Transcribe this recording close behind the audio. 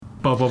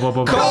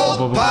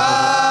Cold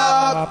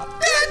Pop.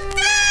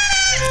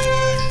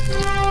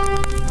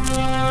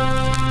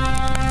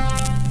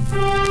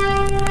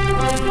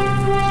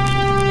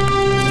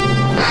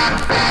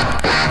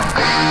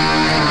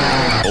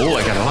 Oh,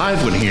 I got a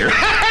live one here.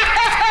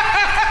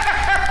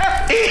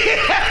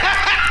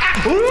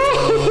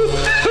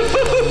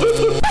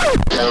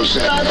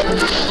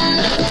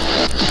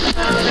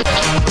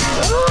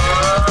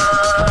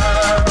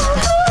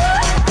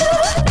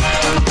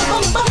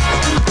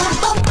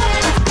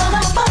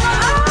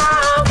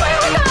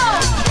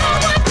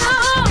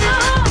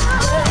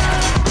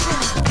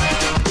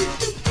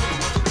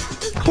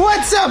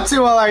 What's up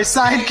to all our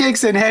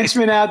sidekicks and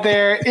henchmen out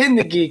there in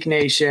the Geek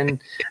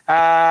Nation?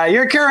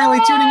 You're currently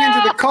tuning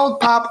into the Cold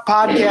Pop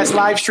Podcast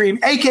live stream,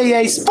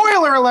 aka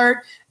spoiler alert,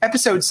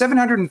 episode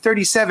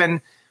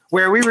 737,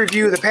 where we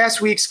review the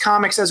past week's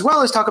comics as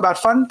well as talk about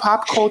fun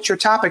pop culture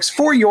topics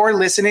for your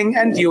listening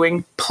and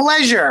viewing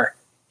pleasure.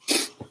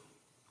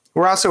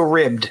 We're also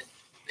ribbed.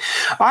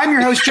 I'm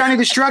your host, Johnny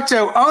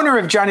Destructo, owner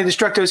of Johnny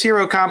Destructo's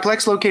Hero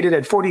Complex, located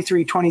at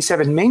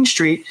 4327 Main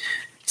Street,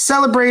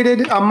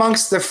 celebrated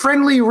amongst the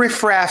friendly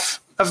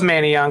riffraff of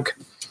Manayunk.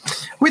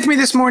 With me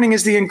this morning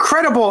is the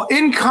incredible,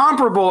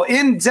 incomparable,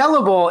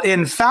 indelible,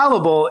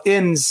 infallible,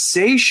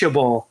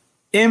 insatiable,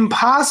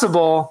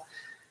 impossible,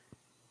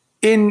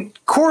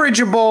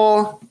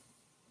 incorrigible,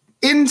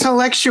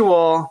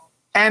 intellectual,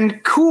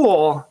 and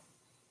cool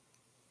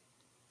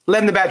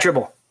Len the Bat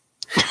Dribble.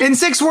 In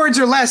 6 words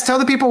or less, tell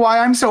the people why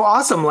I'm so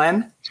awesome,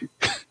 Len.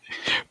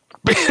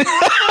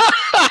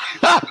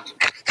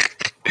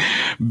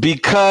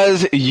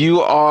 Because you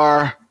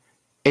are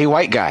a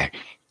white guy.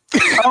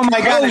 Oh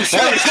my God!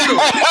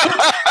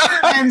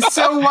 I'm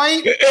so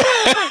white.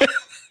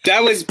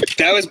 That was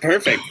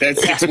perfect.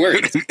 That's 6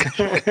 words.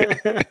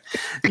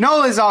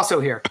 Noel is also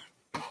here.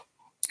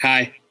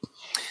 Hi.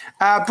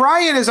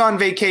 Brian is on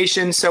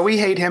vacation, so we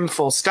hate him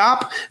full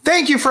stop.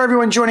 Thank you for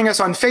everyone joining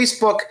us on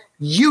Facebook,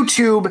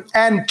 YouTube,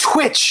 and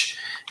Twitch.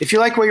 If you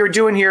like what you're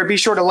doing here, be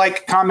sure to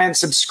like, comment,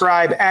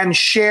 subscribe, and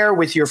share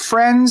with your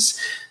friends.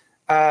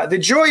 The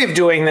joy of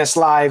doing this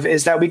live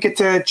is that we get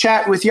to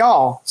chat with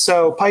y'all.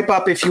 So pipe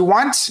up if you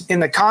want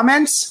in the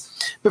comments.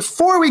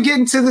 Before we get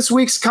into this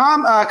week's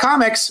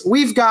comics,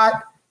 we've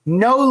got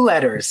no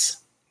letters.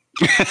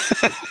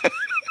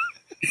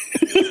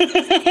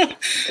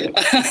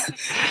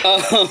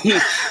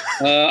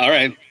 All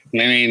right. I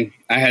mean,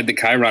 I had the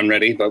Chiron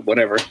ready, but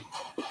whatever.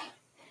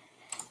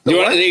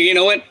 You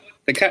know what?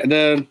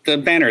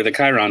 The banner, the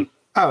Chiron.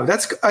 Oh,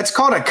 it's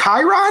called a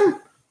Chiron?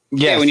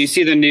 Yes. Yeah, when you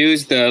see the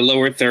news, the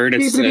lower third,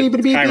 it's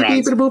Chirons.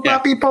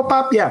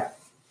 Yeah.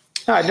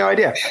 I had no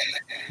idea.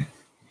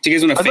 Do you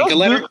guys want to fake a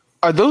letter?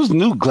 Are those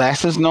new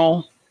glasses,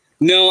 Noel?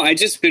 No, I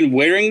just been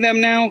wearing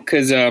them now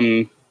because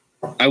I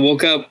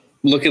woke up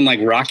looking like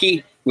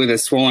Rocky with a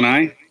swollen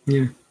eye.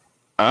 Yeah.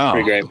 Oh.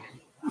 Pretty great.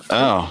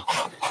 Oh.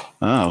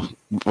 Well,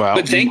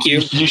 but thank you.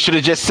 You should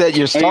have just said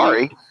you're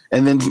sorry.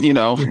 And then,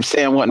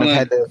 Sam wouldn't have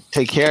had to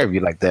take care of you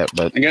like that.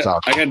 But I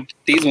got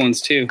these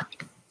ones too.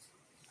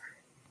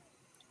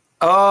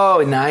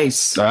 Oh,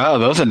 nice. Oh,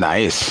 those are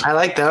nice. I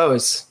like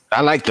those.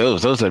 I like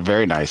those. Those are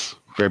very nice.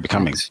 Very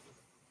becoming.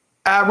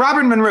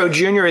 Robert Monroe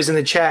Jr. is in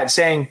the chat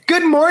saying,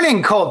 "Good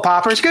morning, Cold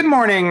Poppers." Good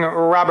morning,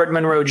 Robert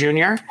Monroe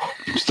Jr.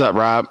 What's up,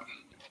 Rob?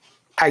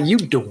 How you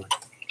doing?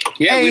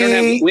 Yeah,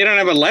 Hey. we don't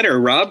have a letter,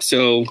 Rob.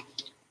 So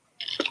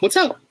what's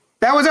up?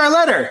 That was our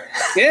letter.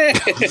 Yeah.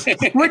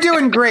 We're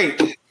doing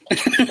great.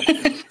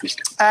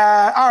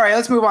 All right,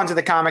 let's move on to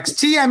the comics.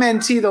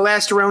 TMNT The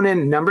Last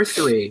Ronin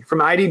 #3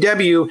 from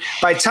IDW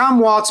by Tom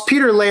Waltz,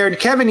 Peter Laird,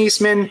 Kevin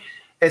Eastman.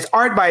 It's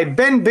art by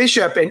Ben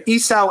Bishop and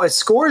Isao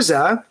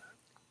Escorza.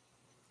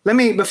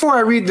 Before I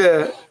read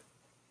the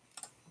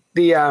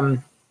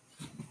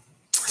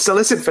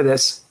solicit for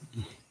this,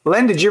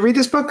 Len, did you read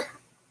this book?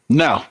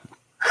 No.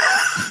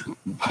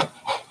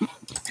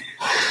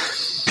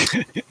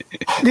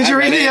 Did you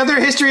read the other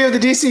history of the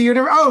DC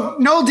universe? Oh,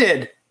 Noel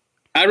did.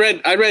 I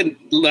read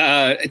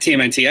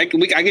TMNT. I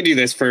could do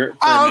this for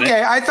a minute.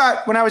 Okay. I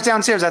thought when I was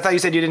downstairs, I thought you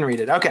said you didn't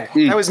read it. Okay.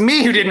 That was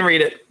me who didn't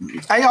read it.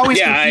 I always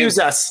confuse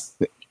us.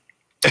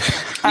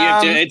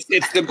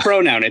 It's the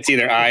pronoun. It's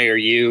either I or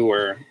you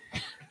or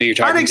who you're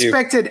talking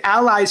Unexpected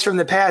allies from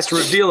the past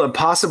reveal a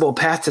possible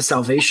path to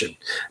salvation.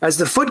 As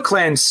the Foot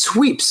Clan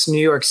sweeps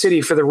New York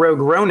City for the rogue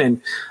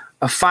Ronin,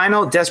 a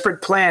final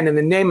desperate plan in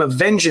the name of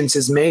vengeance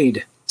is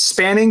made.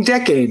 Spanning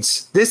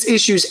decades, this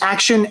issue's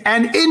action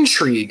and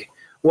intrigue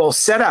will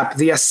set up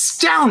the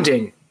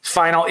astounding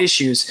final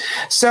issues.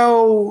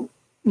 So,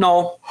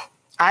 no,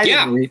 I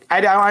didn't read.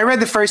 I read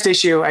the first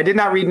issue. I did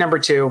not read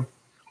 #2.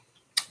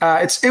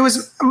 It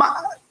was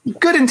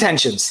good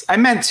intentions. I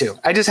meant to.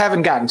 I just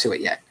haven't gotten to it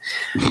yet.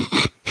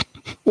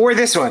 Or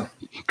this one.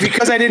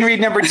 Because I didn't read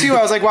 #2,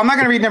 I was like, well, I'm not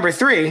going to read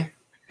 #3.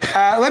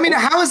 Let me know,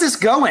 how is this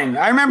going?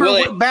 I remember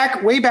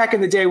way back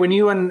in the day when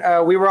you and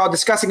we were all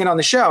discussing it on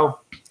the show.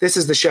 This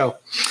is the show.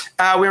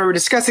 We were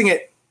discussing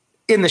it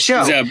in the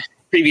show. It's a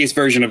previous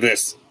version of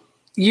this.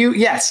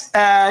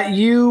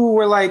 you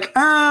were like,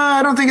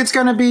 I don't think it's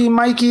going to be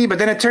Mikey, but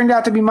then it turned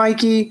out to be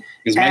Mikey.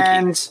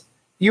 And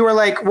you were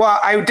like, well,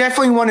 I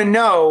definitely want to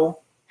know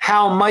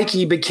how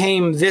Mikey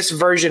became this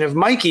version of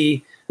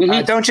Mikey.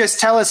 Mm-hmm. Don't just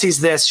tell us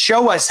he's this.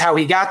 Show us how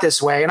he got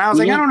this way. And I was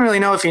like, I don't really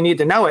know if you need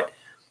to know it.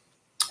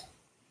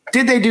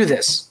 Did they do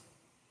this?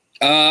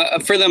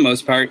 For the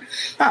most part.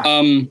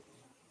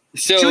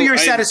 So to your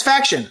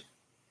satisfaction.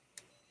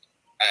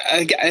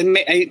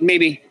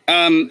 Maybe.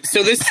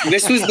 So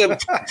this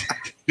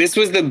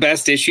was the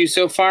best issue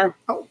so far.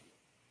 Oh.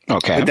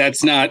 Okay.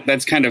 But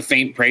that's kind of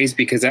faint praise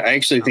because I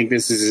actually think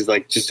this is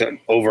like just an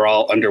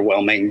overall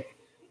underwhelming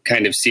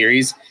kind of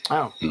series.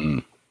 Oh.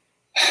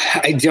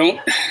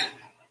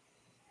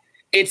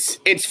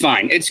 It's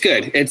fine. It's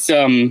good. It's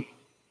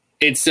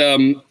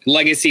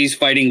legacies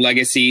fighting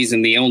legacies,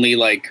 and the only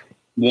like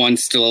one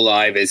still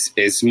alive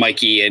is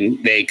Mikey,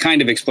 and they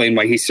kind of explain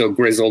why he's so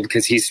grizzled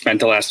because he's spent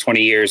the last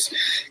 20 years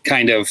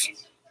kind of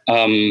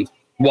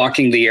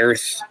walking the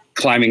earth,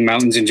 climbing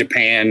mountains in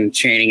Japan,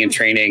 chaining and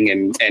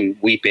training and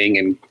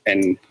weeping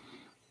and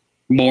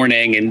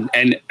mourning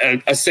and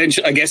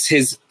essentially I guess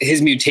his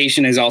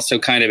mutation is also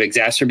kind of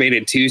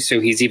exacerbated too, so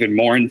he's even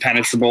more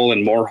impenetrable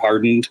and more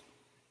hardened,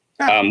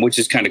 which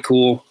is kind of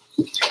cool.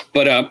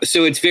 But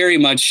so it's very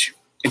much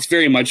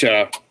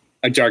a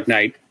Dark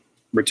Knight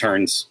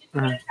Returns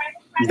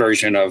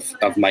version of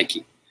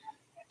Mikey.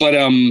 But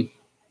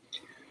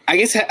I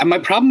guess my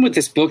problem with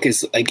this book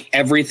is like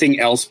everything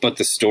else but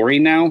the story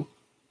now.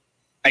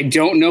 I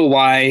don't know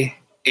why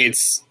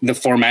it's the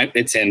format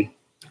it's in.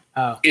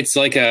 Oh. It's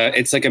like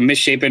a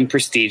misshapen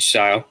Prestige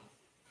style.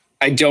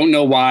 I don't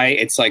know why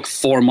it's like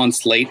 4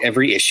 months late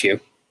every issue.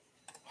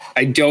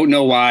 I don't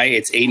know why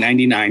it's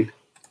 $8.99.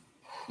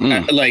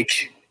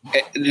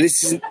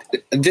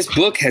 This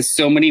book has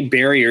so many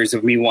barriers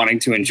of me wanting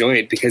to enjoy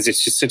it because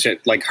it's just such a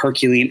like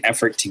Herculean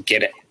effort to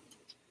get it.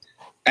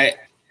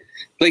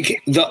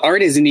 The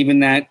art isn't even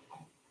that.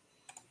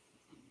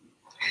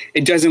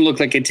 It doesn't look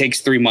like it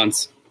takes 3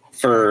 months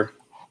for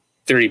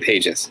 30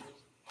 pages.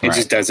 It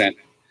just doesn't.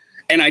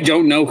 And I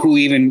don't know who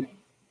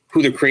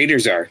the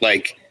creators are.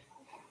 Like,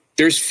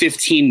 there's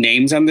 15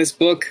 names on this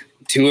book.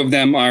 2 of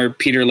them are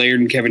Peter Laird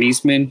and Kevin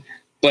Eastman,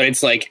 but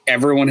it's like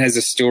everyone has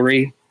a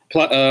story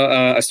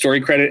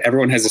credit.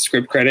 Everyone has a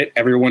script credit.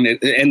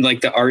 And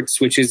like the art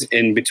switches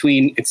in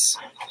between.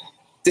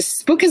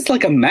 This book is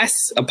like a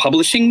mess, a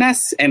publishing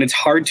mess, and it's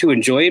hard to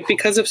enjoy it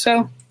because of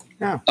so.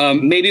 Yeah.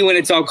 Maybe when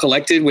it's all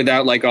collected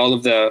without like all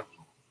of the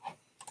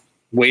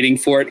waiting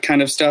for it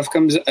kind of stuff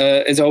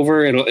is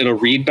over, it'll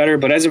read better.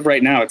 But as of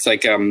right now, it's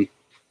like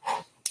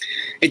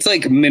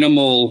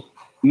minimal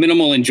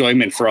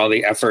enjoyment for all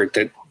the effort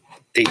that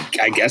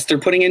I guess they're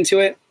putting into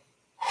it.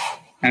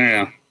 I don't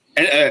know.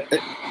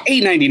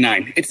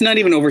 $8.99. It's not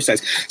even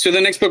oversized. So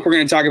the next book we're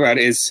going to talk about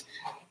is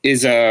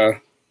Other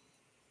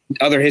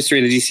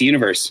History of the DC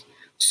Universe.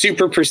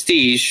 Super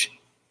Prestige.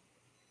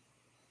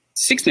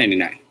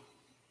 $6.99.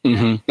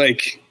 Mm-hmm.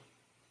 Like,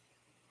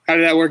 how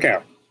did that work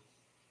out?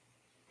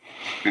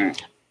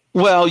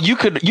 Well, you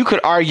could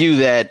argue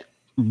that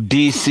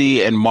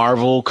DC and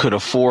Marvel could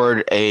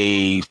afford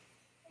a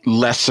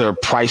lesser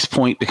price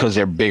point because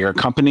they're bigger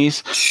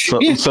companies. So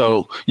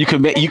you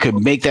could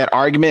make that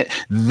argument.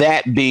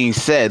 That being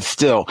said,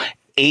 still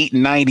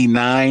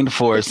 $8.99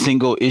 for a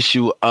single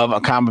issue of a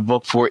comic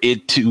book, for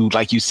it to,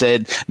 like you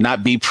said,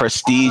 not be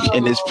prestige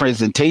in its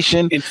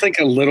presentation. It's like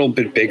a little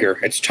bit bigger.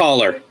 It's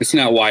taller. It's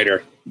not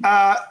wider.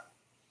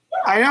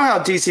 I know how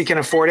DC can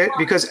afford it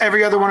because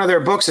every other one of their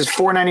books is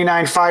 $4.99,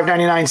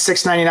 $5.99,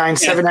 $6.99,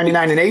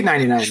 $7.99, and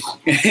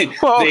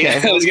 $8.99. Well,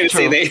 okay. I was going to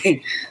say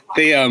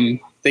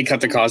they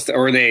cut the cost,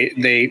 or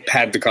they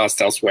pad the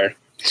cost elsewhere.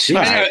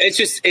 Right.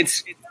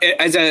 It's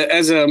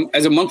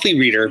as a monthly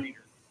reader,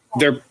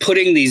 they're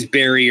putting these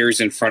barriers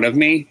in front of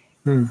me,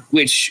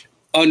 which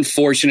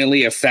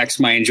unfortunately affects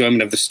my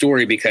enjoyment of the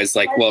story because,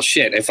 like, well,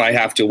 shit, if I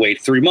have to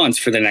wait 3 months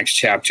for the next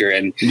chapter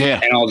and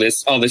all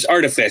this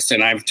artifice,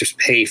 and I have to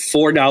pay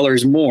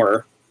 $4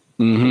 more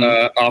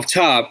off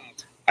top,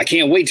 I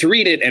can't wait to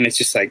read it. And it's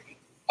just like,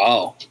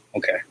 oh,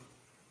 okay.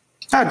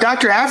 Oh,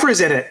 Dr. Aphra's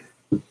in it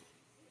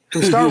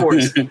from Star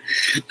Wars.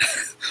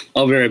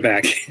 I'll be right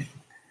back.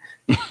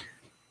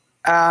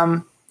 The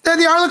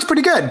art looks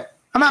pretty good.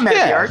 I'm not mad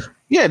at the art.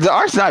 Yeah, the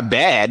art's not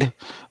bad.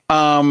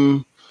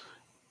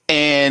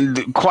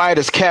 And quiet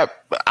as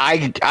kept,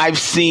 I've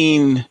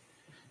seen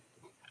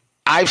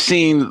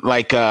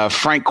like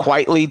Frank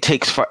Quitely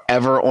takes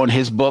forever on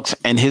his books,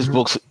 and his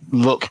books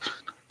look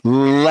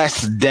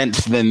less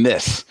dense than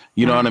this.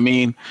 You know what I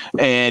mean?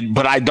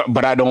 But I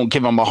don't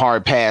give him a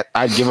hard pass.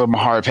 I give him a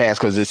hard pass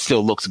because it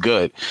still looks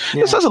good.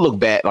 Yeah. This doesn't look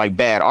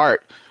bad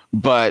art,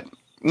 but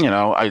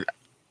I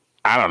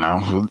don't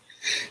know.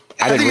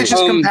 I think it's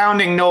just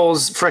compounding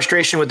Noel's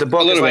frustration with the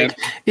book. It's like,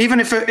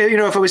 even if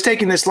it was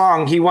taking this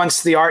long, he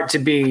wants the art to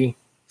be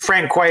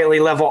Frank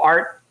Quitely level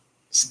art.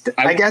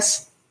 I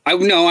guess. I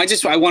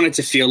want it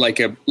to feel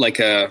like an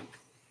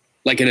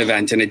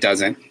event, and it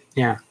doesn't.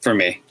 Yeah. For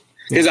me,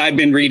 because I've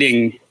been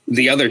reading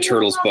the other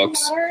Turtles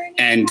books,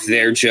 and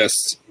they're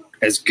just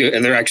as good,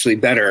 and they're actually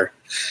better.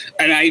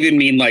 And I even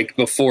mean like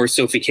before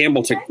Sophie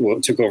Campbell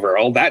took over,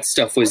 all that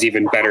stuff was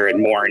even better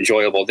and more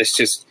enjoyable. This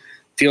just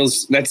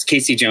feels, that's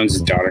Casey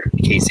Jones's daughter,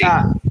 Casey.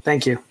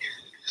 Thank you.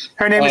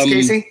 Her name is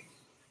Casey?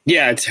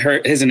 Yeah, it's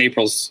his and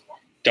April's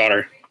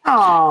daughter.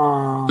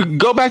 Aww.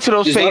 Go back to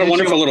those There's a lot of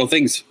wonderful little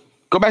things.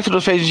 Go back to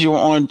those pages you were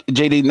on,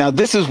 JD. Now,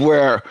 this is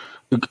where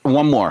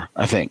one more,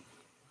 I think.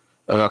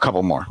 A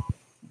couple more.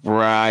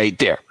 Right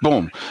there.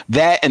 Boom.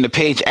 That and the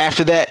page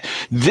after that.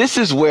 This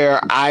is where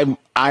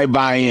I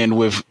buy in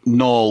with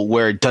Noel,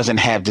 where it doesn't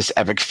have this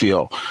epic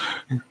feel.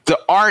 The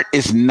art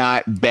is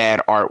not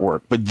bad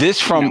artwork, but this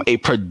from a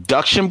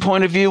production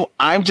point of view,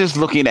 I'm just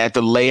looking at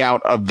the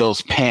layout of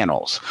those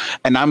panels,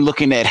 and I'm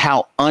looking at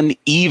how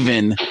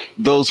uneven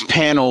those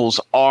panels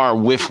are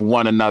with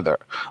one another.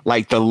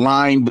 Like the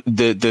line,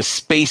 the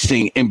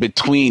spacing in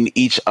between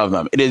each of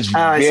them. It is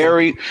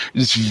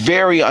it's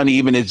very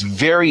uneven. It's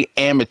very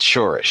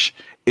amateurish.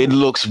 It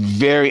looks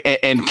very,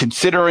 and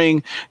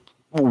considering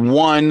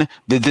one,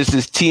 that this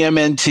is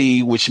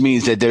TMNT, which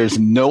means that there's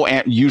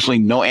usually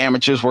no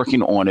amateurs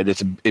working on it.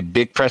 It's a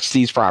big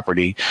prestige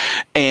property.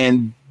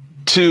 And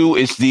two,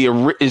 is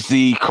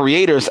the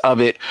creators of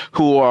it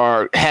who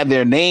have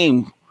their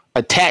name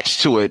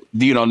attached to it.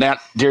 You know,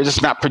 they're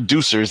just not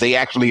producers. They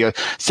actually are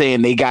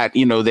saying they got,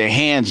 their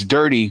hands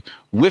dirty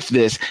with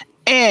this,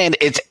 and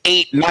it's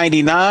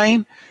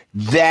 $8.99.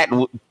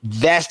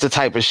 That's the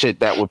type of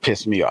shit that would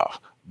piss me off.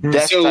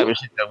 That's the type of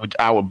shit that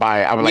I would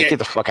buy. I would get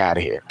the fuck out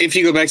of here. If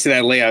you go back to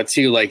that layout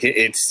too, like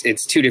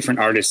it's two different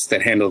artists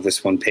that handle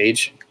this one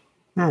page.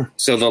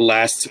 So the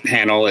last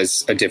panel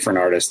is a different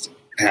artist.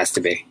 It has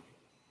to be.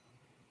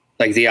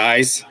 Like the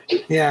eyes.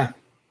 Yeah.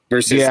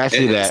 Versus, I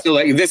see that. So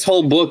like this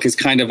whole book is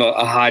kind of a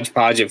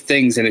hodgepodge of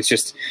things, and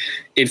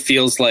it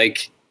feels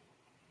like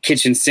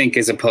kitchen sink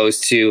as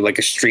opposed to like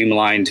a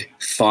streamlined,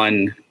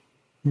 fun,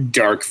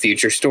 dark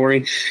future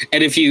story.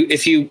 And if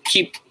you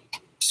keep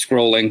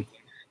scrolling,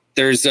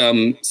 there's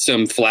some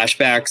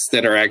flashbacks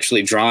that are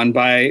actually drawn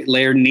by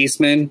Laird and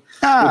Eastman,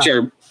 which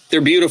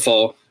they're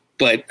beautiful,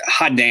 but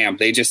hot damn,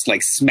 they just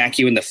like smack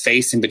you in the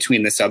face in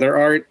between this other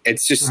art.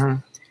 It's just,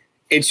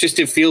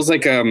 it feels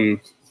like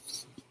an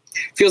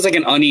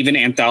uneven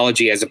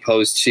anthology as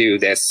opposed to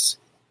this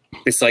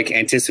like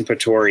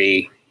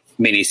anticipatory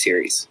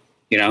miniseries,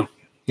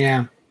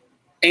 Yeah.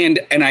 And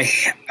I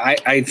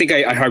think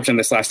I harped on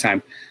this last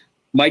time.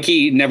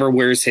 Mikey never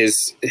wears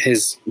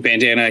his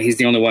bandana. He's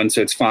the only one,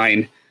 so it's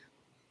fine.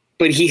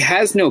 But he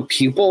has no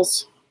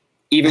pupils,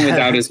 even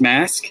without his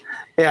mask.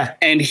 Yeah.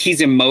 And he's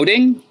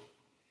emoting,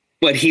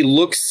 but he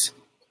looks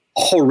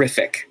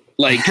horrific.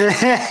 Like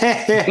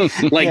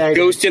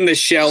Ghost in the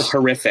Shell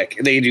horrific.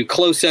 They do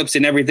close-ups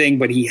and everything,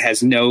 but he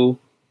has no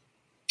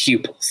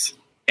pupils.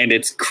 And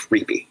it's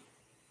creepy.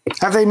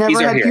 Have they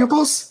never had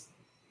pupils?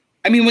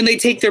 I mean, when they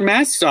take their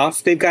masks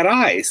off, they've got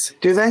eyes.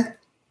 Do they?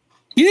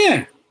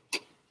 Yeah.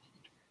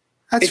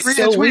 That's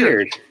so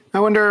weird. I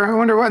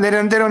wonder why they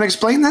don't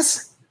explain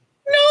this.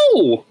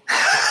 No.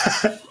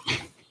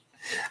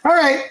 All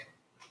right.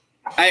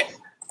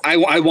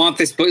 I want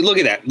this book. Look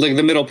at that. Look at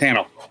the middle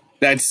panel.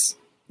 That's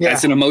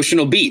an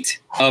emotional beat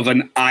of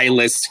an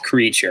eyeless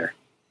creature.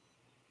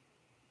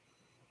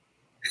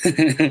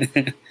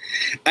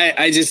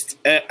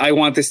 I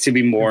want this to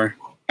be more.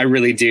 I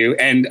really do.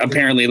 And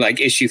apparently like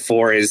issue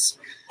 4 is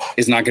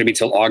not going to be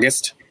till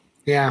August.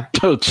 Yeah.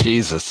 Oh,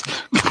 Jesus.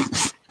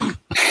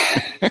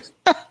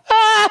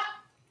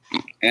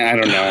 I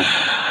don't know.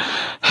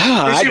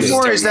 Issue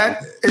 4 is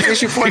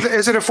issue 4?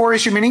 Is it a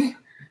 4-issue mini?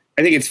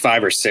 I think it's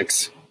 5 or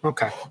 6.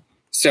 Okay.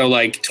 So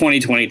like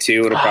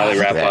 2022, it'll probably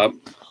wrap up.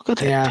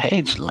 Look at that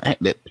page,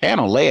 that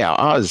panel layout.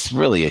 Oh, it's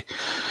really.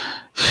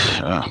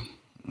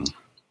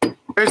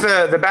 There's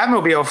the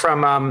Batmobile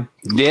from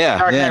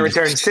Dark Knight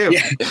Returns too.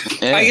 Yeah.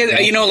 I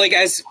guess, like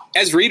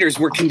as readers,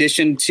 we're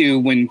conditioned to,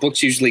 when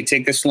books usually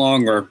take this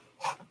long or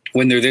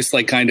when they're this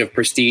like kind of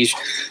prestige,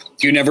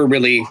 you never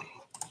really.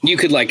 You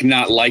could like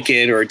not like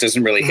it, or it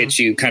doesn't really hit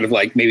you, kind of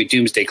like maybe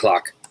Doomsday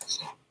Clock.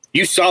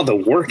 You saw the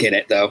work in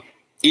it, though.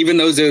 Even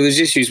though those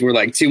issues were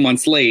like 2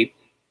 months late,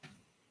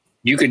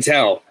 you could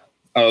tell,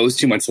 it was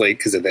 2 months late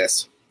because of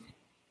this.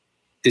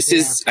 This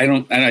is,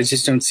 I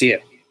just don't see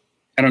it.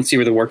 I don't see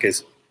where the work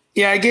is.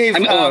 Yeah, I gave,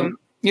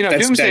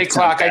 Doomsday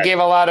Clock, I gave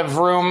a lot of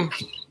room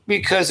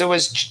because it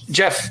was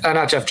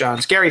not Jeff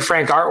Johns, Gary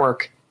Frank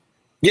artwork.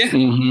 Yeah.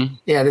 Mm-hmm.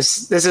 Yeah,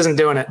 this isn't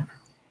doing it.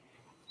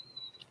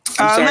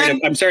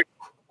 I'm sorry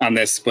on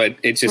this, but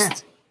it's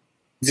just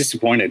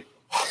disappointed.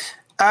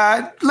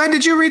 Len,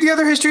 did you read the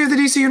other history of the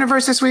DC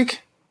Universe this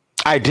week?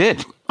 I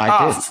did.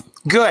 I did.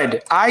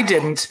 Good. I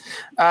didn't.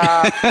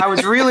 I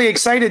was really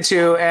excited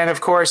to, and of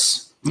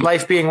course,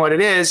 life being what it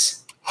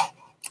is,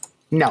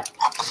 no.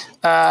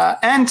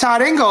 And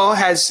Todd Engel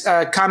has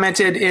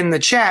commented in the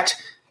chat,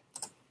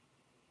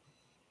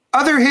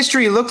 other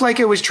history looked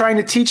like it was trying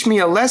to teach me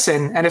a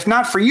lesson, and if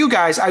not for you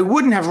guys, I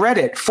wouldn't have read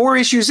it. 4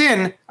 issues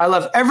in, I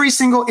love every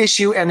single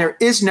issue, and there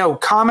is no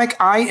comic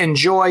I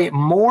enjoy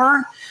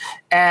more.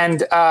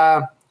 And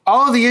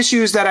all of the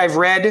issues that I've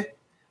read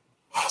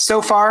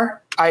so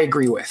far, I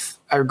agree with.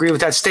 I agree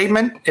with that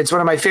statement. It's one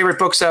of my favorite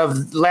books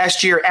of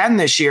last year and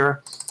this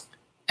year.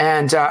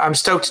 And I'm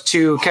stoked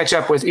to catch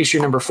up with issue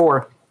number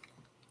 4.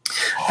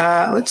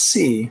 Let's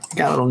see. I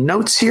got little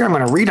notes here. I'm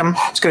going to read them.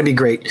 It's going to be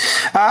great.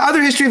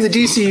 Other history of the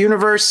DC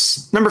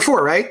Universe, number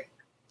 4, right?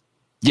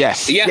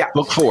 Yes. Yeah.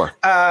 Book 4.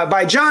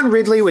 By John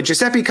Ridley with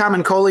Giuseppe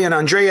Camuncoli and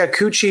Andrea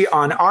Cucci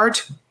on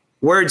art.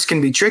 Words can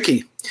be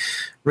tricky.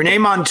 Renee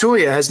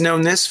Montoya has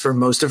known this for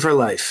most of her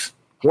life.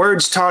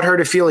 Words taught her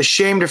to feel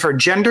ashamed of her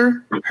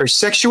gender, her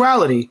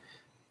sexuality,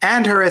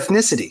 and her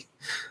ethnicity.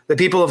 The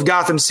people of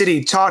Gotham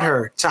City taught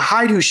her to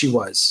hide who she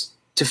was,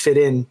 to fit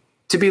in,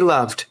 to be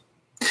loved.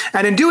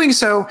 And in doing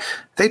so,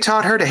 they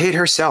taught her to hate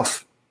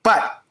herself.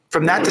 But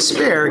from that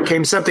despair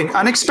came something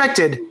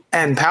unexpected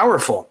and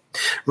powerful.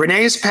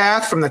 Renee's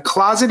path from the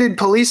closeted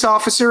police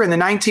officer in the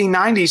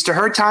 1990s to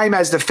her time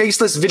as the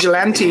faceless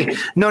vigilante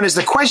known as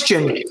the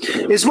Question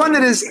is one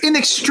that is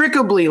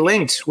inextricably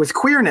linked with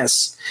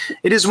queerness.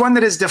 It is one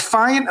that is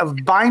defiant of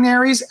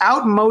binaries,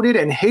 outmoded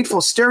and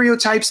hateful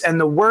stereotypes, and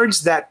the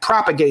words that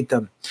propagate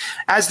them.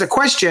 As the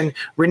Question,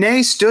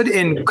 Renee stood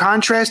in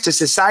contrast to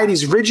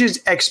society's rigid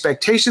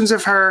expectations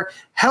of her,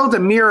 held a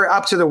mirror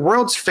up to the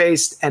world's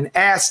face, and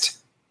asked,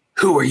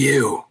 "Who are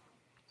you?"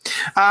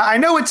 I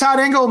know what Todd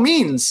Engel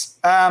means.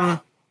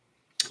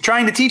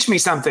 Trying to teach me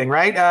something,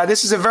 right?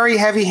 This is a very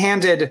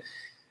heavy-handed,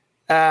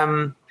 what's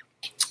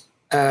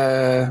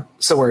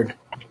the word?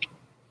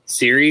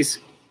 Series?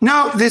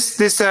 No, this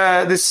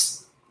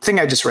thing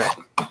I just read,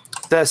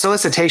 the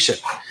solicitation.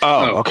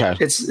 Oh, okay.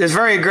 It's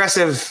very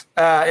aggressive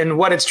in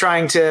what it's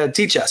trying to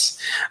teach us.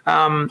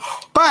 But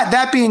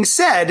that being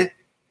said,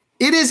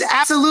 it is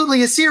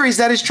absolutely a series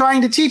that is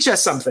trying to teach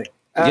us something.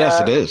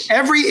 Yes, it is.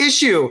 Every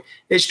issue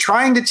is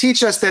trying to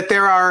teach us that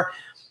there are,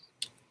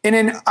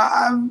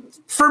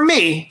 for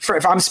me,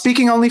 if I'm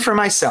speaking only for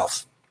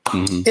myself,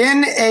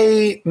 in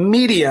a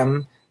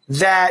medium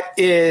that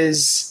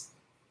is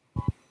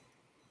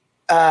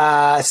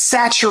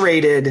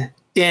saturated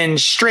in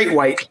straight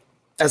white,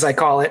 as I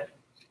call it,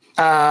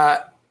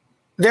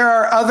 there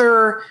are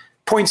other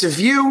points of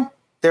view,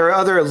 there are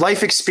other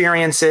life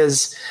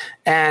experiences,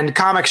 and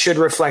comics should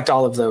reflect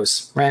all of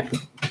those, right?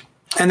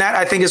 And that,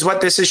 I think, is what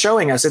this is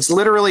showing us. It's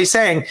literally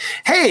saying,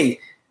 hey,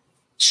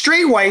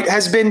 straight white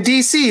has been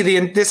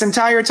DC this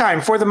entire time,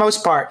 for the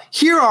most part.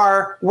 Here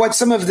are what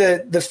some of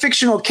the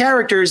fictional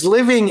characters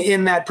living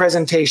in that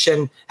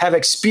presentation have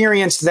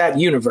experienced that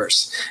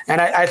universe. And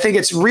I think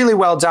it's really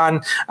well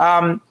done.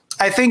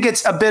 I think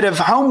it's a bit of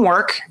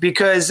homework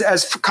because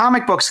as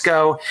comic books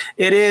go,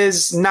 it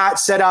is not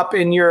set up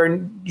in your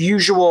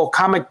usual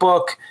comic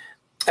book,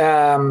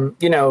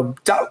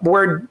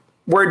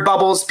 word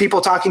bubbles, people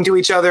talking to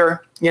each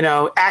other,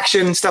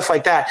 action, stuff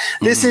like that.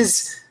 This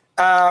is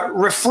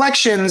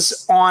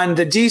reflections on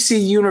the DC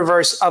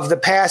universe of the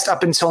past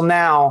up until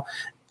now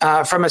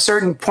from a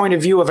certain point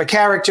of view of a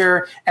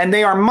character. And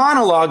they are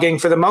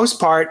monologuing for the most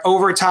part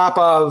over top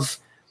of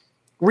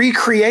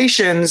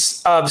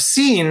recreations of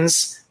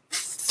scenes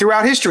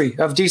throughout history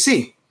of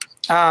DC.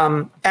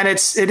 And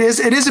it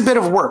is a bit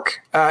of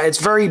work. It's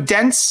very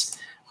dense,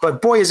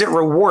 but boy, is it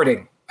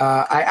rewarding.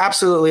 I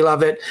absolutely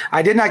love it.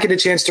 I did not get a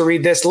chance to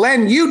read this.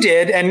 Len, you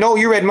did. And Noel,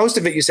 you read most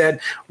of it, you said.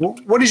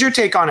 What is your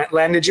take on it,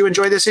 Len? Did you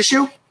enjoy this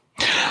issue?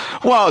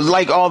 Well,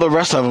 like all the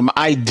rest of them,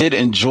 I did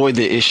enjoy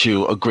the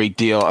issue a great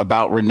deal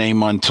about Renee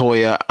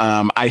Montoya.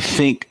 I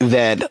think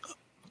that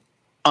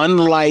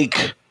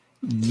unlike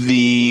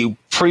the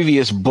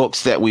previous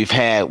books that we've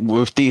had,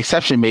 with the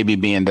exception maybe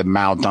being the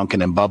Mal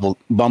Duncan and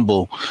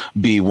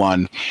Bumblebee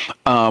one,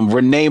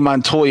 Renee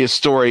Montoya's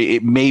story,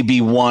 it may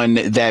be one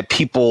that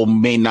people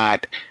may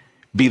not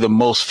be the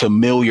most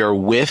familiar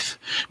with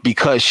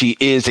because she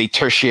is a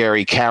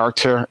tertiary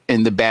character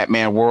in the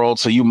Batman world.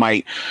 So you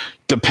might,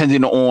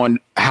 depending on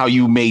how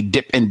you may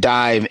dip and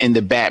dive in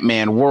the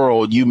Batman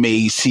world, you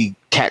may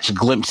catch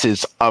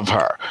glimpses of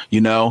her.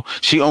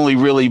 She only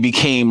really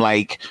became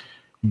like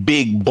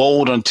big,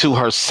 bold unto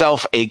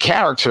herself a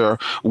character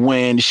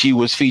when she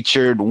was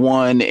featured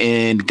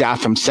in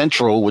Gotham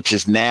Central, which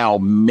is now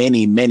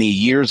many, many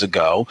years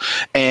ago.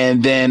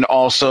 And then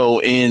also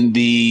in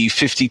the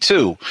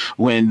 52,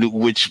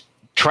 which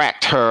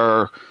tracked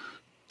her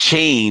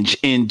change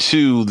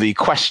into the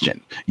Question,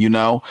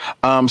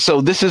 so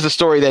this is a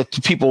story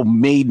that people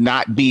may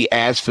not be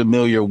as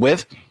familiar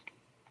with.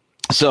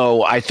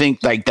 So I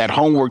think like that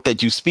homework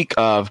that you speak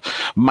of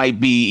might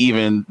be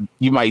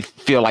you might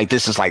feel like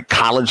this is like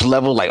college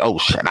level, like, oh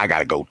shit, I got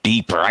to go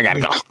deeper. I got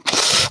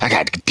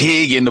to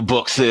dig in the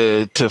books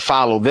to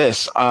follow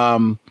this.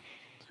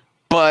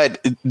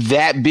 But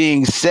that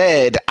being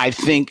said, I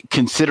think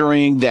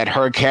considering that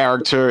her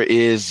character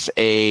is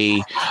a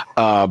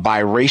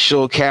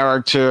biracial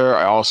character,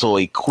 also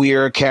a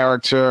queer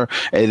character,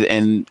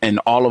 and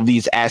all of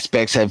these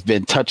aspects have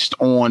been touched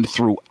on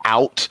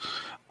throughout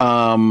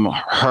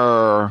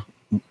her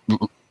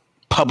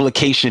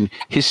publication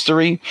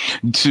history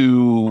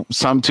to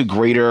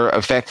greater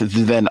effect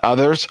than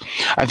others.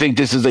 I think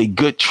this is a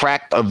good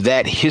tract of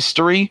that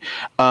history.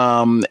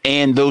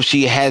 And though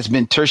she has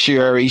been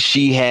tertiary,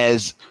 she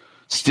has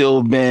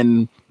still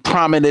been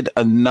prominent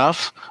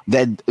enough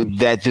that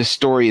this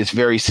story is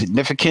very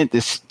significant.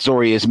 This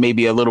story is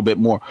maybe a little bit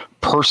more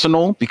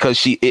personal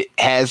because it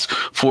has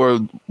for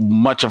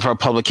much of her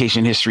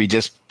publication history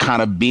just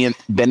kind of been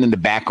in the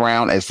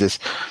background as this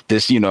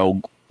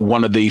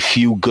one of the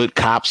few good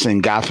cops in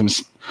Gotham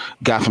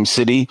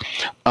City.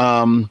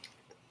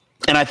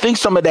 And I think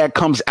some of that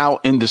comes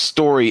out in the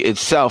story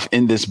itself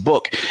in this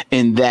book,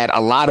 in that a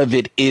lot of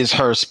it is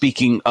her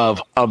speaking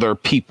of other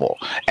people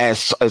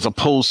as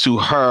opposed to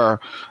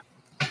her,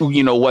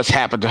 what's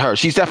happened to her.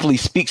 She definitely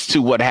speaks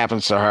to what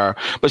happens to her,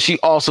 but she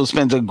also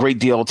spends a great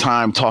deal of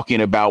time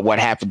talking about what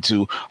happened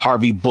to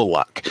Harvey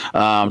Bullock,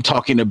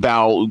 talking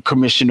about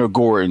Commissioner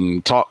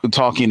Gordon,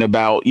 talking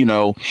about,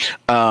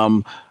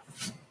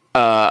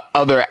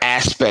 other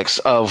aspects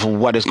of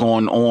what is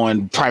going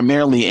on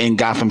primarily in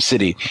Gotham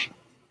City.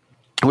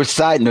 Which,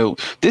 side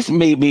note,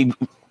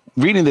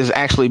 reading this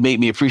actually made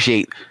me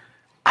appreciate,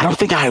 I don't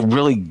think I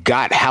really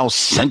got how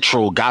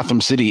central Gotham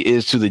City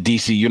is to the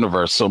DC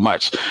universe so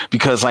much,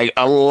 because like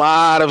a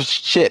lot of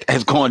shit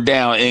has gone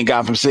down in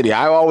Gotham City.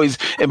 I always,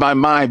 in my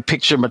mind,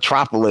 picture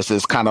Metropolis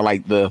as kind of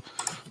like the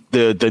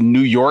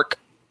New York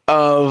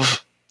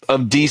of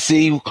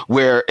DC,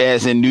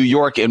 whereas in New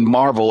York and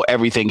Marvel,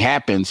 everything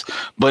happens.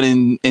 But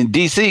in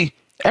DC,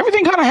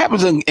 everything kind of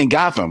happens in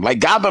Gotham. Like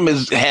Gotham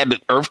has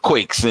had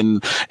earthquakes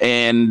and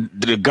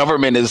the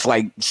government has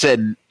like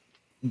said,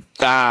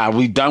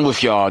 we done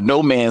with y'all,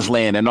 no man's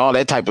land and all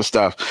that type of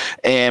stuff.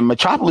 And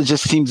Metropolis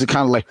just seems to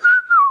kind of like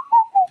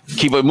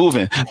keep it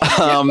moving.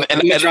 And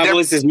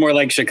Metropolis is more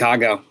like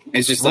Chicago.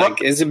 It's just like,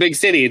 it's a big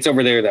city. It's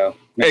over there though.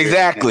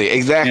 Exactly.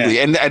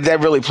 Yeah. And that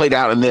really played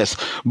out in this.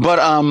 But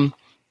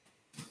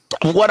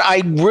what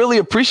I really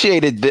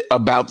appreciated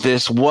about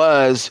this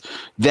was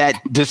that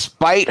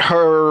despite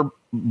her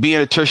being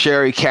a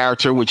tertiary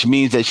character, which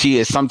means that she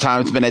has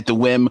sometimes been at the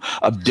whim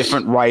of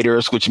different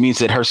writers, which means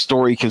that her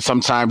story can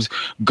sometimes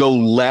go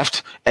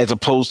left as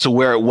opposed to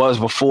where it was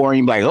before. And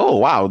you're like, oh,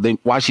 wow,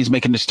 why she's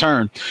making this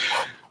turn.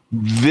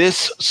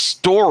 This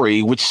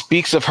story, which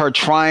speaks of her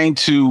trying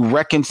to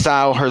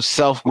reconcile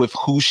herself with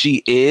who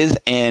she is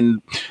and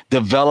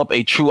develop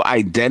a true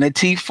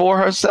identity for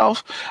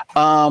herself,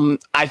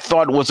 I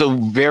thought was a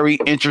very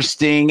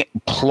interesting,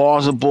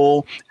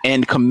 plausible,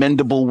 and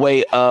commendable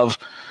way of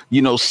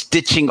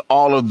stitching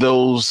all of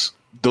those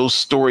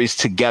stories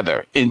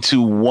together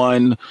into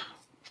one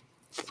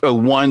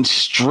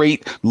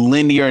straight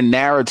linear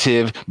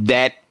narrative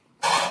that,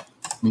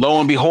 lo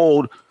and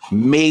behold,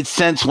 made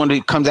sense when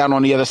it comes out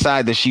on the other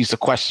side that she's the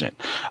question.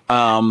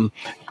 And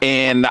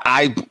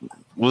I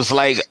was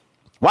like,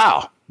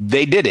 wow,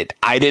 they did it.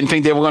 I didn't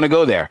think they were going to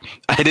go there.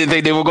 I didn't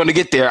think they were going to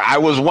get there. I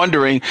was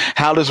wondering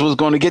how this was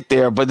going to get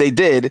there, but they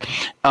did.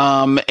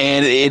 And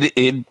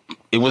it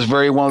was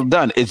very well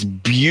done. It's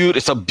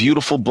a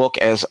beautiful book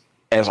as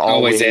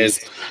always is.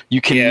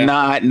 You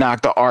cannot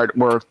knock the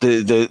artwork,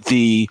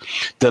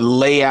 the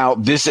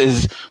layout. This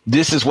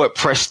is what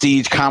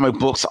prestige comic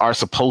books are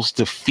supposed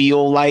to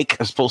feel like.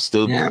 It's supposed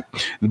to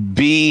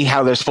be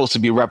how they're supposed to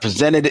be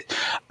represented.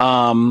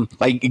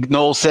 Like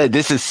Noel said,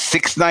 this is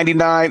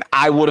 $6.99.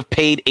 I would have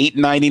paid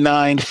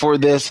 $8.99 for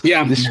this.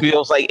 Yeah, this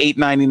feels like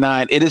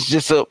 $8.99. It is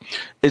just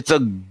it's a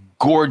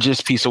gorgeous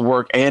piece of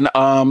work and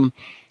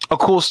a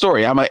cool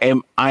story. I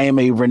am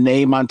a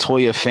Renee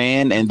Montoya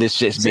fan, and this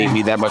just made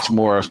me that much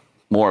more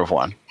of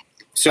one.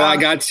 So I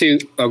got to.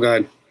 Oh, go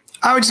ahead.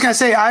 I was just gonna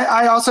say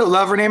I also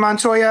love Renee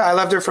Montoya. I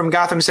loved her from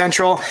Gotham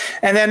Central,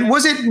 and then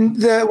was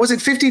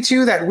it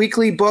 52, that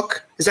weekly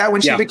book? Is that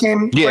when she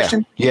became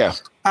Question? Yeah.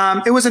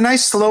 It was a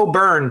nice slow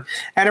burn,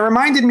 and it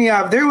reminded me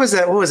of there was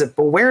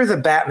Beware the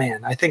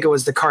Batman. I think it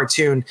was the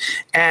cartoon,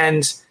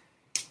 and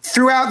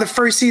throughout the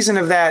first season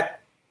of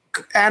that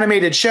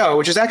animated show,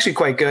 which is actually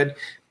quite good.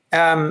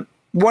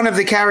 One of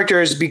the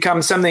characters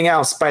becomes something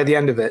else by the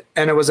end of it.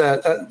 And it was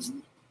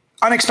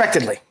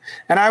unexpectedly.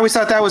 And I always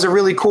thought that was a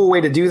really cool way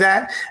to do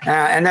that.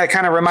 And that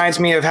kind of reminds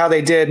me of how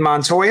they did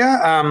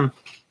Montoya.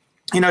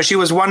 She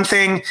was one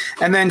thing,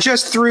 and then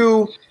just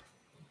through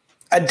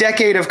a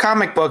decade of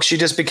comic books, she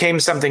just became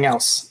something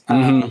else.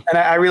 And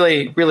I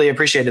really, really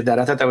appreciated that.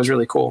 I thought that was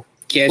really cool.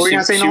 Yeah, what were you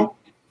going to say,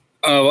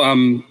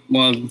 Noel?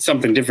 Well,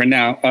 something different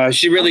now.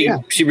 She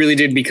really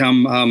did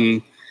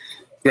become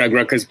Greg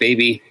Rucka's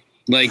baby.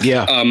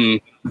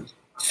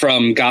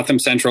 From Gotham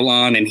Central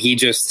on, and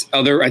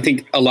I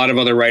think a lot of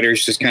other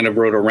writers just kind of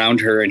wrote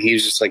around her, and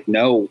he's just like,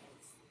 no,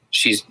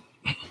 she's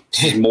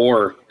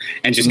more,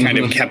 and just kind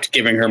of kept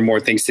giving her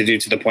more things to do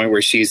to the point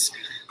where she's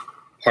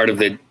part of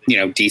the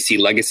DC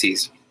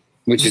legacies,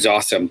 which is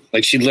awesome.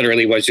 Like she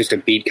literally was just a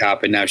beat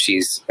cop, and now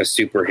she's a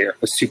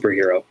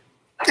superhero.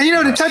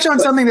 And, to touch on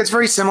something that's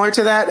very similar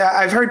to that,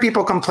 I've heard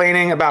people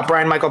complaining about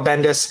Brian Michael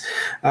Bendis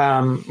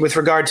with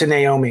regard to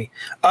Naomi.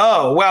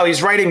 Oh, well,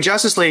 he's writing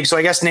Justice League, so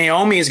I guess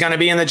Naomi is going to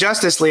be in the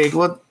Justice League.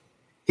 Well,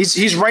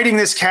 he's writing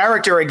this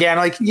character again.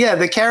 Like, yeah,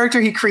 the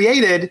character he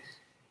created,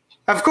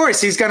 of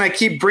course, he's going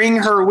to bring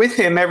her with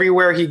him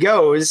everywhere he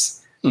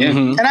goes.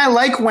 Mm-hmm. And I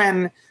like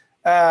when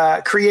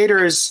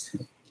creators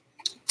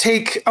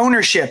take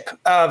ownership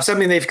of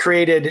something they've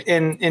created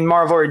in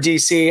Marvel or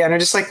DC, and are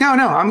just like,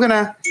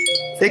 no,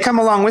 they come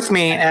along with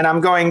me, and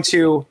I'm going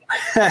to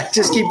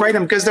just keep writing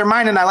them because they're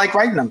mine and I like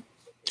writing them.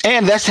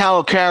 And that's how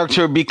a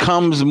character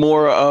becomes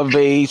more of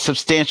a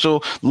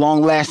substantial,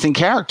 long-lasting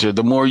character.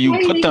 The more you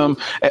put them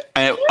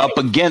up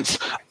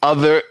against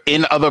other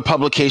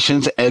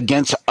publications,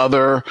 against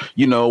other,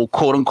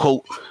 quote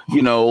unquote,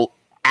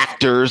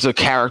 actors or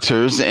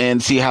characters,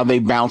 and see how they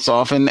bounce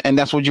off, and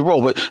that's what you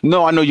roll. But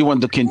no, I know you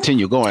wanted to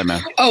continue. Go ahead,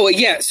 man. Oh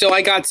yeah, so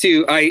I got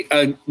to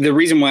the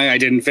reason why I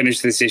didn't finish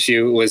this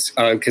issue was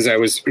because I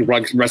was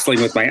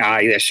wrestling with my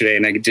eye yesterday,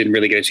 and I didn't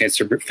really get a chance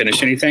to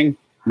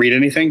read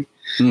anything.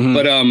 Mm-hmm.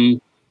 But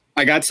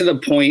I got to the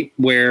point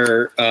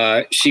where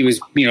she was,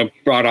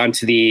 brought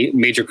onto the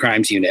major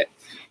crimes unit,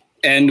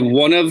 and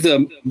one of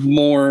the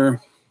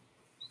more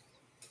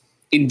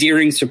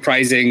endearing,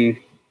 surprising,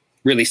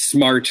 really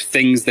smart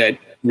things that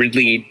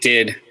Ridley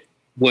did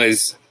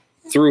was,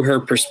 through her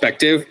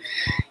perspective,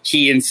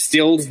 he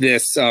instilled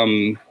this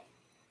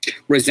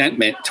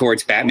resentment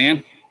towards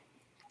Batman.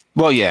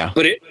 Well, yeah,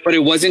 but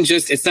it wasn't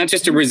just. It's not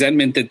just a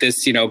resentment that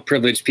this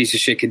privileged piece of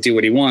shit could do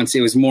what he wants.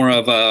 It was more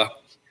of a,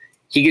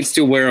 he gets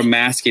to wear a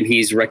mask and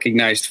he's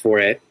recognized for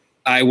it.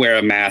 I wear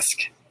a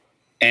mask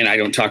and I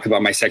don't talk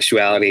about my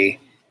sexuality,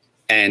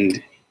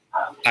 and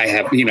I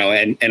have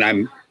and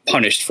I'm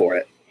punished for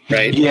it.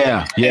 Right?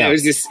 Yeah. And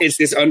it's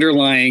this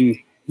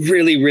underlying,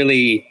 really,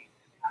 really,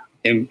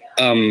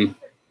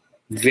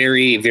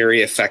 very,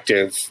 very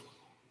effective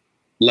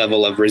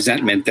level of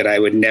resentment that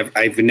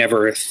I've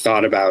never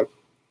thought about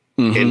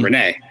in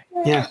Renee.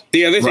 Yeah.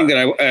 The other thing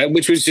that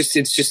which was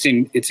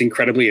it's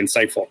incredibly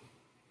insightful.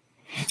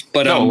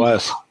 But it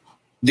was.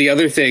 The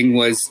other thing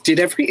was, did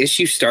every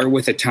issue start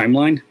with a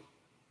timeline?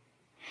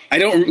 I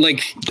don't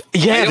remember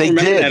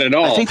did. that at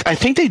all. I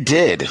think they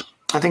did.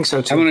 I think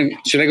so too.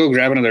 Should I go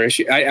grab another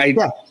issue? I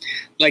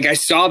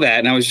saw that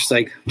and I was just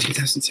like,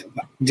 2007.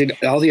 Did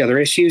all the other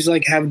issues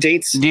have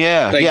dates?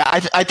 Yeah,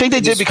 I think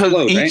they did,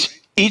 because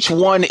each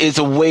one is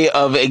a way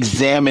of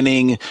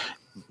examining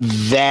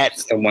that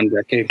the one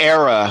decade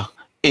era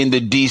in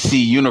the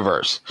DC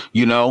universe,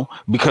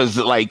 because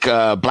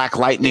Black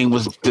Lightning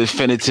was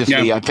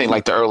definitively, I think,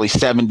 the early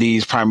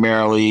 70s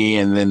primarily.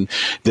 And then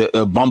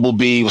the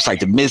Bumblebee was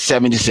the mid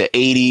 70s to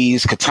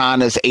 80s,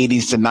 Katana's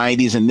 80s to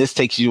 90s. And this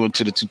takes you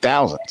into the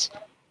 2000s.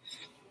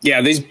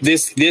 Yeah.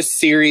 This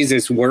series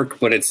is work,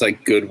 but it's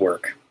good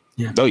work.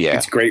 Yeah. Oh yeah.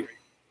 It's great.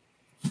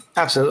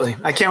 Absolutely.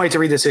 I can't wait to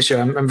read this issue.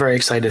 I'm very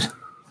excited.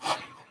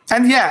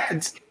 And yeah,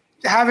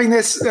 having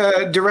this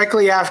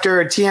directly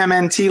after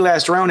TMNT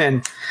Last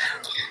Ronin.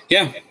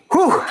 Yeah.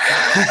 Whew.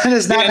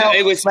 Does not help.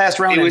 It was Last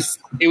Ronin.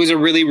 It was a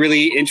really,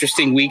 really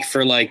interesting week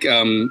for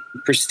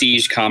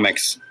prestige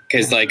comics,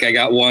 because I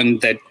got one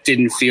that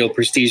didn't feel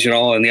prestige at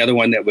all, and the other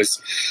one that was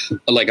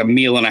a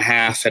meal and a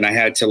half, and I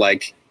had to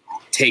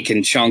take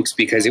in chunks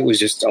because it was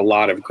just a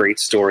lot of great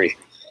story.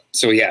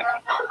 So yeah,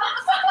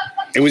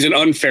 it was an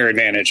unfair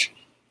advantage.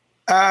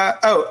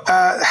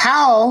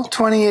 Hal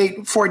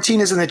 2814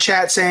 is in the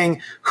chat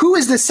saying, "Who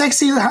is the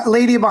sexy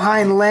lady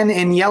behind Len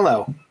in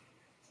yellow?"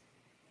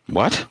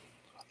 What?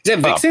 Is that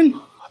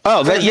Vixen?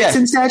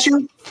 Vixen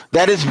statue?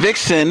 That is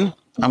Vixen.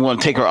 I'm going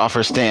to take her off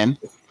her stand.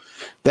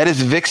 That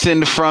is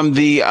Vixen from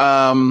the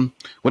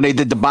when they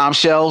did the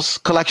Bombshells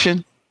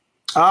collection.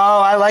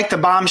 Oh, I like the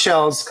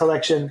Bombshells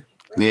collection.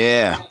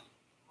 Yeah,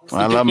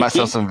 I love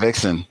myself some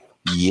Vixen.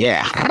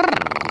 Yeah.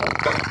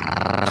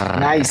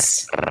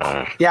 Nice.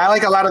 Yeah, I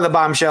like a lot of the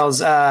Bombshells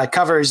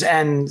covers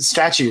and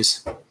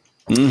statues.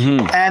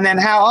 Mm-hmm. And then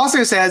Hal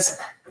also says,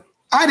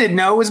 "I didn't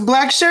know it was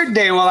Black Shirt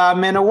Day while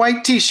I'm in a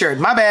white T-shirt.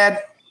 My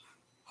bad."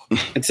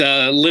 It's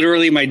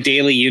literally my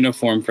daily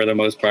uniform for the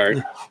most part.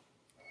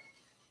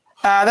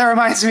 That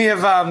reminds me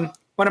of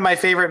one of my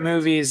favorite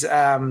movies. You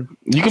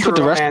can put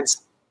the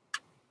rest.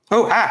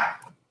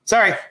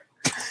 Sorry.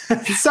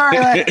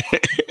 Sorry.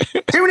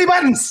 Too many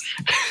buttons.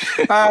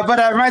 But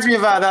it reminds me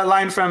of that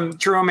line from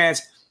True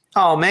Romance.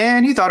 "Oh,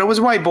 man, you thought it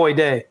was White Boy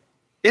Day.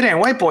 It ain't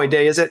White Boy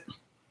Day, is it?"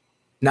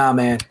 Nah,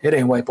 man, it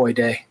ain't White Boy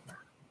Day.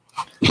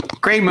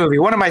 Great movie.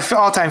 One of my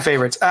all-time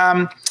favorites.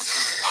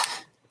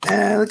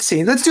 Let's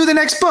see. Let's do the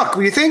next book. What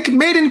do you think?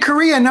 Made in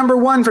Korea,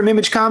 #1 from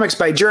Image Comics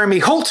by Jeremy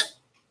Holt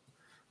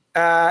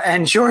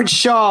and George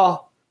Shaw.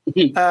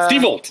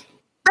 Steve Holt.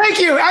 Thank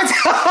you.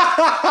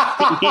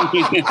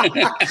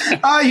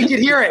 Oh, you could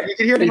hear it. You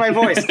could hear it in my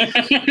voice.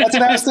 That's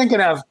what I was thinking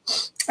of.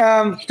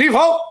 Steve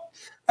Holt.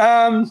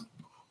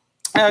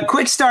 A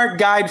quick start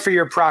guide for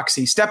your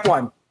proxy. Step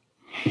 1,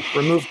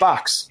 remove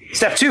box.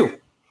 Step 2,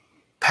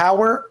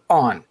 power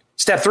on.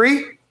 Step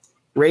 3,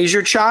 raise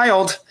your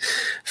child.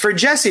 For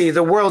Jesse,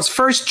 the world's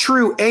first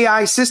true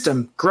AI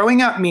system,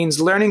 growing up means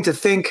learning to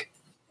think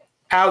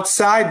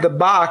outside the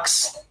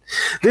box.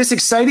 This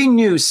exciting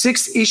new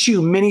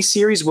 6-issue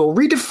miniseries will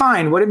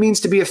redefine what it means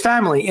to be a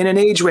family in an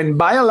age when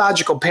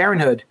biological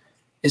parenthood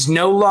is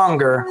no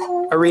longer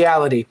a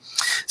reality.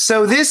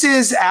 So this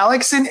is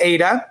Alex and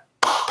Ada,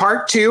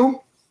 part 2,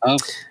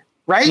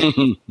 right?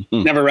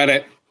 Never read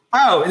it.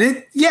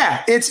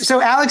 Yeah. It's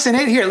so Alex and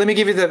Ada. Here, let me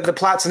give you the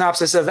plot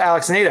synopsis of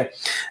Alex and Ada.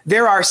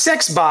 There are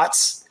sex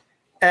bots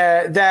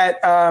that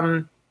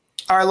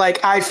are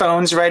like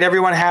iPhones, right?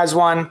 Everyone has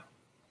one,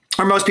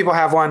 or most people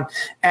have one,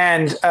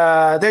 and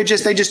they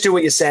just do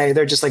what you say.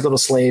 They're just like little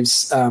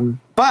slaves.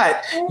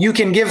 But you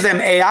can give them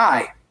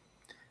AI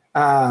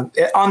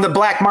on the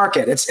black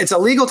market. It's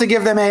illegal to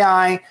give them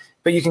AI,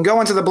 but you can go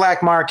into the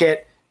black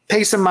market,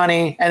 pay some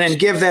money, and then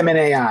give them an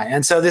AI.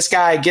 And so this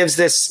guy gives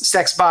this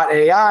sex bot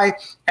AI,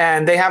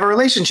 and they have a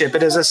relationship.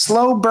 It is a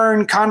slow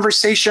burn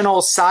conversational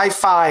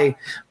sci-fi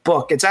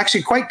book. It's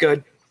actually quite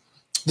good,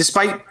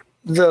 despite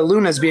the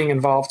Lunas being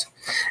involved.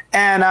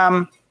 And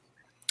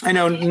I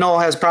know Noel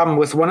has a problem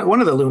with one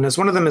of the Lunas.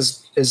 One of them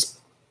is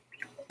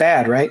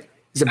bad, right?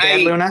 Is it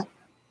bad Luna?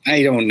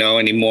 I don't know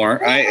anymore.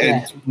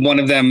 One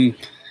of them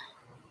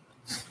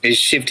is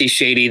shifty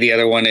shady. The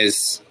other one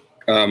is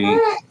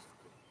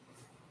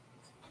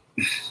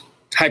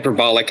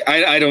hyperbolic.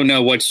 I don't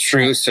know what's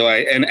true. So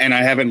I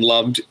haven't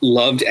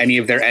loved any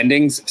of their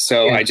endings.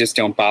 So I just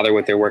don't bother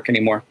with their work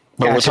anymore.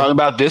 But we're talking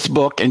about this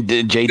book, and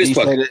JD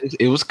said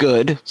it was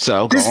good.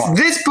 So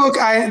this book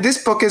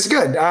is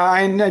good,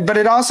 but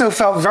it also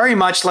felt very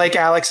much like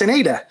Alex and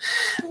Ada,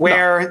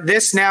 where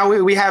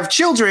we have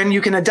children.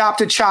 You can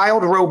adopt a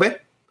child robot,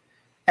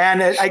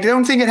 and I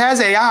don't think it has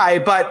AI,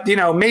 but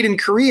made in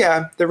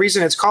Korea. The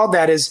reason it's called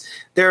that is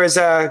there is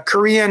a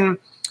Korean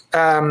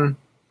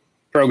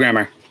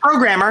programmer.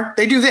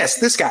 They do this.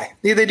 This guy,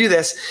 they do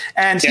this,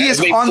 and he is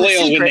they on the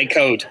flail secret. when they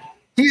code.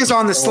 He is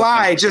on the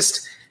slide,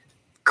 just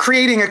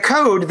creating a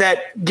code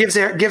that gives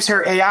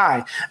her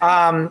AI.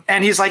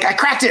 And he's like, I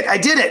cracked it. I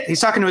did it. He's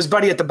talking to his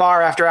buddy at the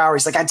bar after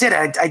hours. He's like, I did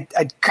it.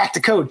 I cracked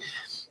the code.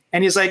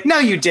 And he's like, no,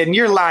 you didn't.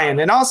 You're lying.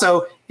 And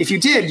also, if you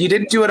did, you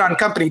didn't do it on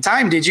company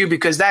time, did you?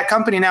 Because that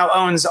company now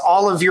owns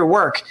all of your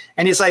work.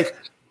 And he's like,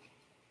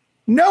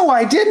 no,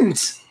 I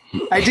didn't.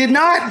 I did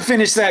not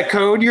finish that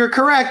code. You're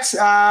correct.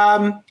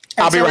 I'll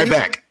be right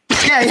back.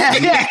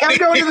 Yeah. I'm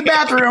going to the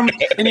bathroom.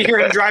 And you hear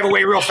him drive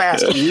away real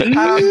fast.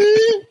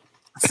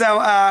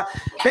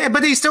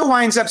 But he still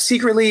winds up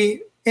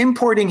secretly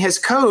importing his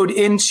code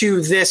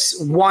into this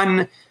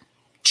one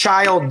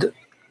child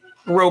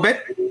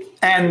robot,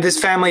 and this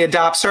family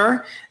adopts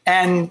her,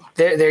 and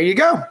there you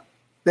go.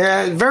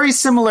 They're very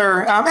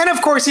similar. And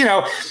of course,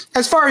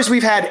 as far as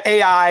we've had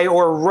AI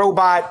or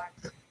robot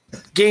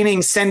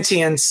gaining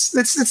sentience,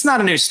 it's not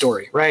a new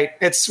story, right?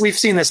 We've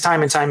seen this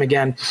time and time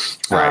again.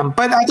 Right.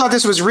 But I thought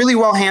this was really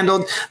well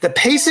handled. The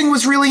pacing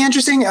was really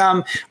interesting.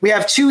 We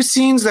have two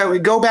scenes that we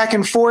go back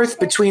and forth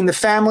between the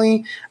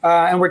family,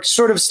 and we're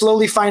sort of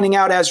slowly finding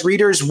out as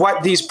readers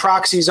what these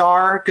proxies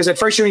are, because at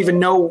first you don't even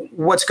know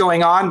what's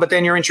going on, but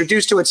then you're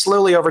introduced to it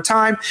slowly over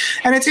time.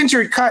 And it's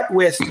intercut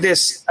with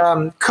this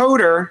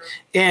coder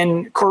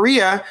in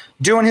Korea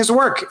doing his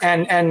work,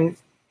 and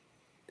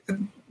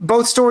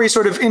both stories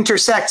sort of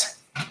intersect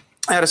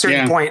at a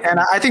certain point. And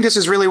I think this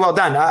is really well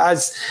done. I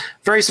was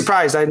very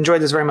surprised. I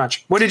enjoyed this very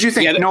much. What did you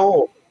think?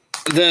 Noel?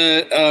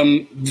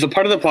 The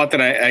part of the plot that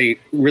I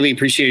really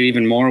appreciated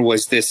even more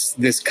was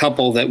this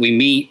couple that we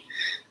meet.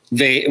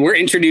 They were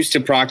introduced to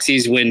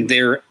proxies when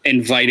they're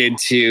invited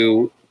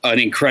to an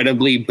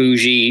incredibly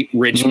bougie,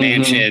 rich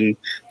mansion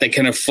that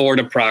can afford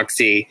a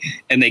proxy,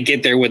 and they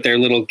get there with their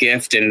little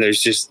gift, and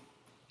there's just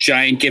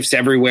giant gifts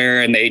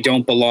everywhere, and they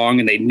don't belong,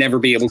 and they'd never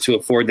be able to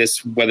afford this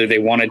whether they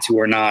wanted to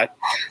or not.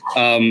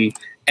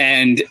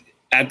 And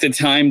at the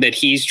time that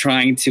he's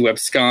trying to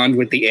abscond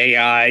with the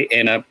AI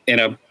in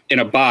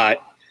a bot,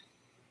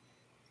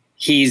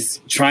 he's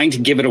trying to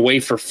give it away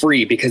for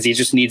free because he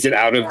just needs it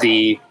out of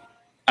the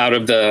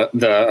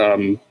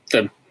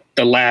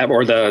lab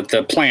or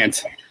the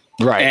plant.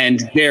 Right.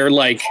 And they're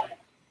like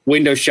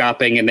window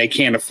shopping, and they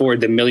can't afford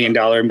the $1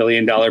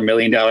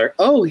 million.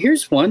 Oh,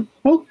 here's one.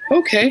 Oh,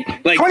 okay.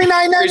 Like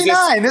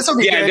 $29.99. This will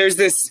be good.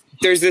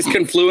 There's this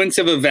confluence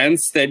of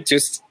events that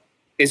just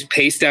is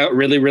paced out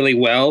really, really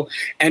well.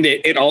 And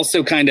it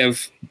also kind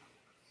of,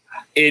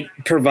 it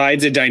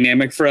provides a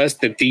dynamic for us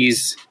that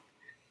these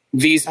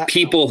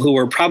people who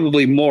are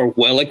probably more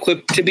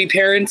well-equipped to be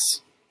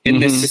parents in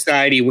this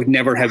society would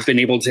never have been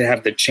able to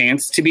have the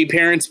chance to be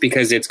parents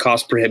because it's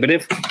cost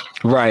prohibitive.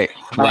 Right.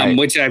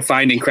 Which I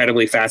find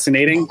incredibly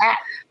fascinating.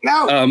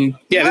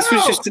 This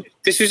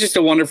was just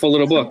a wonderful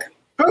little book.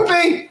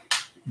 Poopy.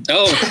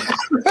 Oh,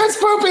 there's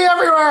poopy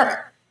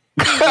everywhere.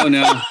 Oh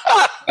no.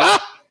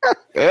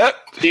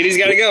 Dee Dee's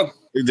got to go.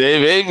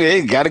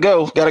 Hey, gotta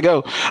go.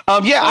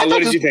 What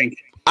did you think?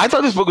 I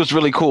thought this book was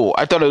really cool.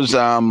 I thought it was,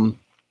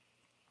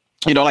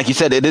 like you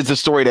said, it is a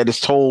story that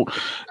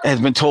has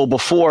been told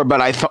before.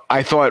 But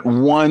I thought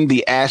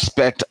the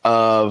aspect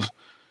of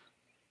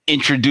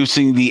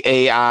introducing the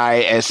AI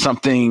as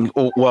something,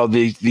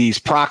 these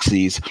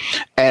proxies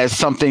as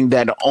something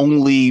that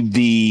only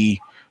the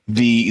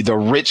the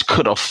rich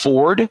could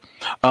afford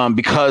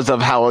because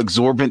of how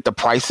exorbitant the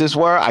prices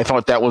were. I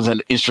thought that was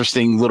an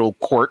interesting little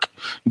quirk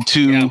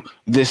to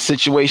this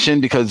situation,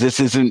 because this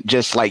isn't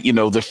just like,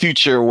 the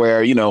future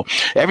where,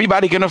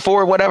 everybody can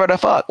afford whatever the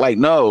fuck. Like,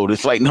 no,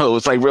 it's like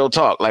real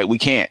talk. Like, we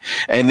can't.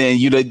 And then,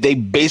 they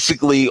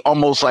basically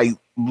almost like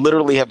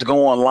literally have to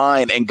go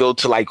online and go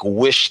to like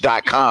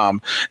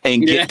wish.com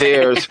and get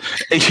theirs,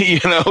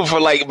 for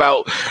like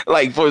about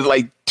like for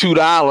like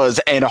 $2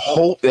 and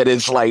hope that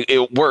it's like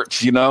it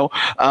works,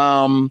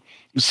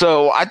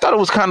 So I thought it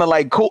was kind of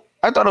like cool.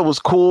 I thought it was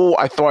cool.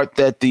 I thought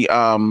that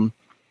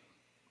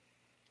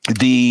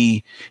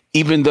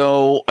even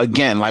though,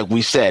 again, like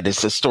we said,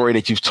 it's a story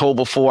that you've told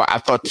before, I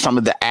thought some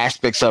of the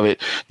aspects of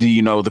it,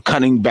 the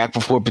cutting back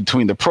and forth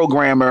between the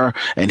programmer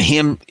and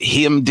him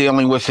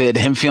dealing with it,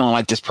 him feeling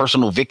like this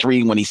personal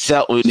victory when he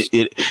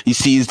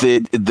sees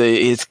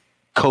his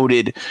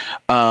coded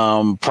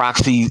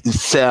proxy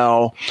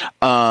cell,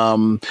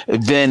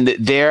 then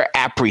their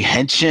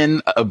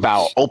apprehension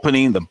about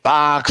opening the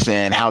box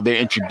and how they're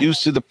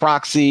introduced to the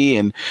proxy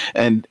and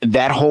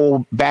that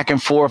whole back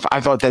and forth. I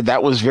thought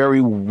that was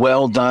very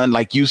well done.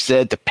 Like you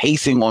said, the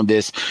pacing on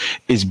this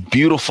is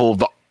beautiful.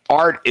 The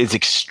art is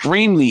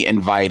extremely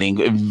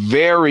inviting,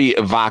 very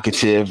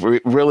evocative,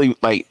 really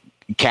like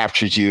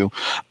captures you.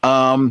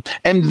 And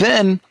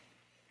then,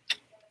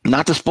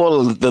 not to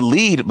spoil the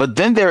lead, but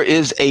then there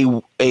is a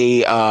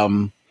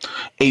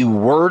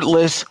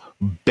wordless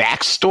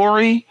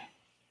backstory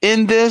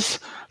in this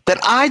that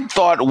I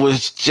thought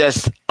was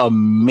just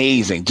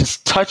amazing.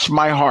 Just touched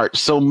my heart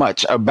so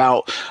much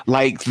about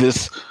like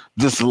this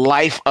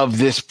life of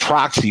this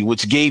proxy,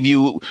 which gave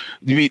you,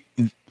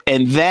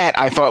 and that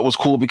I thought was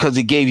cool because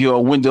it gave you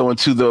a window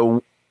into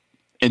the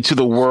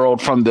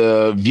world from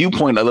the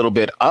viewpoint a little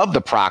bit of the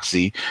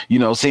proxy,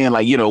 saying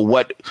like,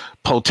 what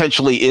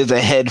potentially is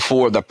ahead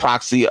for the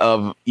proxy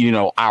of,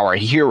 our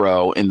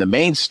hero in the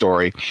main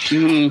story.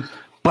 Mm-hmm.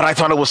 But I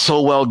thought it was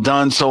so well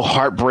done, so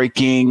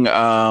heartbreaking.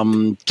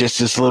 Just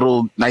this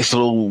nice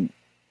little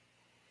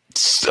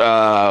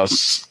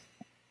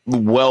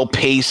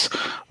well-paced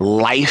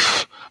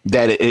life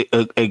that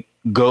it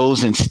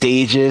goes in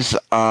stages.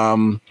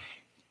 I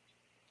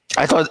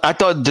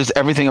thought just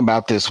everything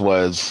about this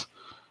was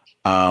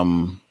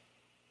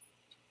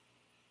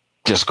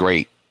just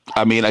great.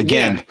 I mean,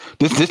 again,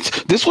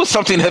 this was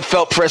something that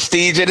felt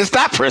prestige, and it's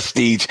not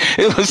prestige.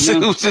 It was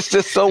just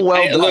so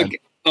well done. Look,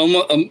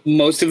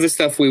 most of the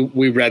stuff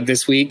we read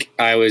this week,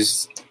 one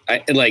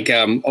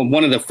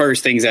of the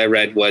first things I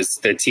read was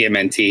the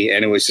TMNT,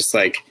 and it was just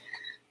like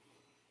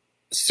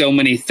so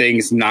many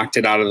things knocked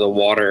it out of the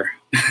water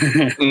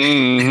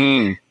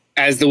mm-hmm.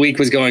 as the week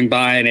was going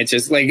by, and it's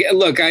just like,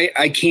 look,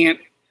 I can't.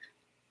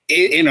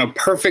 In a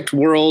perfect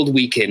world,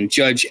 we can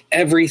judge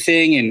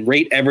everything and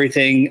rate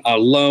everything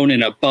alone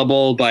in a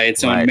bubble by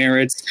its own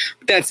merits.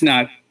 But that's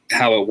not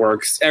how it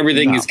works.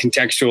 Everything is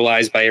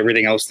contextualized by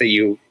everything else that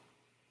you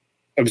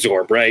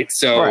absorb, right?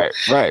 So,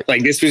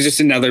 like, this was just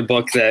another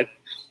book that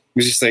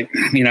was just like,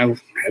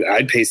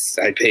 I'd pay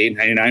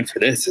 $99 for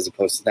this as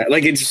opposed to that.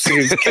 Like, it just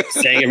kept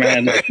saying,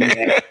 man.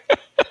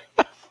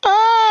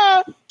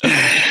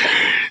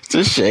 It's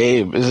a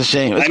shame. It's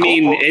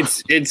cool.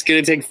 It's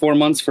going to take 4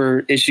 months for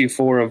issue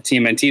 4 of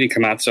TMNT to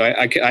come out, so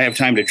I have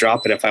time to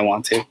drop it if I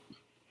want to.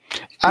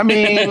 I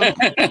mean,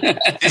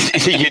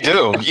 you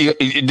do.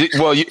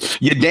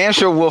 You damn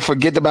sure will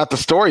forget about the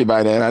story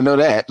by then. I know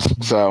that.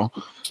 So,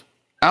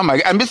 oh my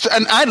God,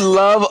 and I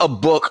love a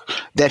book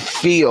that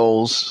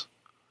feels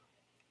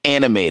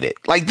animated.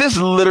 Like this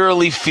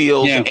literally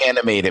feels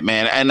animated,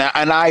 man. And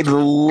I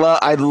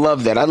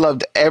love that. I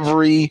loved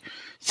every.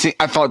 See,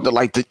 I thought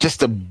that just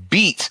the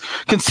beats,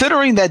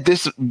 considering that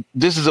this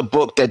is a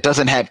book that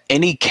doesn't have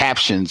any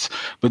captions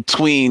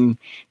between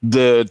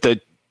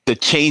the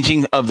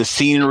changing of the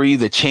scenery,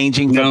 the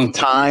changing of the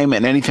time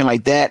and anything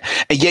like that.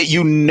 And yet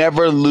you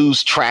never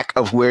lose track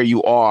of where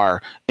you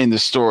are in the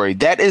story.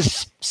 That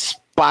is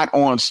spot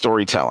on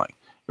storytelling,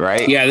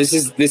 right? Yeah, this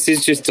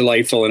is just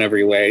delightful in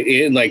every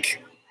way. This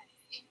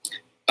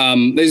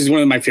is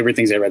one of my favorite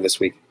things I read this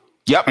week.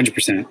 Yep.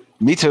 100%.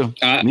 Me too.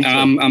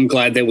 I'm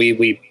glad that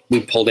we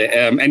pulled it.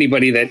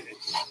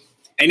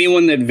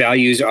 Anyone that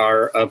values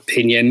our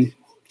opinion,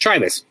 try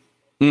this.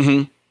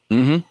 Mm-hmm.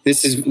 Mm-hmm.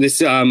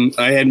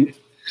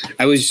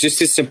 I was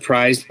just as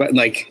surprised, but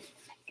like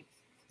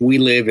We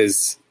Live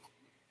is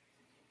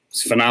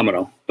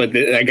phenomenal. But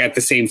I got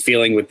the same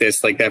feeling with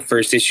this, like that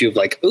first issue of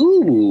like,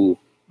 ooh,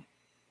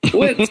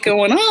 what's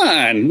going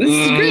on? This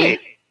is great.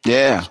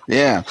 Yeah.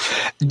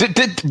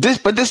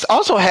 But this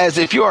also has,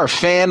 if you are a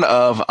fan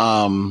of,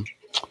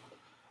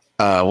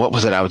 what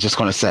was it? I was just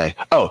going to say,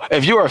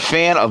 if you're a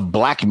fan of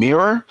Black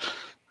Mirror,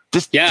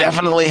 this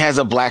definitely has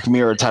a Black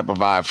Mirror type of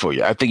vibe for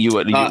you. I think you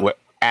would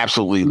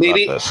absolutely love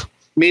this.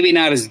 Maybe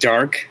not as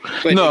dark.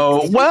 But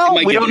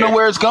we don't know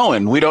where it's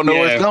going. We don't know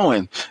where it's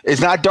going. It's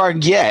not dark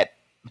yet,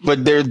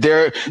 but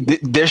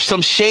there's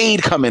some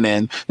shade coming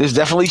in. There's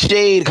definitely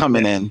shade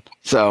coming in.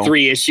 So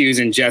 3 issues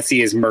and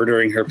Jessie is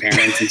murdering her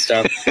parents and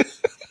stuff.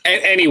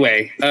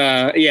 Anyway,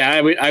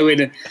 I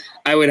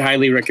I would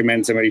highly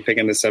recommend somebody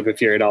picking this up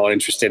if you're at all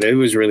interested. It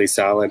was really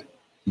solid.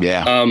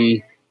 Yeah.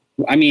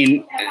 I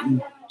mean,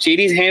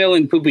 JD's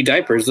handling poopy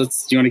diapers. Do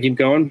you want to keep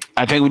going?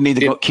 I think we need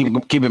to keep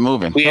it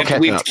moving. We have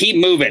to keep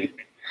moving.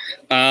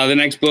 The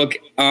next book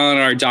on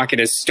our docket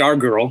is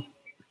Stargirl: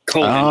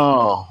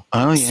 Oh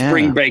yeah.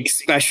 Spring Break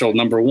Special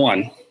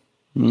 #1.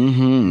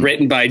 Mm-hmm.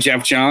 Written by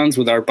Jeff Johns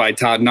with art by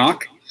Todd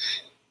Knock.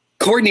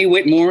 Courtney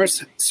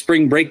Whitmore's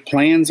spring break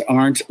plans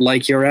aren't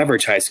like your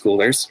average high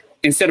schoolers.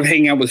 Instead of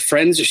hanging out with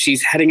friends,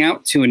 she's heading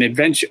out on an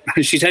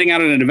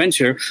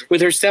adventure with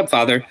her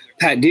stepfather,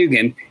 Pat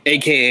Dugan,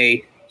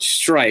 aka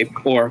Stripe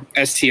or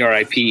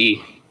Stripe,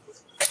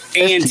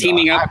 and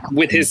teaming up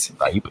with his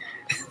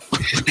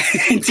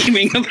and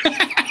teaming up.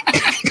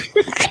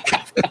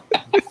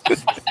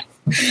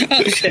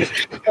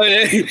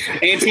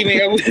 And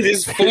teaming up with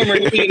his former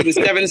league, the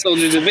Seven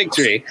Soldiers of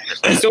Victory.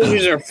 The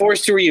soldiers are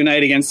forced to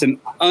reunite against to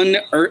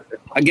unearth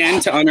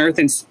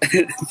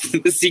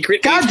the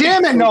secret. God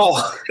damn it,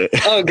 Noel!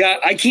 Oh God,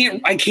 I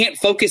can't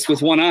focus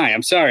with one eye.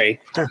 I'm sorry.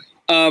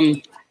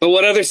 But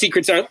what other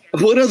secrets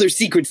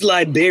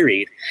lie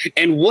buried,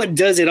 and what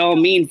does it all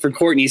mean for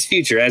Courtney's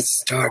future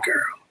as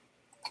Stargirl?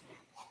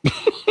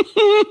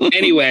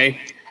 Anyway,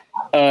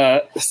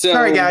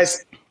 sorry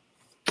guys.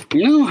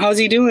 No, how's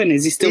he doing?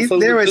 Is he still full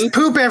there of was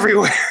poop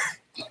everywhere.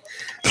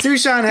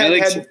 Sushan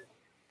had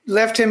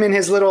left him in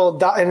his little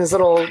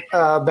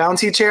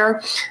bouncy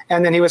chair,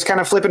 and then he was kind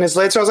of flipping his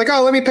lid. So I was like,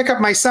 "Oh, let me pick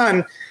up my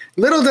son."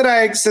 Little did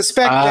I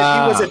suspect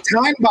that he was a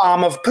time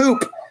bomb of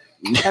poop.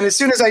 And as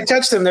soon as I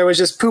touched him, there was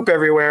just poop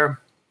everywhere.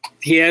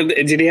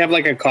 Did he have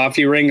like a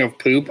coffee ring of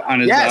poop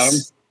on his bottom?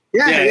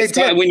 Yeah, it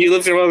did. When you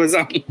lift him up his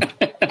arm.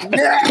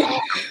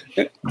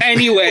 Yeah.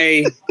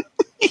 Anyway,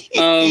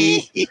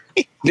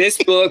 this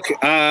book,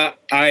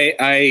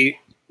 I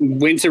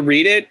went to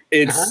read it.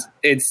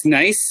 It's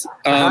nice.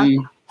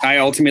 I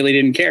ultimately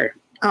didn't care.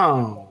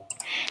 Oh.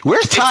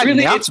 Where's Todd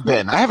Knott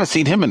been? I haven't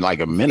seen him in like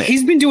a minute.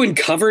 He's been doing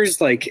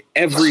covers like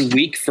every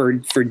week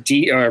for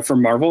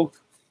Marvel.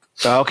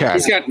 Okay.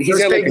 He's got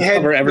like a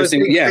cover every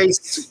single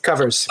face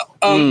covers.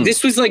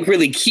 This was like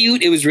really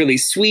cute. It was really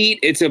sweet.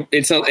 It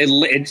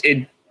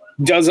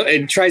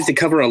tries to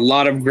cover a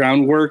lot of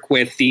groundwork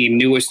with the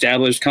new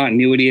established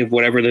continuity of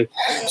whatever the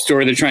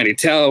story they're trying to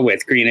tell,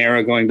 with Green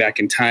Arrow going back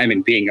in time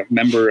and being a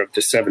member of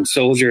the Seven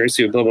Soldiers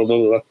who blah blah blah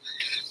blah.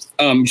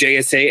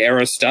 JSA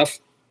era stuff,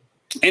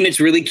 and it's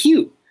really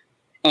cute.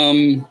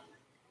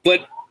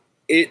 But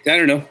I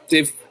don't know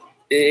if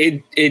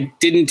it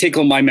didn't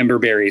tickle my member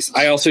berries.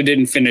 I also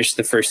didn't finish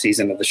the first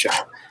season of the show.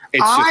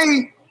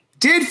 I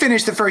did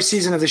finish the first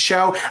season of the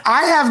show.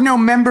 I have no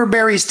member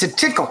berries to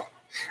tickle.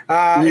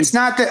 It's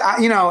not that,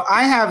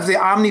 I have the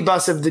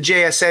omnibus of the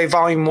JSA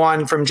Volume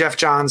 1 from Jeff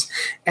Johns,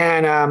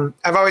 and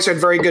I've always heard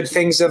very good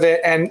things of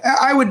it. And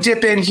I would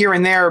dip in here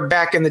and there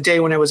back in the day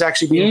when it was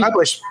actually being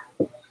published.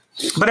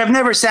 But I've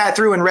never sat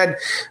through and read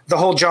the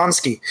whole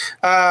Johnsky.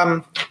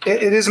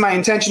 It is my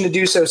intention to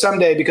do so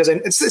someday, because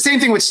it's the same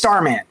thing with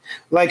Starman.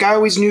 Like, I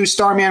always knew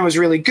Starman was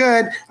really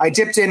good. I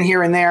dipped in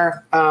here and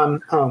there.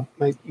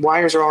 My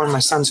wires are all in my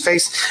son's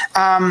face.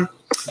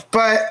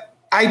 But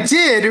I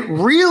did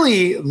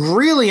really,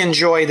 really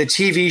enjoy the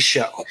TV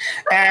show.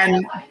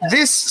 And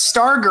this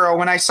Stargirl,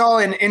 when I saw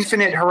in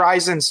Infinite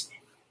Horizons?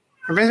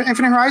 Infinite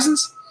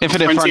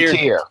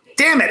Frontier.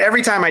 Damn it,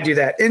 every time I do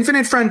that.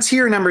 Infinite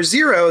Frontier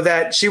 #0,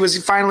 that she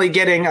was finally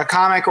getting a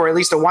comic or at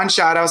least a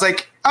one-shot. I was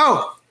like,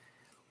 oh,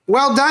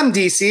 well done,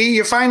 DC.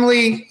 You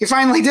finally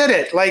did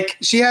it. Like,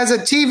 she has a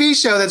TV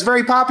show that's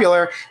very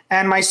popular,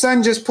 and my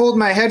son just pulled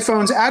my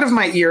headphones out of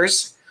my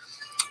ears.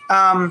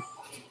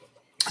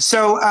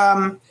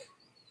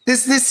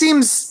 This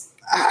seems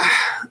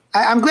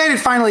I'm glad it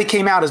finally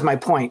came out, is my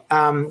point.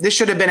 This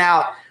should have been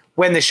out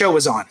when the show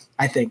was on,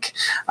 I think.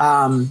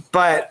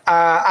 But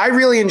I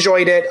really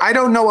enjoyed it. I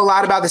don't know a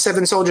lot about the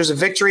Seven Soldiers of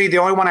Victory. The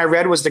only one I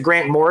read was the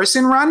Grant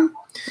Morrison run,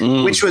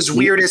 which was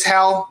weird as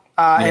hell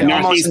and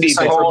almost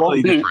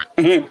indecipherable.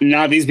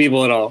 Not these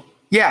people at all.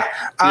 Yeah.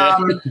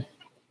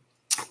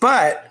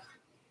 But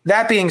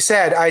that being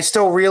said, I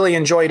still really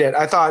enjoyed it.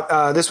 I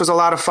thought this was a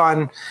lot of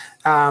fun.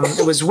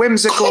 It was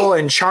whimsical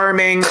and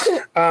charming.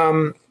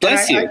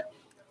 Bless you.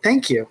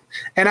 Thank you.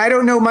 And I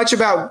don't know much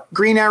about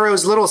Green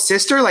Arrow's little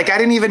sister. Like, I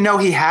didn't even know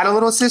he had a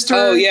little sister.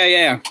 Oh,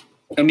 yeah.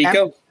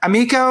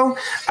 Amiko.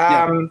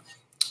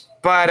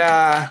 But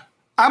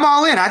I'm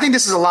all in. I think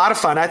this is a lot of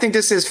fun. I think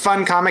this is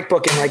fun comic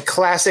booking, like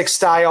classic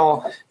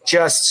style,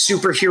 just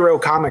superhero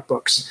comic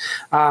books.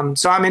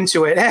 So I'm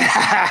into it.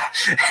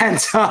 And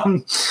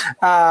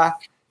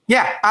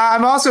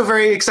I'm also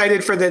very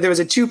excited for there was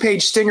a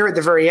 2-page stinger at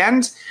the very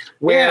end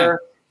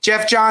where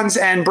Jeff Johns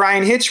and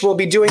Brian Hitch will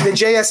be doing the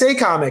JSA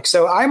comic.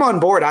 So I'm on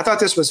board. I thought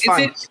this was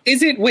fun.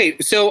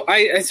 Wait, so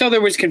I saw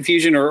there was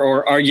confusion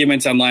or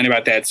arguments online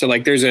about that. So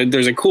like there's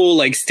a cool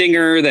like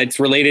stinger that's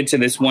related to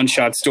this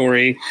one-shot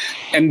story.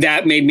 And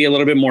that made me a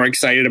little bit more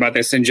excited about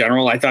this in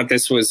general. I thought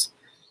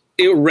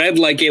it read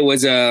like it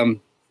was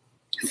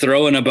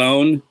throwing a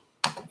bone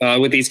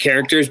with these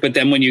characters. But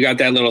then when you got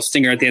that little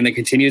stinger at the end that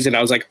continues it,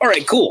 I was like, all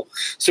right, cool.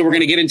 So we're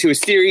going to get into a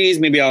series.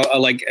 Maybe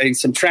I'll like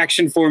some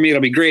traction for me.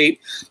 It'll be great.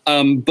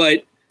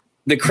 But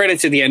the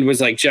credits at the end was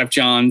like Jeff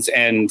Johns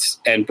and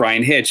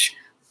Brian Hitch.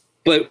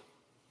 But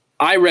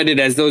I read it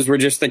as those were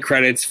just the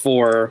credits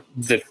for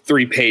the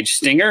 3-page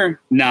stinger,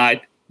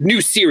 not new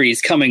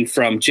series coming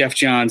from Jeff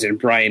Johns and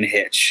Brian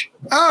Hitch.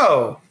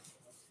 Oh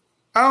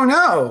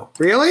no,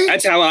 really?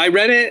 That's how I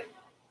read it.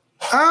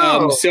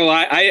 So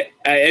I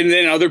and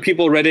then other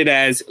people read it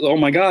as, oh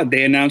my God,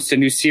 they announced a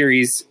new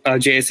series,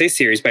 JSA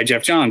series by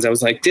Jeff Johns. I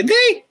was like, did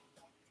they?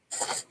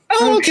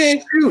 Oh,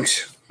 okay.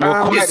 Shoot.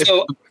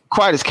 So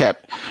Quiet as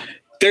kept.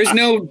 there's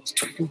no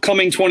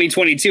coming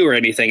 2022 or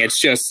anything. It's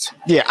just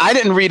I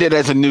didn't read it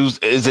as a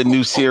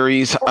new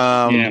series.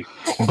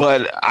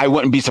 But I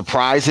wouldn't be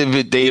surprised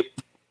if they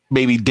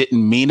maybe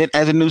didn't mean it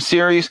as a new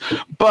series.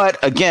 But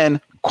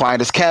again,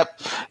 quiet as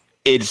kept.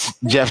 It's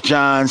Jeff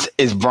Johns,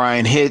 it's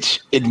Brian Hitch.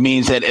 It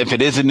means that if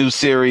it is a new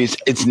series,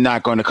 it's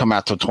not going to come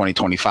out till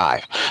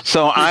 2025.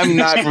 So I'm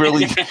not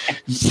really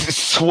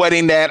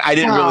sweating that. I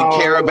didn't really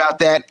care about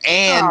that.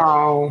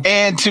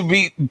 And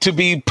to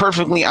be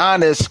perfectly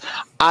honest,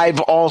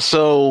 I've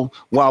also,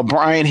 while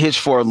Brian Hitch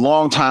for a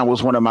long time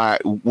was one of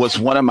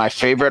my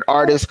favorite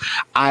artists,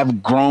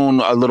 I've grown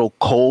a little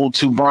cold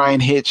to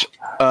Brian Hitch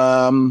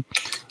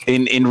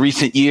in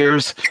recent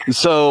years.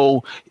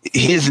 So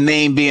his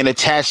name being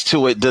attached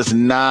to it does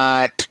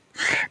not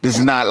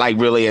like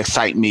really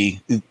excite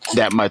me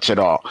that much at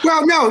all.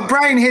 Well, no,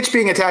 Brian Hitch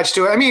being attached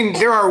to it. I mean,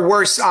 there are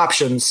worse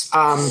options.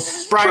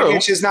 Brian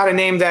Hitch is not a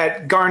name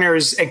that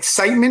garners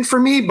excitement for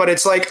me, but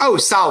it's like, oh,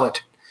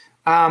 solid.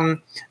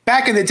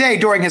 Back in the day,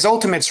 during his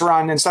Ultimates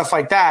run and stuff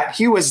like that,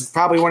 he was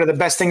probably one of the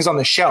best things on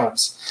the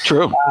shelves.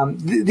 True.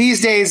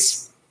 These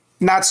days,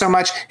 not so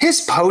much.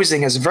 His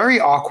posing is very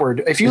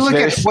awkward. If you look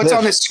at what's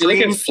on the screen,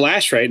 look at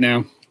Flash right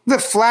now. The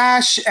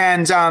Flash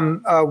and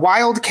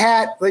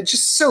Wildcat, like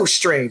just so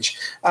strange.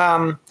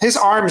 His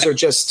arms are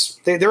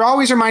just, they're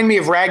always remind me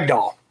of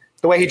Ragdoll,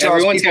 the way he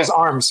draws people's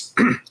arms.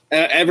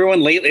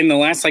 Everyone lately in the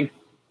last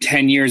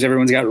 10 years,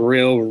 everyone's got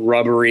real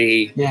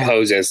rubbery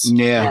poses.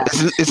 Yeah.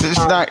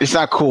 It's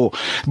not cool.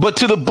 But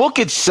to the book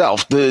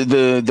itself,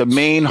 the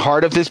main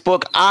heart of this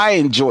book, I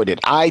enjoyed it.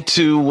 I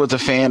too was a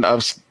fan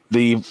of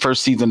the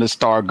first season of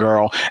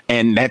Stargirl,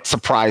 and that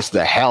surprised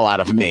the hell out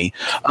of me.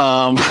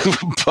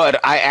 But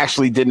I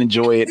actually did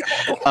enjoy it.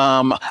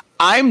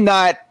 I'm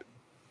not,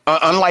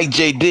 unlike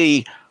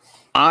JD,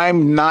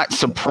 I'm not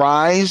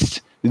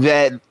surprised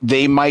that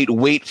they might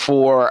wait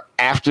for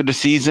after the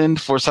season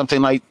for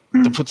something like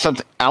to put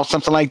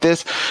something like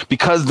this,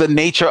 because the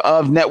nature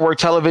of network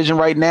television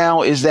right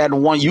now is that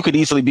you could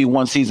easily be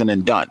one season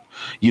and done,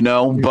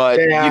 but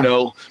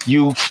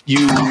you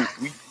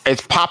as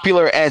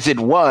popular as it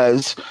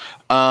was,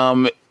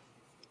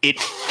 it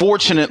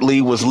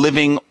fortunately was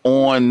living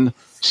on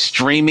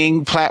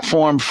streaming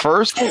platform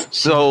first.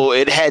 So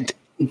it had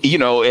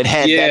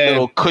that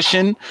little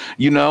cushion,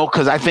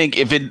 because I think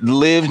if it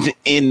lived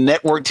in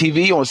network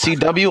TV on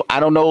CW,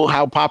 I don't know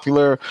how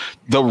popular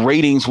the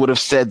ratings would have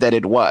said that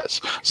it was.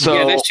 So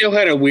that show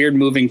had a weird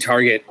moving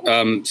target.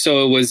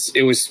 So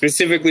it was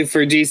specifically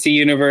for DC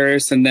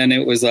Universe, and then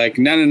it was like,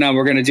 no,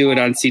 we're going to do it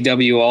on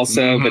CW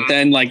also. Mm-hmm. But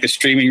then the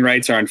streaming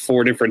rights are on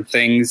 4 different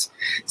things.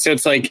 So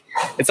it's like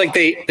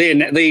they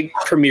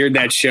premiered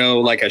that show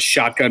like a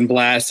shotgun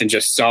blast and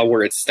just saw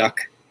where it stuck.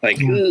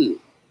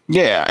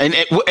 Yeah,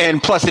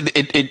 and plus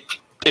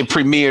it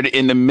premiered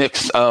in the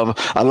mix of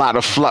a lot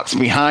of flux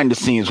behind the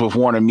scenes with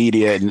Warner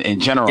Media in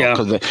general,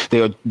 because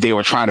they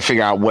were trying to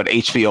figure out what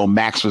HBO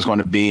Max was going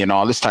to be and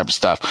all this type of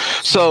stuff.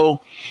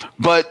 So,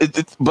 but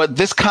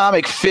this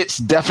comic fits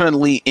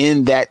definitely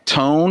in that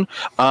tone.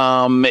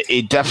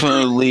 It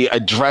definitely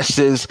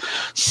addresses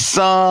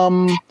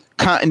some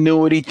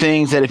continuity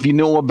things that if you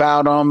know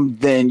about them,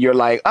 then you're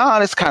like, oh,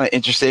 that's kind of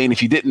interesting.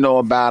 If you didn't know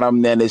about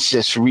them, then it's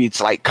just reads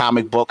like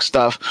comic book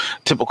stuff,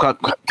 typical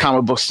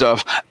comic book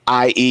stuff,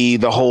 i.e.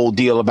 the whole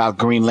deal about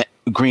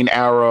Green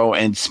Arrow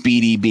and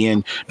Speedy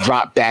being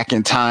dropped back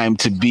in time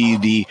to be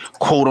the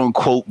quote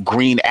unquote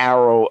Green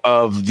Arrow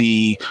of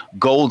the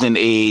Golden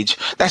Age.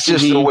 That's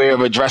just a way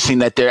of addressing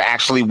that there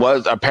actually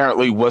was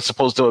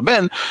supposed to have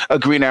been a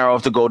Green Arrow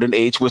of the Golden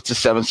Age with the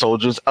 7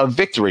 Soldiers of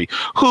Victory,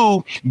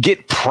 who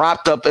get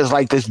propped up as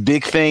like this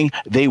big thing.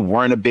 They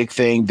weren't a big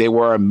thing. They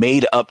were a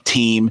made up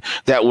team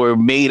that were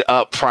made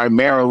up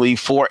primarily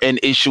for an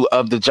issue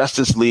of the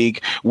Justice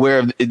League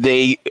where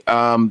they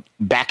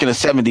back in the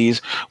 70s,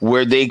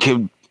 where they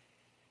could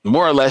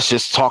more or less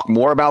just talk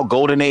more about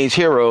Golden Age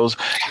heroes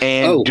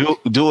and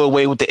do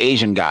away with the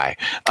Asian guy.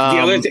 The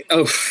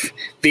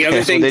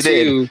other thing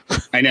too,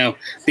 I know.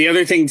 The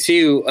other thing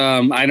too,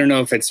 I don't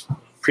know if it's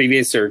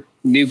previous or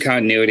new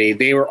continuity.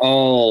 They were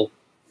all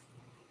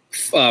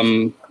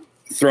thrown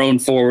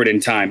forward in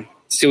time.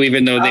 So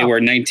even though they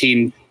were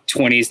 1920s,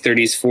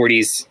 30s,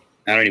 40s,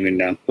 I don't even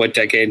know what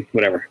decade,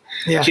 whatever,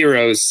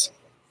 heroes,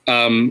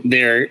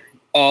 they're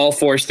all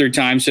forced through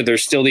time. So they're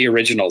still the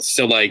originals.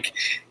 So like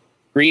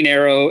Green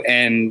Arrow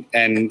and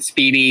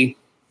Speedy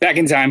back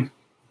in time.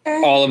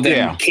 all of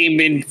them came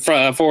in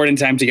forward in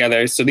time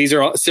together. So these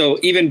are all. So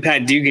even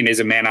Pat Dugan is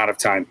a man out of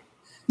time.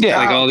 Yeah,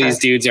 like all these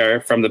dudes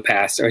are from the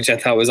past, which I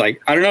thought was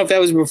like, I don't know if that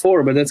was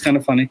before, but that's kind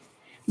of funny.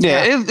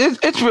 Yeah,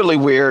 it's really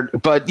weird,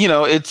 but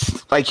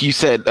it's like you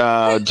said,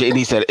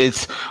 JD said,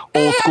 it's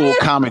old school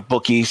comic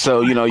booky,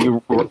 so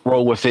you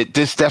roll with it.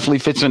 This definitely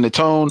fits in the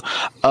tone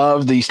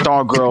of the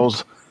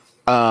Stargirls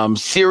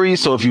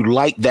series. So if you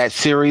like that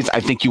series,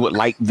 I think you would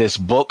like this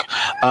book.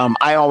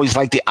 I always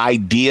like the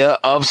idea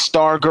of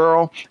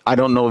Stargirl. I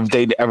don't know if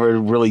they ever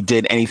really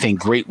did anything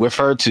great with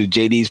her. To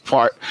JD's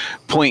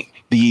point,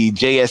 the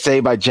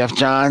JSA by Jeff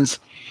Johns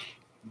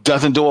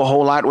doesn't do a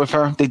whole lot with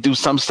her. They do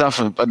some stuff,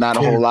 but not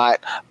a whole lot.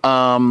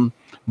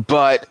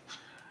 But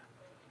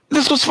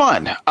this was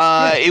fun.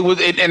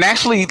 And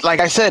actually,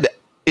 like I said,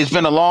 it's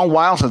been a long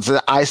while since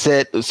I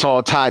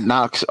saw Todd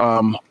Knox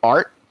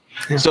art.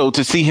 Yeah. So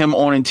to see him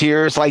on In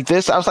Tears like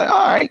this, I was like,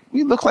 all right,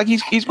 he looks like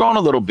he's grown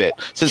a little bit.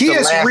 Since he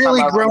has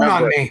really grown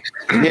on me.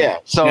 Yeah.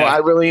 So I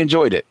really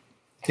enjoyed it.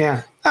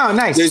 Yeah. Oh,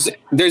 nice.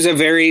 There's a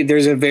very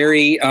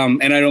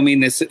and I don't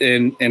mean this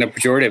in a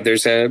pejorative.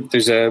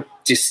 There's a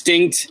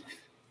distinct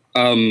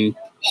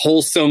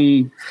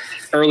wholesome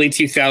early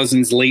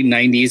 2000s, late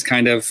 90s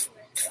kind of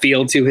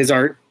feel to his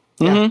art.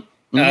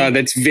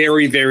 That's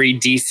very, very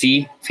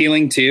DC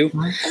feeling too.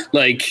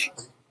 Like,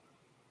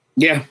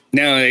 yeah,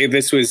 no, it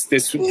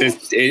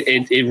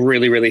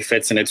really, really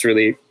fits, and it's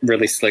really,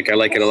 really slick. I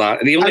like it a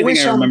lot. The only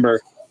thing I remember.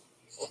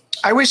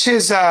 I wish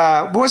his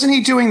wasn't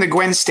he doing the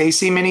Gwen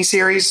Stacy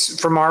miniseries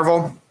for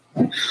Marvel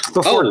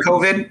before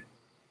COVID?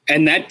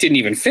 And that didn't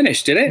even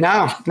finish, did it?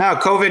 No,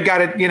 COVID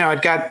got it.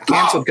 It got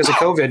canceled because of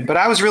COVID. But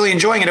I was really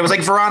enjoying it. It was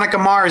like Veronica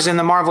Mars in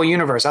the Marvel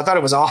universe. I thought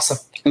it was awesome.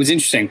 It was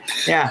interesting.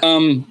 Yeah.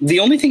 The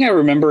only thing I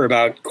remember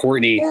about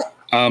Courtney,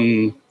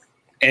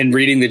 and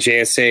reading the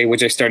JSA,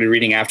 which I started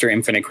reading after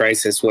Infinite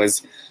Crisis,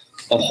 was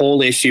a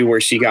whole issue where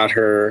she got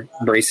her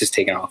braces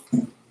taken off.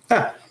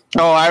 Huh.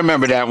 Oh, I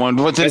remember that one.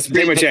 That's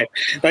pretty much it.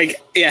 Like,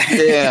 yeah.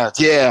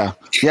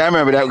 I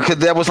remember that because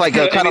that was like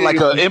a kind of like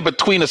a in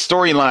between a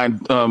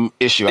storyline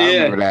issue. I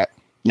remember that.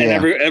 Yeah.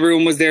 And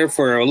everyone was there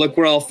for her. Look,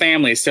 we're all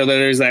family. So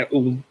there's that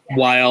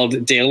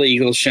wild Dale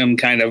Eaglesham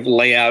kind of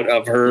layout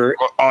of her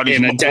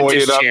in a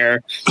dentist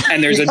chair,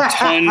 and there's a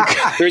ton of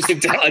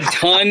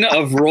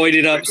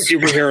roided up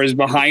superheroes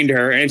behind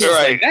her, and it's just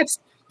like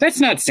that's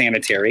not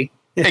sanitary.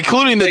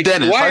 Including the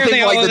dentist. Why I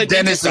think like the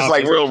dentist is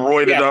like real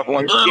roided up.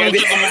 Like,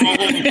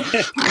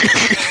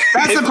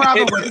 that's the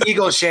problem with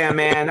Eaglesham,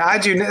 man.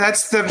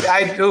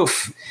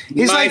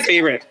 He's my like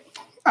favorite.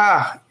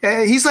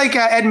 He's like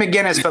Ed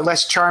McGuinness, but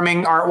less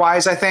charming art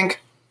wise, I think.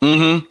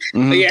 Yeah,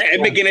 Ed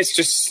McGuinness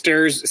just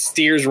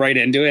steers right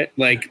into it.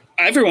 Like,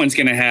 everyone's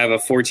going to have a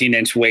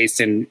 14-inch waist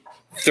and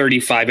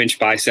 35-inch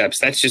biceps.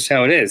 That's just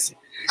how it is.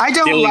 I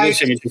don't Dale like.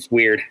 Eaglesham is just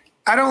weird.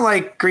 I don't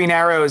like Green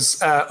Arrow's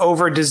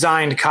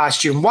over-designed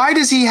costume. Why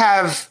does he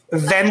have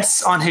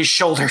vents on his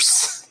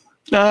shoulders?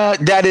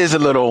 That is a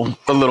little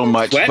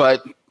much, Sweat?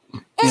 but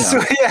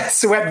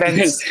sweat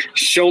vents.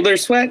 Shoulder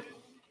sweat.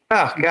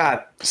 Oh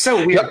God,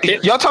 so weird.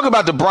 Y'all talk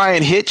about the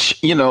Brian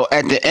Hitch,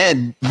 at the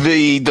end.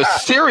 The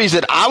series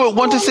that I would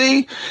want to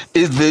see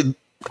is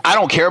I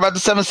don't care about the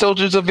Seven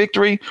Soldiers of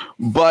Victory,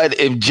 but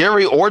if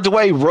Jerry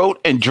Ordway wrote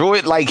and drew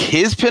it like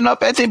his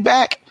pinup at the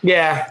back,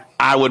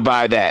 I would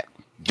buy that.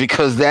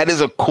 Because that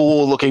is a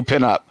cool looking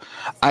pinup.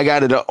 I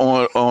got it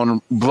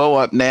on Blow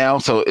Up now,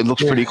 so it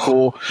looks pretty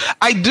cool.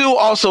 I do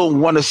also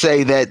want to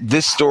say that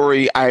this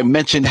story, I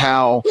mentioned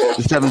how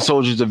the Seven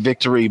Soldiers of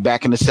Victory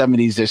back in the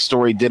 70s, their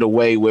story did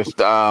away with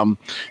the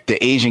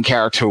Asian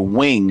character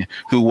Wing,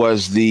 who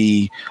was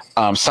the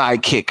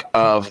sidekick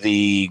of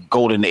the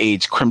Golden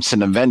Age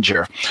Crimson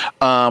Avenger.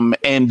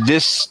 And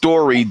this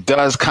story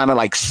does kind of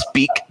like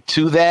speak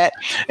to that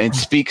and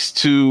speaks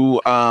to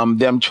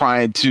them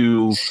trying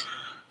to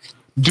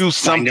do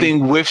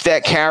something with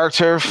that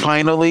character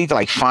finally,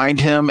 like find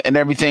him and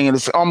everything. And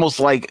it's almost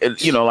like,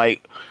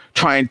 like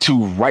trying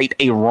to right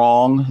a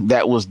wrong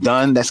that was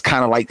done. That's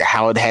kind of like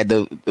how it had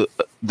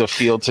the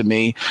feel to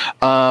me.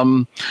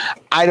 I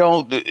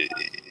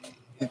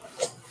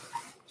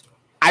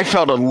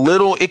felt a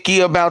little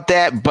icky about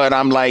that, but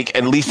I'm like,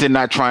 at least they're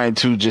not trying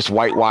to just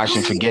whitewash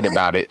and forget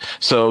about it.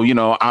 So,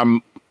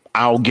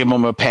 I'll give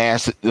him a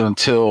pass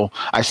until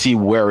I see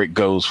where it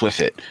goes with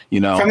it.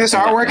 From this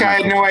artwork,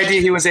 I had no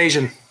idea he was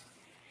Asian.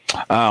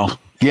 Oh,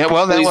 yeah.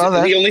 Well,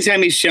 the only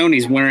time he's shown,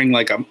 he's wearing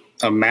like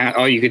a mat.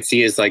 All you could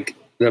see is like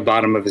the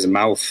bottom of his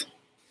mouth.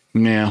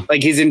 Yeah,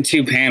 like he's in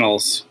two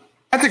panels.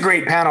 That's a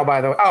great panel,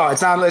 by the way. Oh,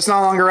 it's no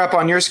longer up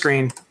on your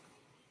screen.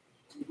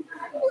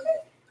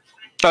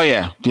 Oh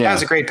yeah. That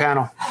was a great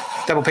panel,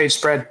 double page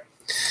spread.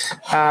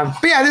 But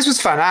yeah, this was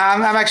fun.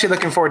 I'm actually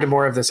looking forward to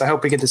more of this. I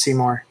hope we get to see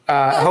more.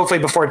 Hopefully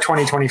before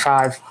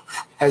 2025,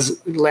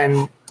 as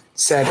Len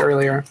said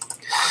earlier.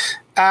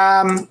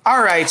 All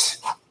right.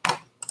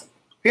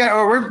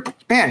 Heroes.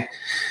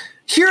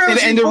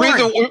 And the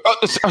reason,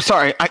 I'm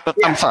sorry.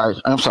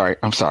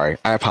 I'm sorry.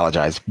 I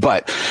apologize.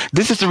 But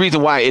this is the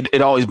reason why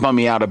it always bummed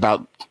me out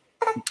about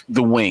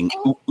the Wing,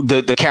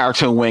 the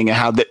character in Wing, and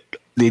how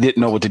They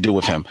didn't know what to do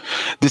with him.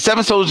 The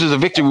Seven Soldiers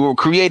of Victory were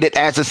created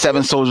as the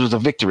Seven Soldiers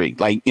of Victory.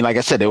 Like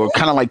I said, they were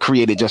kind of like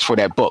created just for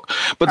that book.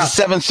 But the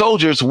Seven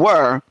Soldiers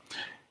were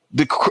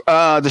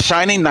the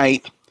Shining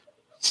Knight,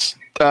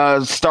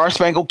 Star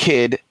Spangled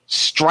Kid,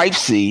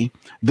 Stripesy,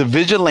 the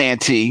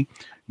Vigilante,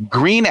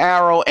 Green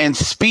Arrow, and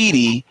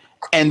Speedy,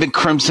 and the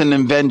Crimson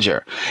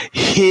Avenger.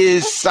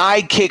 His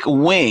sidekick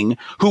Wing,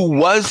 who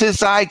was his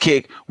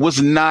sidekick,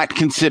 was not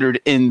considered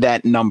in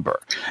that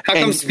number. How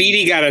come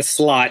Speedy got a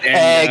slot?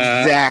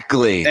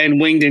 Exactly.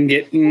 And Wing didn't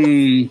get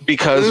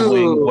because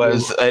Wing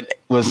was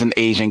an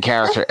Asian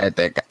character at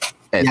that.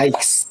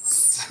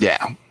 Yikes!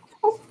 Yeah.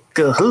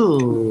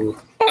 Gahoo.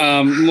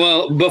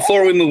 Well,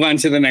 before we move on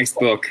to the next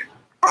book.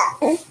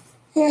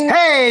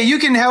 Hey, you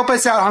can help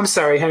us out. I'm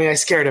sorry, honey. I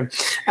scared him.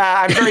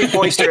 I'm very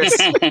boisterous.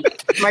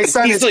 My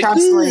son is like,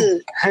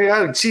 constantly.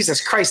 Oh, Jesus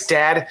Christ,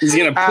 Dad. He's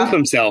going to poop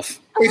himself.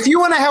 If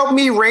you want to help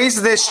me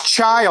raise this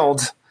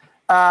child,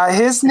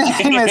 his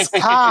name is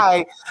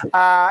Kai,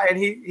 and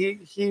he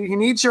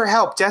needs your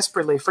help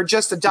desperately for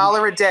just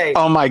 $1 a day.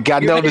 Oh, my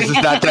God. No, this is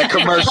not that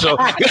commercial.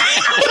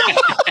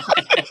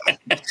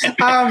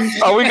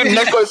 Are we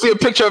next going to see a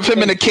picture of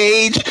him in a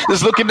cage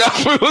just looking up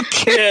for a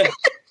kid? Yeah.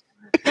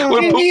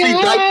 With poopy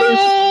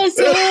diapers.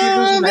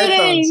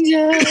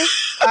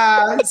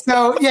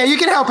 So yeah, you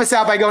can help us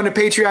out by going to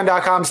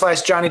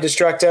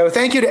patreon.com/JohnnyDestructo.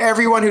 Thank you to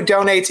everyone who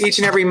donates each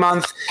and every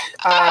month.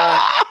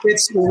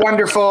 It's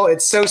wonderful.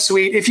 It's so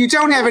sweet. If you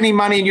don't have any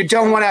money and you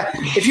don't want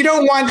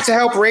to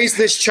help raise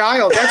this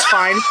child, that's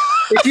fine.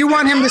 If you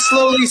want him to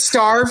slowly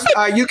starve,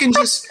 you can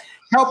just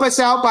help us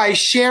out by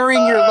sharing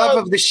your love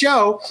of the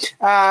show.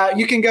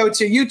 You can go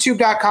to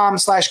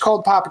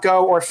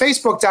youtube.com/cultpopgo or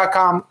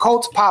facebook.com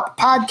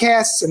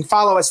cultpoppodcasts and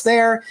follow us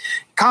there.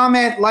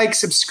 Comment, like,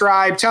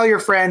 subscribe, tell your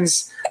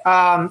friends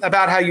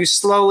about how you're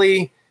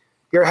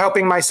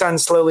helping my son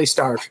slowly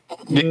starve.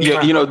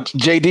 You know,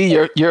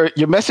 JD,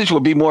 your message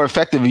would be more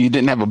effective if you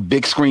didn't have a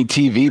big screen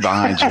TV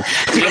behind you.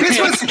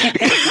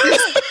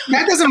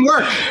 That doesn't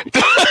work.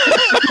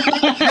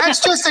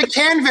 That's just a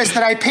canvas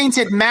that I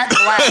painted matte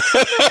black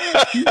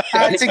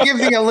to give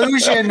the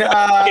illusion.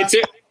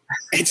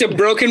 It's a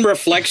broken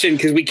reflection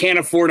because we can't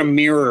afford a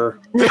mirror.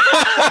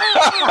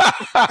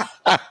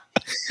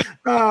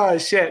 Oh,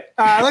 shit.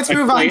 Let's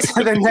move on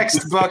to the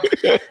next book.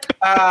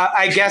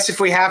 I guess if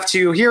we have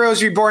to.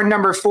 Heroes Reborn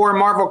 #4,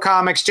 Marvel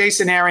Comics,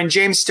 Jason Aaron,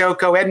 James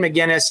Stokoe, Ed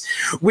McGuinness.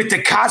 With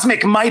the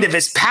cosmic might of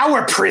his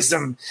power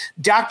prism,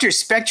 Dr.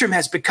 Spectrum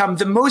has become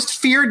the most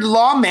feared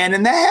lawman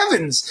in the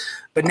heavens.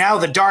 But now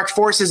the dark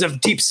forces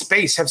of deep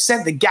space have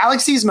sent the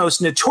galaxy's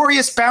most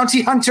notorious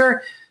bounty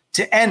hunter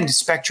to end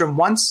Spectrum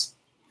once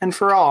and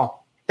for all.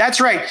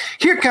 That's right.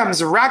 Here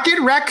comes Rocket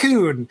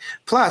Raccoon.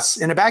 Plus,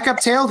 in a backup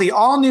tale, the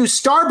all-new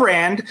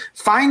Starbrand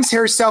finds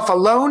herself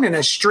alone in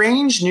a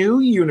strange new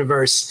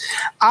universe.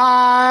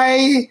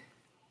 I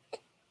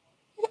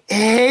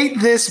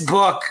hate this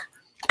book.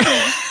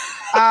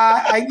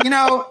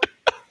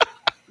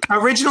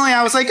 Originally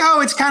I was like,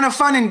 oh, it's kind of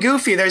fun and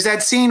goofy. There's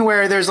that scene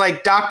where there's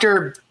like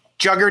Dr.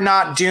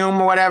 Juggernaut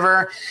Doom or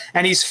whatever,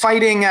 and he's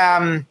fighting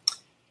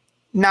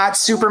not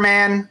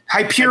Superman,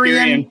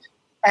 Hyperion.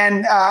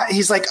 And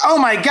he's like, oh,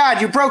 my God,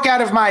 you broke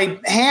out of my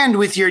hand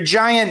with your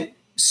giant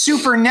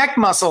super neck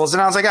muscles.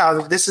 And I was like,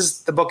 oh, this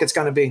is the book it's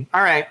going to be.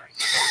 All right.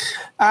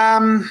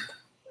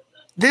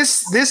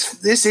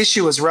 This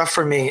issue was rough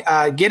for me.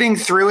 Getting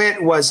through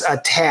it was a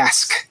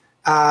task.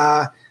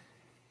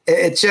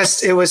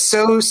 It was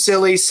so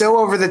silly, so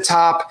over the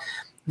top.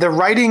 The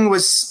writing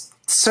was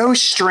so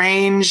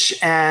strange,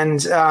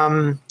 and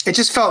it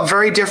just felt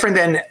very different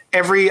than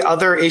every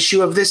other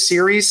issue of this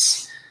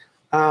series.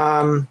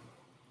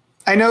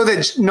 I know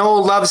that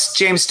Noel loves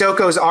James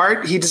Stokoe's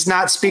art. He does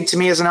not speak to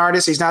me as an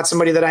artist. He's not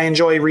somebody that I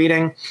enjoy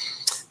reading.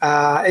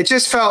 It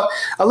just felt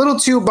a little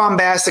too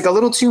bombastic, a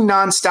little too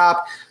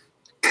nonstop,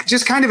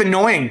 just kind of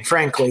annoying,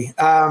 frankly,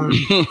 and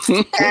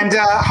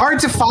hard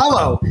to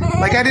follow.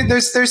 Like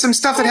there's some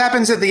stuff that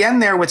happens at the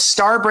end there with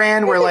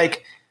Starbrand where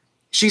like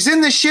she's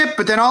in the ship,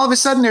 but then all of a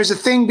sudden there's a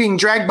thing being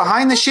dragged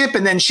behind the ship,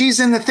 and then she's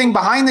in the thing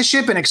behind the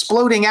ship and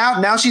exploding out.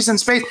 And now she's in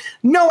space.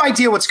 No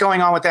idea what's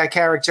going on with that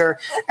character.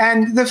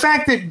 And the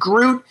fact that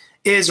Groot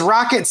is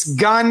Rocket's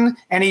gun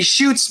and he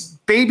shoots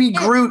baby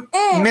Groot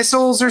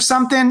missiles or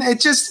something,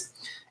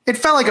 it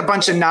felt like a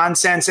bunch of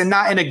nonsense and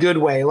not in a good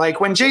way. Like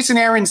when Jason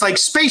Aaron's like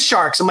space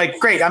sharks, I'm like,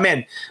 great, I'm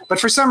in. But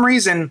for some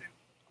reason,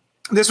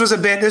 this was a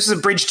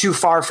bridge too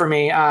far for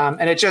me. And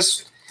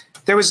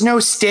there was no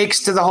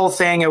stakes to the whole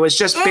thing. It was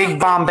just big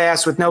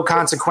bombast with no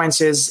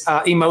consequences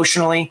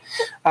emotionally.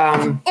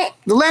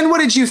 Len, what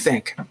did you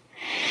think?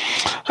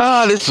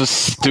 This was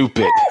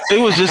stupid. It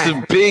was just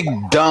a big,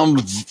 dumb,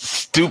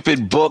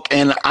 stupid book.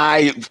 And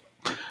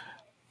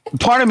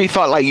part of me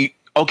thought like,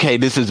 okay,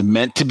 this is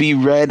meant to be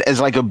read as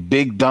like a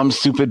big, dumb,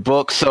 stupid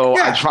book. So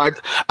yeah.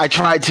 I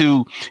tried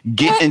to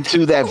get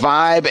into that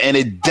vibe, and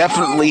it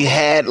definitely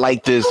had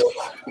like this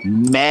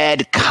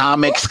mad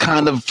comics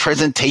kind of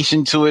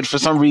presentation to it. For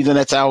some reason,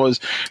 that's how it was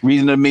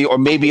reason to me. Or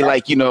maybe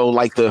like, you know,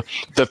 like the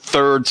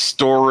third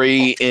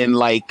story in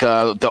like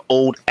the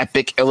old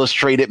Epic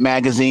Illustrated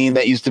magazine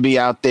that used to be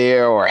out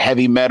there, or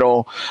Heavy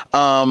Metal.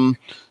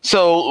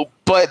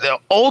 But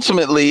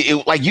ultimately,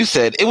 it, like you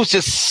said, it was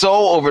just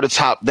so over the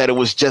top that it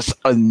was just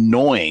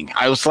annoying.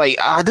 I was like,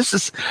 I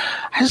just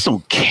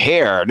don't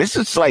care. This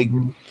is like,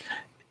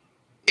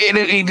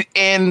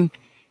 and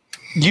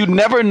you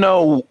never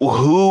know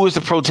who is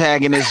the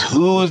protagonist,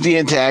 who's the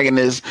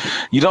antagonist.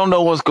 You don't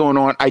know what's going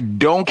on. I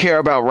don't care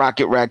about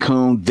Rocket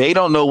Raccoon. They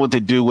don't know what to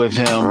do with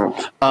him.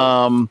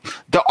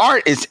 The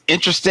art is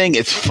interesting.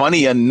 It's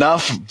funny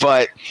enough,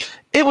 but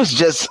it was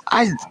just,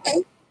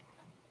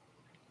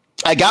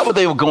 I got what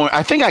they were going.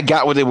 I think I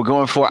got what they were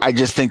going for. I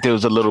just think there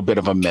was a little bit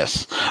of a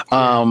miss.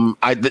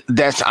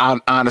 That's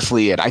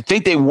honestly it. I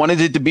think they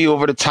wanted it to be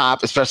over the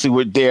top, especially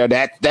with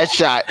that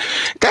shot.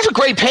 That's a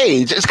great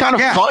page. It's kind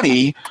of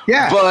funny,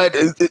 but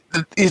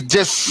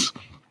there's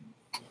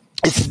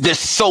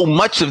so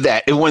much of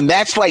that. And when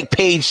that's like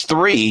page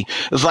 3,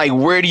 it's like,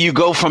 where do you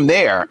go from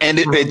there? And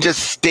it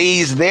just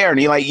stays there. And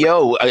you're like,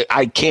 yo,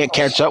 I can't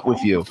catch up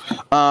with you.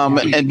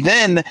 And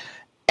then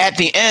at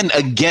the end,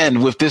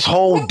 again, with this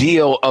whole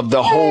deal of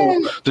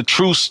the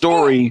true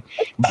story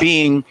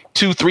being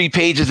 2-3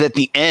 pages at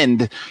the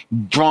end,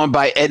 drawn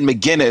by Ed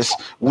McGuinness,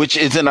 which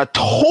is in a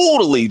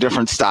totally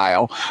different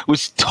style,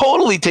 which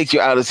totally takes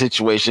you out of the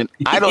situation.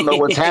 I don't know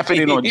what's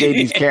happening on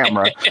JD's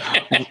camera.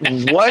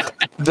 What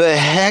the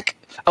heck?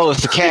 Oh,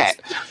 it's the cat.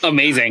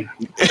 Amazing.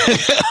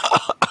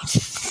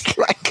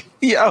 Like,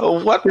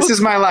 yo, what? This is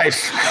my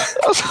life.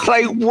 I was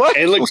like, what?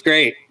 It looks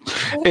great.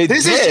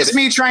 This is just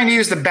me trying to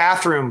use the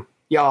bathroom,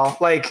 y'all.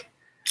 Like,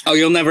 oh,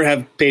 you'll never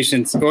have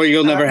patience, or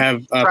you'll never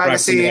have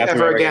privacy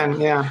ever again.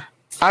 Yeah.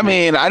 I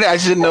mean, I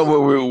just didn't know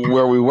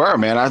where we were,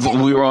 man.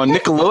 We were on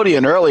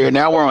Nickelodeon earlier.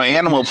 Now we're on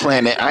Animal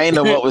Planet. I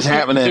didn't know what was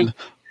happening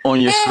on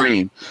your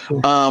screen.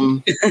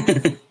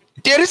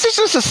 Yeah, this is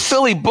just a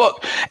silly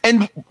book.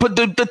 But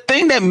the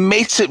thing that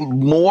makes it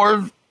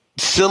more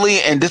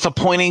silly and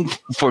disappointing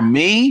for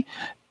me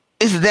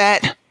is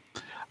that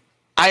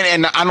I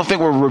don't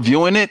think we're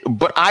reviewing it,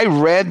 but I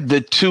read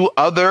the 2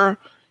 other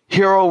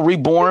Hero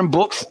Reborn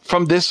books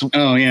from this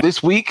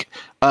week,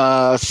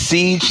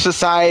 Siege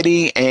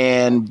Society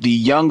and The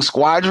Young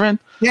Squadron.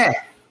 Yeah.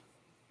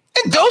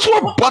 And those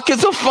were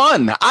buckets of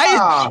fun.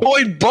 I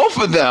enjoyed both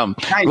of them.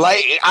 Nice.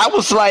 Like, I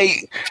was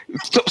like,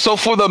 so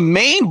for the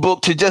main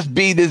book to just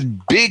be this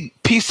big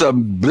piece of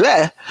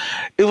bleh,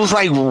 it was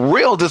like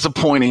real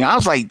disappointing. I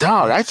was like,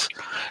 dog,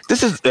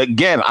 this is,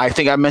 again, I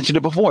think I mentioned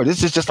it before.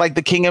 This is just like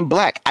The King in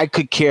Black. I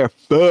could care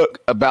fuck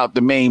about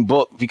the main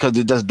book because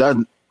it just does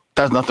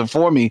nothing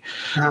for me.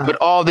 But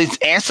all this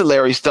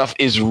ancillary stuff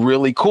is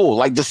really cool.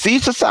 Like the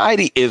Siege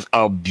Society is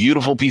a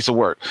beautiful piece of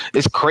work.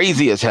 It's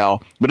crazy as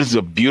hell, but it's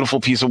a beautiful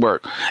piece of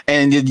work.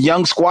 And the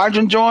Young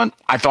Squadron, John,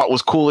 I thought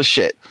was cool as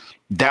shit.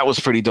 That was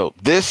pretty dope.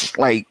 This,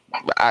 like,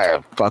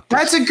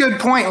 That's a good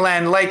point,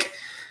 Len. Like,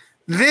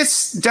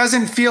 this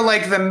doesn't feel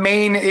like the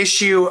main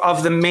issue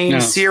of the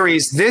main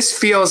series. This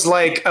feels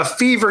like a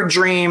fever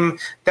dream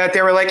that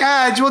they were like,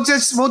 we'll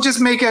just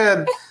make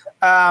a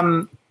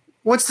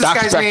what's this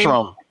guy's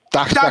name?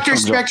 Dr.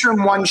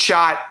 Spectrum one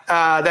shot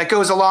that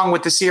goes along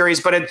with the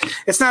series, but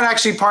it's not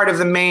actually part of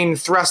the main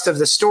thrust of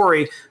the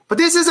story. But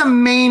this is a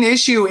main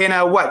issue in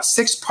a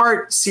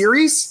 6-part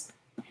series?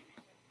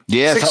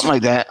 Yeah, something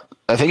like that.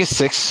 I think it's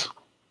 6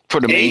 for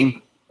the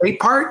main.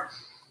 8-part?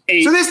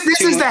 So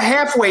this is the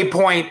halfway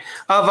point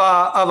of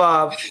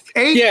a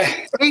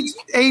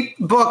 8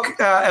 book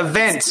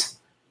event.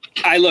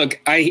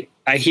 I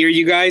hear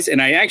you guys,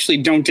 and I actually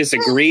don't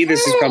disagree.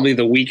 This is probably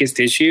the weakest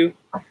issue,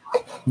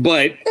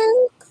 but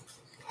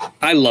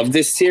I love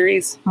this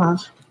series.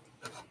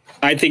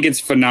 I think it's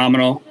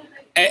phenomenal.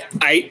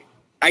 I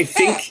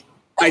think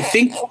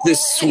the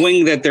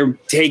swing that they're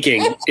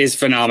taking is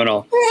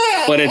phenomenal,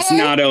 but it's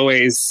not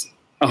always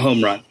a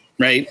home run,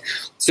 right?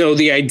 So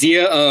the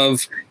idea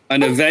of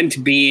an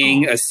event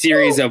being a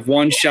series of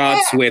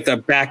one-shots with a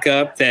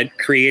backup that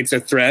creates a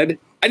thread,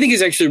 I think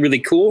is actually really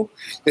cool,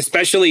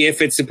 especially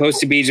if it's supposed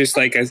to be just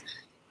like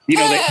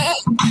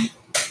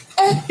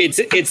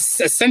it's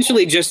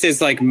essentially just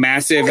as like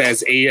massive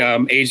as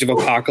Age of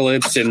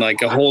Apocalypse and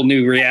like a whole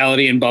new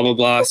reality and blah, blah,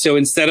 blah. So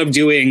instead of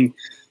doing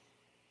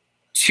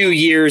 2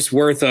 years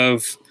worth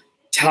of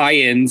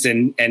tie-ins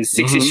and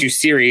 6-issue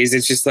series,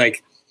 it's just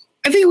like,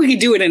 I think we could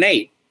do it in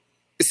 8.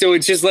 So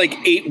it's just like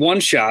 8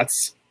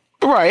 one-shots.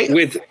 Right.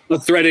 With a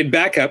threaded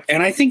backup.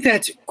 And I think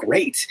that's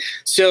great.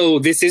 So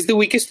this is the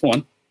weakest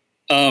one.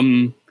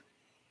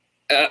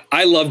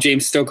 I love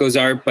James Stokoe's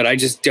art, but I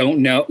just don't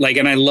know. Like,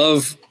 and I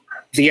love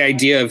the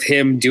idea of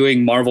him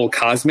doing Marvel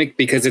Cosmic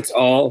because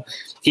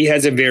he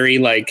has a very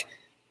like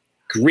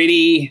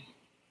gritty,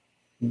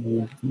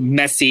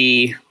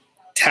 messy,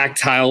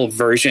 tactile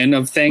version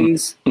of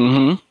things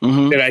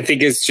that I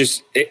think is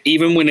just,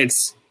 even when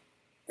it's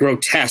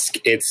grotesque,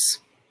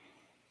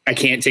 I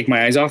can't take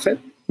my eyes off it.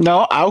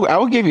 No, I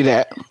will give you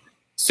that.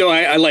 So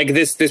I like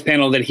this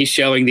panel that he's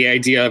showing, the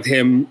idea of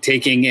him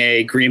taking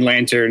a Green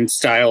Lantern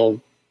style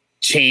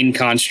chain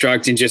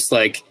construct and just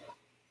like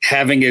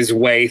having his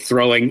way,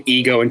 throwing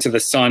Ego into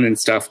the sun and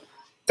stuff.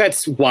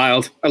 That's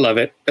wild. I love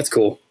it. That's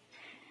cool.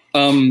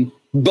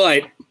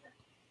 But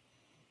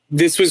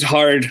this was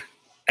hard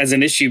as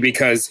an issue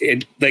because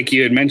it, like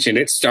you had mentioned,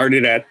 it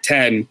started at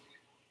 10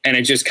 and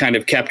it just kind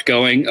of kept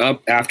going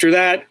up after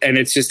that. And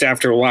it's just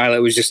after a while, it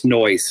was just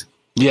noise.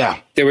 Yeah.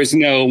 There was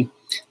no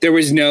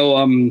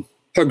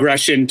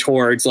progression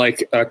towards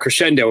like a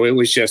crescendo. It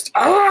was just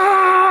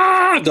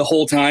the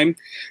whole time.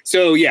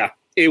 So yeah,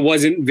 it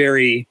wasn't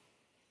very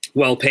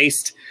well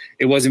paced.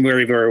 It wasn't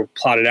very, very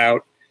plotted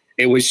out.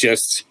 It was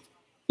just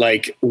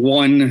like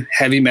one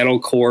heavy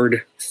metal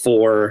chord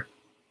for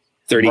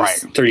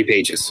 30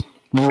 pages.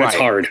 Right. That's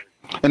hard.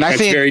 And That's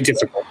very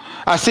difficult.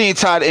 I seen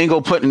Todd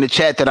Engel put in the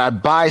chat that I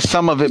buy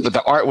some of it, but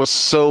the art was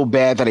so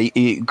bad that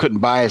he couldn't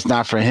buy it. It's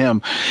not for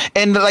him.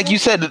 And like you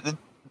said,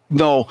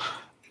 no,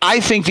 I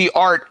think the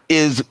art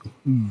is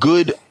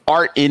good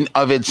art in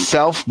of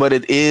itself, but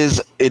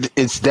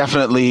it's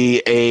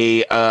definitely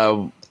a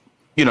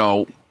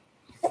you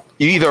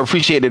either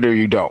appreciate it or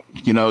you don't.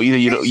 Either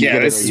you don't. You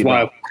get this it or is you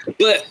wild. don't.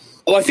 But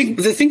I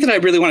think the thing that I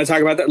really want to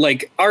talk about, that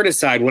like art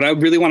aside, what I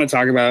really want to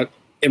talk about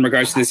in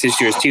regards to this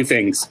issue is two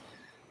things: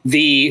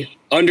 the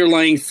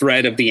underlying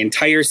thread of the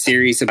entire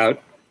series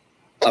about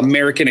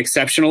American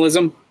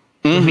exceptionalism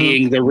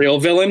being the real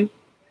villain,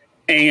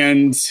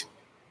 and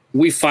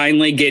we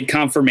finally get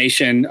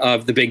confirmation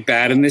of the big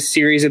bad in this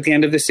series at the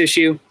end of this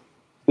issue,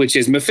 which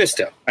is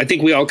Mephisto. I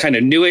think we all kind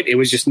of knew it. It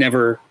was just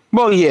never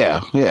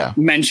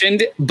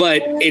mentioned,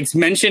 but it's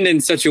mentioned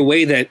in such a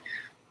way that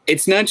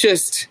it's not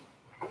just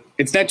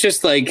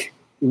like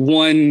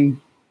one,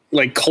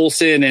 like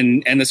Coulson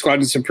and the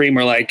Squadron Supreme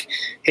are like,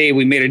 hey,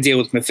 we made a deal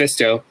with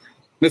Mephisto.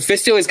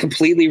 Mephisto has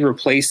completely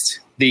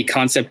replaced the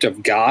concept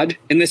of God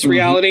in this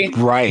reality.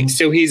 Right.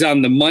 So he's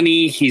on the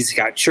money. He's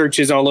got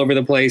churches all over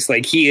the place.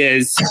 Like he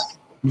is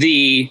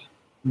the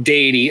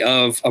deity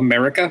of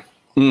America,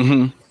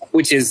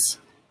 which is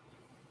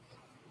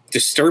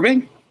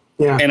disturbing.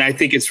 Yeah. And I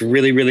think it's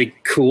really, really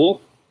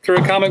cool for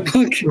a comic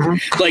book,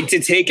 like to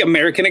take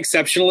American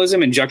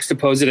exceptionalism and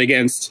juxtapose it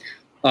against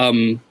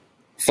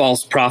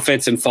false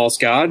prophets and false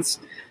gods.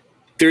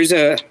 There's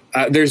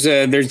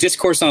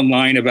discourse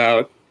online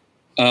about,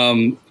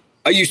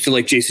 I used to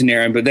like Jason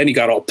Aaron, but then he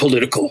got all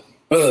political.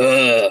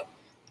 And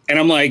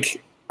I'm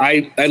like,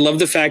 I love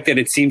the fact that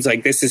it seems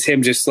like this is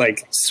him just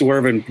like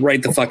swerving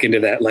right the fuck into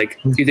that. Like,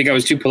 do you think I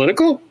was too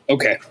political?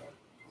 Okay.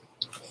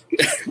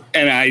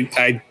 And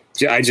I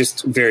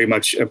just very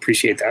much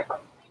appreciate that.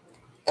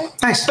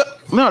 Nice.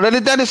 No,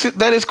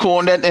 that is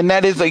cool, and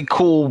that is a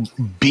cool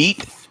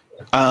beat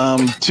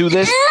to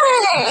this.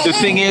 The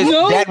thing is,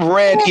 that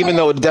red, even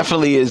though it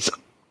definitely is,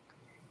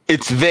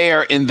 it's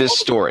there in this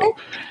story.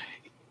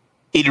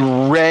 It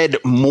read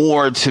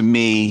more to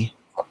me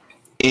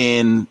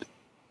in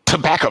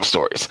backup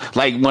stories.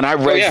 Like when I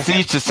read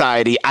Siege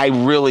Society, I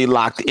really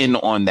locked in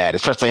on that,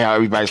 especially how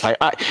everybody's like,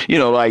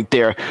 like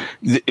they're,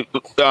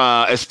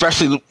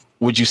 especially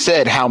what you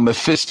said, how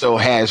Mephisto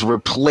has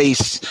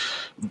replaced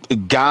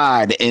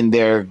God in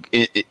their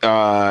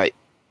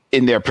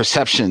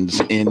perceptions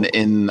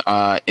in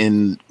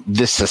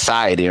this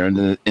society or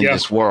in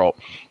this world,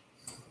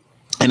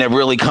 and it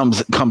really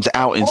comes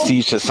out in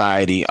Siege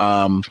Society.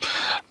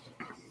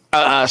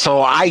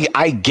 So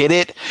I get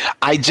it.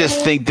 I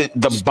just think that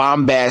the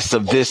bombast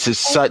of this is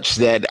such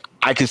that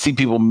I can see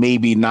people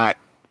maybe not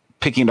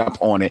picking up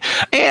on it.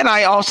 And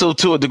I also,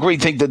 to a degree,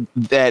 think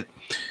that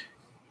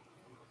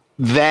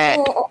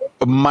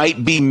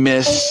might be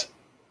missed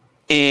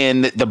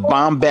in the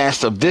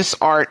bombast of this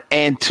art,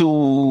 and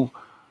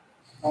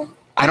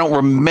I don't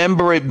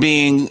remember it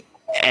being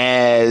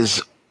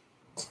as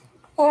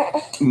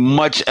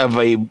much of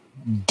a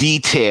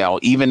detail,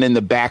 even in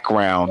the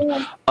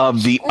background,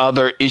 of the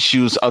other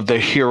issues of the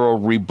Hero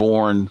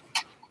Reborn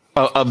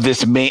of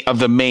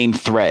the main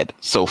thread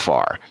so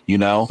far.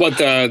 What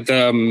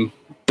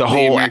the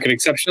whole American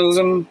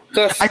exceptionalism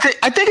stuff? I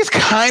think it's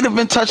kind of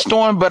been touched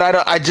on, but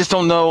I just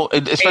don't know,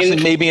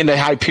 especially maybe in the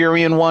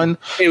Hyperion one.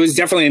 It was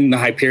definitely in the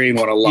Hyperion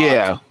one a lot.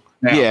 Yeah.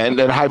 Yeah, and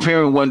the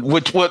Hyperion one,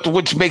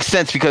 which makes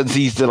sense because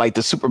he's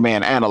the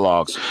Superman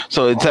analog,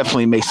 so it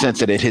definitely makes sense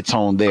that it hits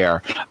home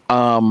there.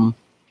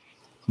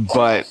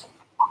 But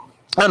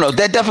I don't know.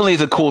 That definitely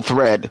is a cool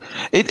thread.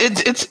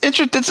 It's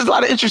interesting. There's a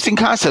lot of interesting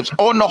concepts.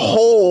 On the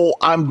whole,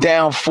 I'm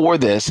down for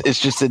this. It's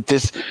just that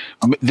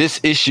this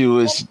issue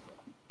is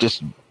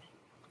just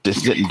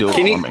didn't do it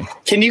for me.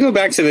 Can you go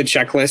back to the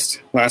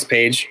checklist last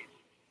page?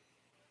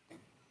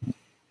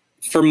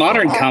 For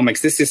Modern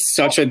Comics, this is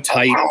such a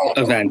tight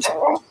event.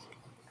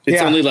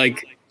 It's only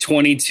like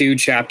 22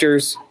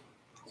 chapters,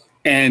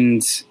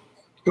 and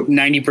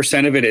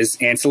 90% of it is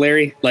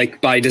ancillary, like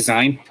by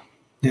design.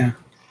 Yeah.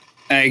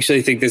 I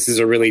actually think this is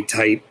a really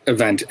tight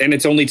event, and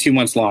it's only 2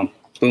 months long.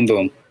 Boom,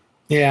 boom.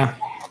 Yeah.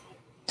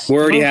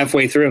 We're already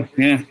halfway through.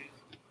 Yeah.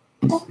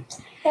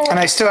 And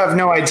I still have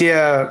no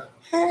idea.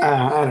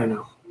 I don't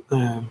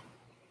know.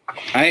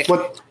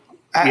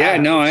 Yeah,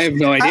 no, I have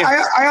no idea.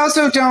 I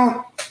also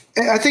don't.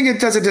 I think it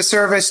does a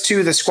disservice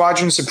to the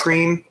Squadron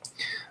Supreme.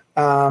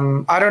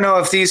 I don't know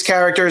if these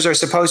characters are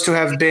supposed to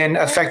have been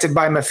affected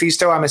by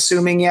Mephisto. I'm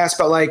assuming yes,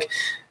 but like,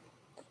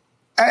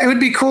 it would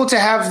be cool to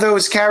have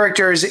those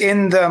characters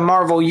in the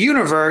Marvel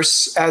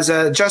universe as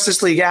a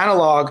Justice League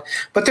analog,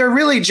 but they're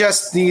really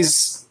just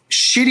these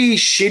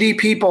shitty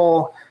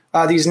people,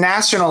 these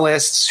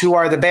nationalists who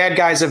are the bad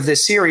guys of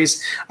this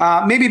series.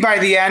 Maybe by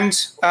the end,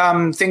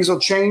 things will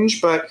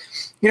change, but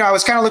I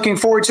was kind of looking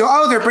forward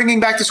to, they're bringing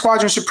back the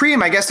Squadron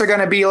Supreme. I guess they're going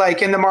to be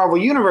like in the Marvel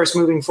universe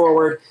moving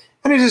forward.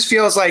 And it just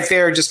feels like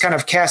they're just kind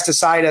of cast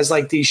aside as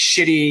like these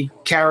shitty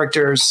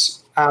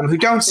characters who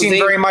don't seem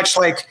very much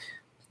like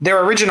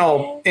their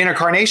original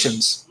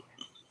incarnations.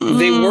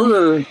 They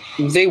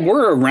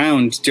were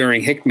around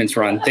during Hickman's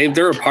run.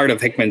 They're a part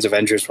of Hickman's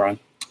Avengers run.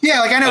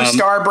 Yeah, like I know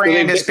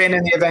Starbrand has been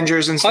in the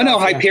Avengers and stuff. Oh no,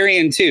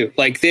 Hyperion too.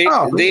 Like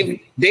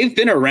they've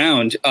been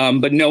around,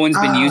 but no one's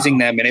been using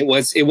them. And it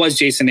was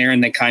Jason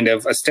Aaron that kind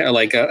of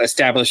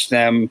established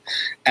them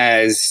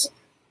as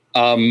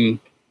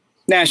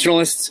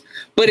nationalists.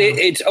 But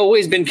it's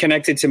always been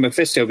connected to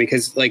Mephisto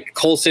because like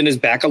Coulson is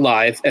back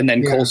alive, and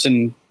then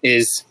Coulson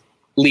is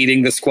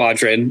leading the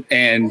squadron,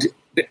 and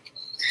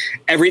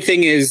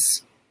everything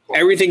is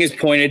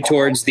pointed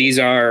towards these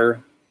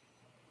are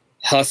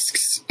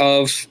husks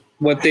of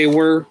what they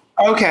were.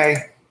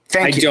 Okay.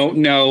 Thank you. I don't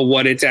know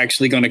what it's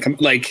actually going to come.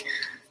 Like,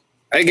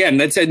 again,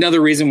 that's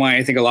another reason why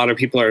I think a lot of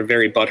people are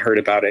very butthurt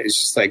about it. It's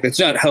just like, that's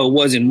not how it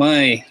was in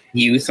my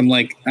youth. I'm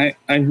like,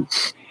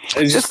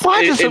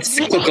 it's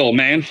cyclical,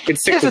 man.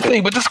 It's cyclical. Here's the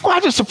thing, but the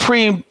Squadron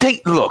Supreme,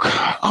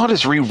 look, all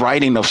this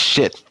rewriting of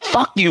shit.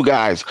 Fuck you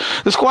guys.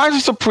 The Squadron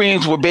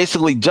Supremes were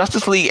basically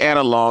Justice League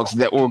analogs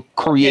that were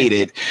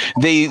created.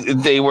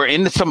 They were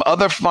in some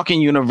other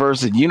fucking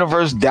universe. The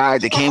universe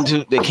died. They came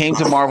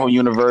to Marvel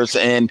Universe,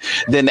 and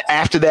then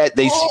after that,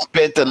 they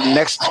spent the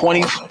next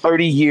 20,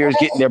 30 years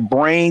getting their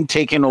brain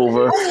taken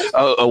over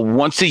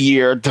once a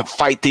year to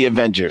fight the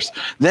Avengers.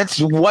 That's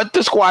what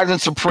the Squadron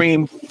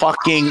Supreme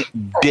fucking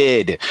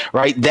did.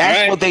 Right,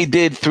 that's what they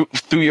did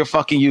through your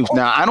fucking youth.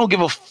 Now, I don't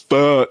give a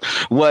fuck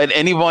what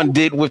anyone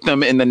did with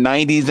them in the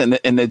 90s and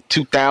in the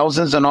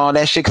 2000s and all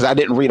that shit, because I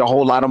didn't read a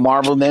whole lot of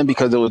Marvel then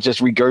because it was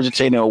just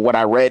regurgitating what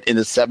I read in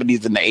the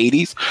 70s and the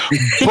 80s.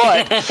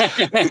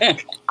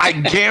 But I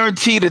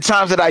guarantee the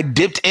times that I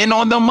dipped in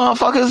on them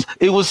motherfuckers,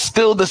 it was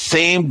still the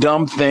same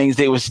dumb things.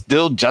 They were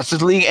still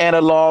Justice League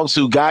analogs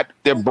who got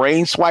their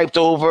brain swiped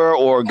over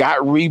or got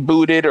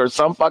rebooted or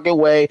some fucking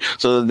way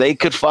so that they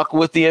could fuck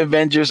with the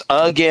Avengers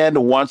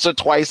again once or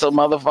twice a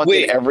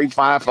motherfucking every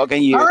 5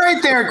 fucking years. All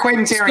right there,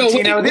 Quentin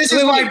Tarantino. This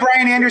is why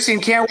Brian Anderson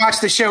can't watch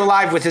the show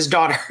live with his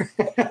daughter.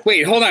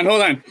 Wait, hold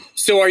on.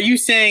 So are you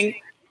saying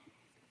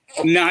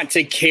not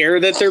to care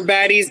that they're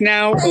baddies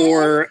now,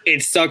 or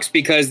it sucks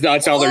because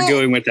that's all they're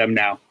doing with them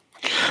now?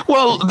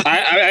 Well,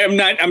 I'm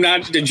not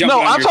jumping. No,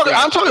 I'm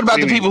talking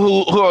about the people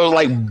who are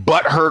like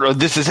butthurt, or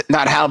this is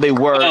not how they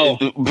were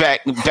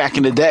back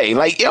in the day.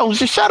 Like,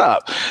 just shut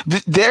up.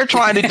 They're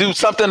trying to do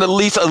something at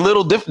least a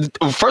little different.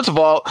 First of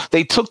all,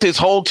 they took this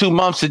whole 2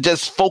 months to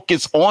just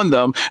focus on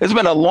them. It's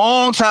been a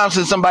long time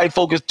since somebody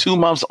focused 2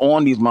 months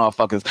on these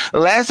motherfuckers. The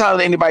last time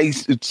anybody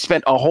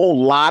spent a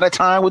whole lot of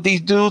time with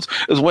these dudes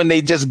is when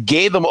they just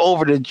gave them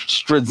over to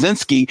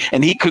Straczynski,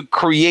 and he could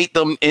create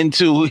them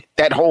into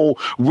that whole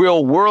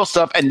real world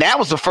stuff. And that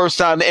was the first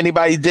time that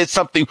anybody did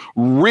something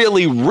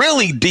really,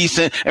 really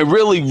decent and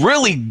really,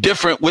 really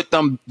different with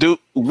them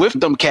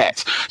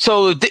cats.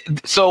 So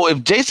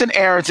if Jason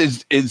Aaron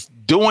is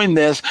doing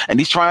this and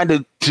he's trying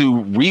to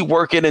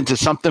rework it into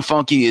something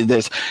funky,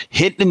 there's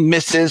hit and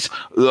misses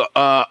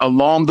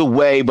along the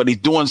way, but he's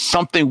doing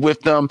something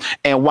with them.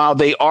 And while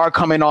they are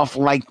coming off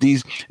like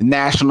these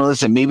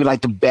nationalists and maybe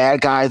like the bad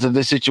guys of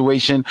the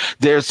situation,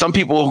 there's some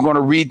people who are going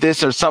to read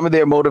this, or some of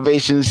their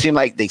motivations seem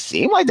like they're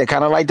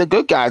kind of like the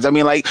good guys. I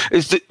mean, like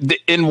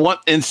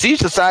in Siege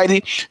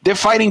Society, they're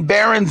fighting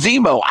Baron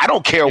Zemo. I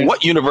don't care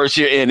what universe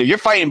you're in. If you're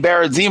fighting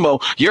Baron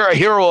Zemo, you're a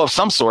hero of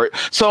some sort.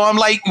 So I'm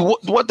like,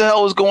 what the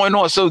hell is going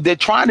on? So they're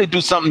trying to do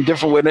something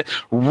different with it.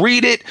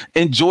 Read it,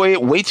 enjoy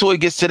it, wait till it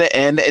gets to the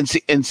end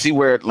and see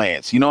where it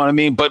lands. You know what I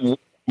mean? But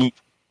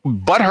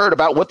butthurt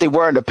about what they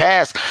were in the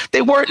past.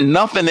 They weren't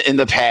nothing in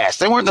the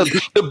past. They weren't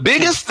the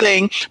biggest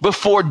thing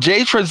before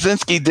Jay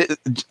Straczynski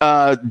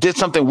did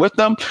something with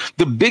them.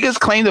 The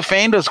biggest claim to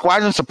fame to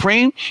Squadron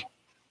Supreme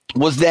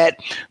was that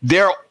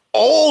their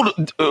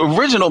old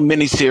original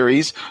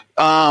miniseries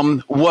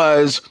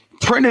was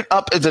printed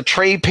up as a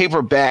trade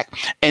paperback,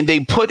 and they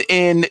put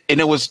in, and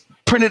it was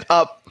printed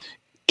up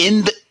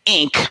in the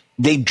ink.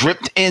 They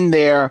dripped in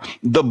there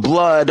the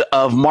blood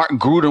of Mark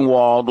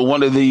Grudenwald,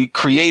 one of the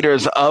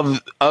creators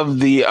of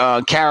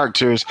the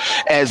characters,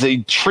 as a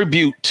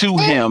tribute to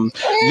him,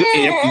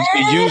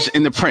 used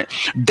in the print.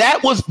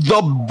 That was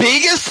the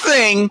biggest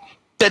thing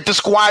that the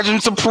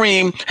Squadron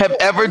Supreme have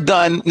ever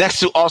done. Next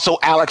to also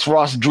Alex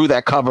Ross drew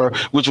that cover,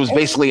 which was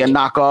basically a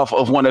knockoff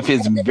of one of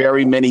his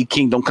very many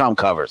Kingdom Come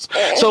covers.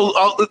 So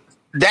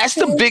That's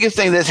the biggest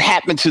thing that's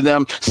happened to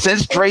them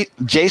since Jay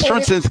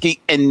Straczynski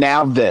and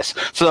now this.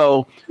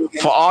 So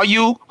for all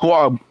you who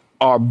are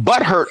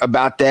butthurt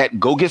about that,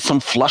 go get some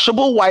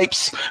flushable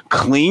wipes,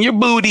 clean your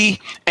booty,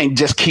 and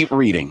just keep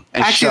reading.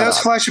 Actually, those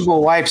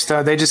flushable wipes,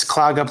 though, they just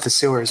clog up the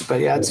sewers. But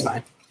yeah, it's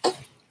fine.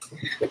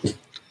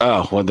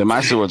 Oh, well, then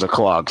my sewers are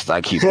clogged because I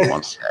keep them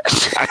on set.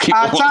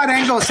 Todd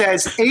Engel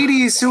says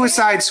 80s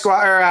Suicide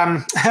Squad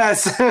or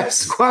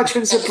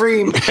Squadron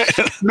Supreme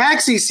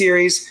maxi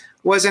series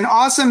was an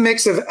awesome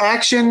mix of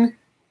action,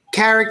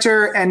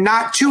 character, and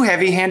not too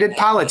heavy-handed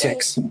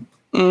politics.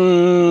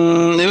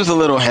 It was a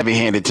little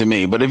heavy-handed to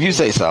me, but if you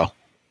say so.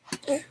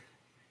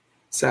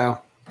 So,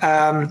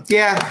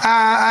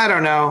 I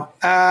don't know.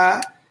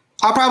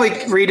 I'll probably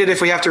read it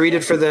if we have to read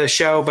it for the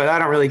show, but I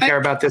don't really care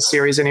about this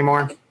series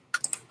anymore.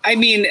 I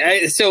mean,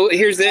 so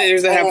here's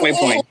the halfway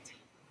point.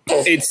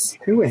 It's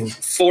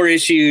 4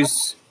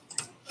 issues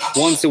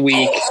once a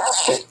week.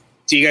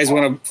 Do you guys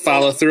want to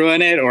follow through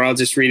on it, or I'll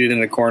just read it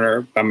in the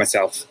corner by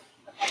myself?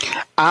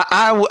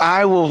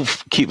 I will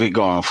keep it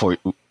going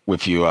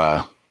with you.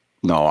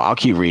 No, I'll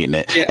keep reading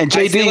it. Yeah, and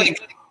JD,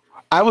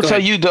 I will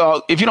tell you,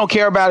 dog, if you don't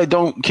care about it,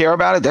 don't care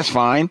about it. That's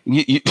fine.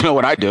 You know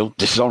what I do?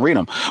 Just don't read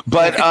them.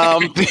 But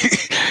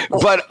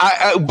but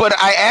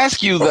I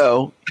ask you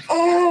though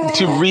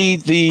to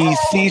read the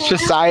Siege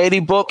Society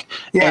book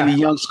and the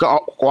Young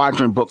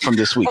Squadron book from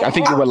this week. I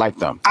think you would like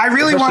them. I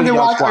really wanted to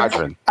watch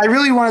Squadron. I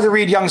really wanted to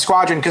read Young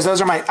Squadron because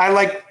those are I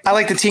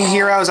like the teen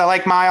heroes. I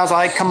like Miles. I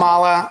like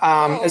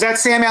Kamala. Is that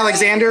Sam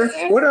Alexander?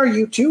 What are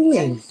you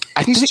doing?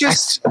 I think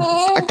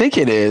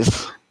it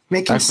is.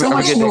 Making so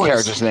much noise. The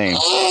character's name.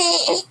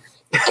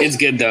 It's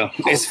good though.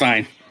 It's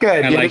fine.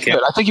 Good. I like it.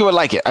 Good. I think you would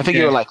like it.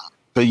 You would like it.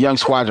 The Young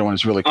Squadron one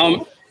is really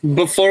cool.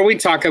 Before we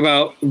talk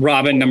about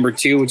Robin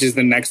 #2, which is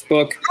the next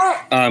book,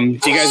 do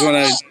you guys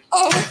want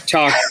to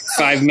talk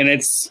 5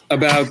 minutes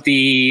about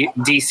the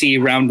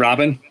DC round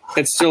robin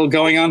that's still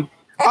going on?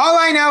 All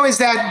I know is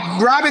that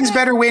Robin's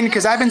better win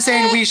because I've been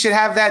saying we should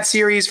have that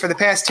series for the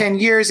past 10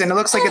 years, and it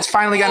looks like it's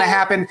finally going to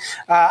happen.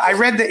 I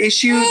read the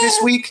issue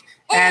this week,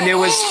 and it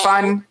was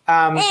fun.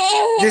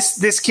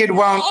 This kid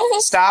won't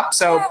stop,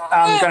 so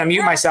I'm going to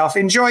mute myself.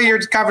 Enjoy your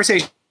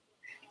conversation.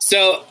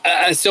 So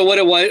what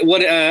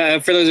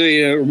for those of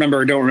you who remember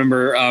or don't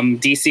remember,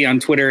 DC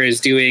on Twitter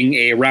is doing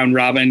a round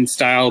robin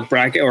style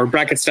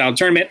bracket style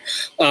tournament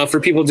for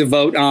people to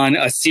vote on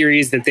a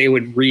series that they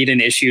would read in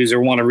issues or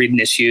want to read in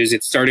issues.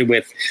 It started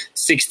with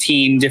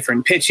 16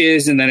 different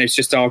pitches, and then it's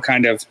just all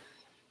kind of,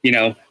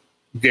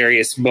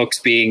 various books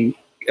being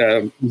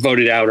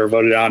voted out or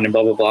voted on and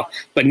blah, blah, blah.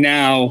 But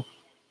now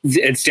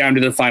it's down to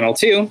the final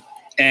 2,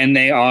 and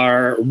they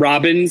are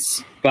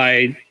Robins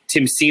by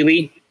Tim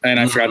Seeley, and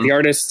I forgot the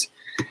artist,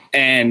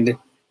 and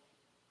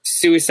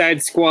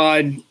Suicide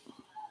Squad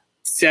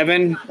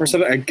 7 or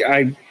something.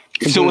 I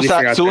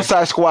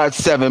Suicide Squad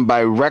 7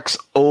 by Rex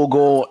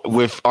Ogle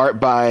with art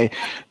by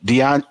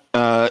Diogenes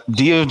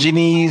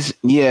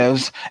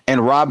Nieves,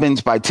 and Robins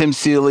by Tim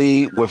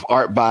Seeley with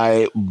art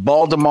by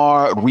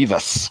Baldemar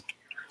Rivas.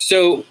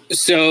 So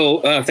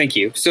thank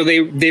you. So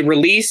they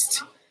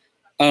released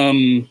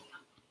 2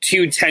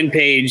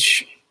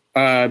 10-page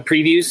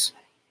previews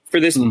for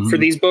this for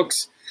these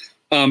books.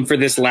 For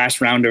this last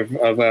round of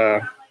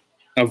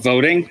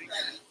voting.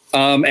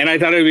 And I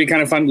thought it would be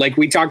kind of fun. Like,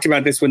 we talked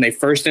about this when they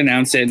first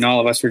announced it, and all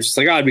of us were just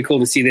like, oh, it'd be cool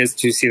to see this,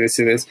 to see this,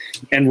 to this.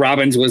 And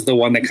Robins was the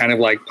one that kind of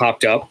like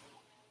popped up.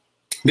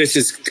 This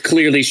is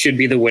clearly should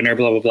be the winner,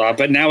 blah, blah, blah.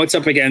 But now it's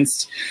up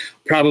against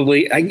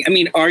probably, I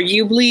mean,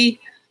 arguably,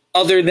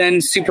 other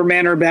than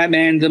Superman or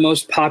Batman, the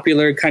most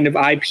popular kind of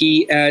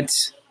IP at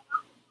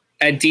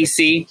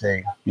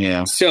DC.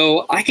 Yeah.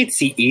 So I could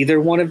see either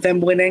one of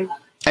them winning.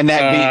 And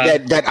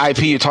that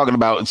IP you're talking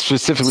about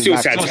specifically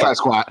Suicide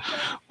Squad.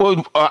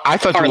 Well, I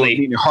thought you were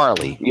meaning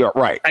Harley. You're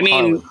right. I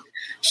mean,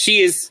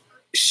 she is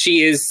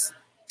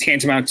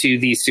tantamount to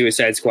the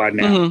Suicide Squad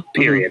now.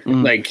 Period.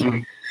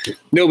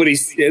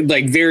 Nobody's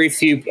like very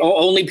few.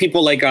 Only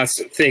people like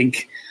us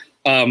think.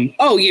 John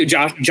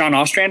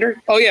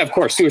Ostrander. Oh yeah, of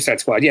course,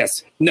 Suicide Squad.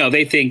 Yes. No,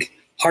 they think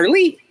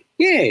Harley.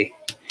 Yay.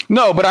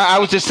 No, but I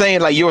was just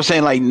saying, like you were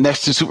saying, like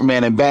next to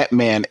Superman and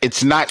Batman,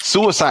 it's not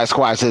Suicide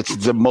Squad. It's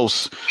the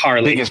most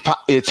biggest.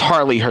 It's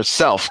Harley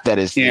herself that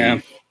is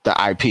the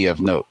IP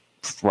of note,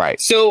 right?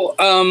 So,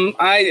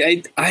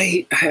 I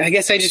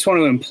guess I just want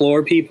to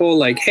implore people,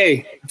 like,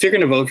 hey, if you're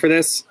going to vote for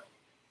this,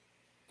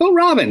 vote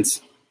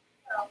Robins.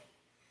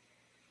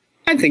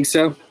 I think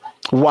so.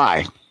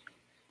 Why?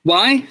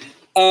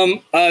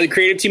 The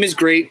creative team is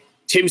great.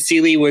 Tim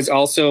Seeley was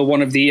also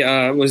one of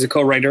the was a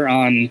co-writer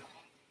on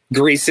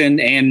Grayson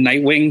and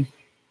Nightwing,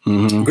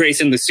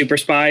 Grayson the Super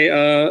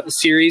Spy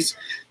series,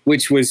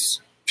 which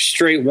was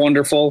straight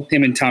wonderful.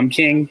 Him and Tom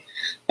King.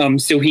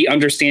 So he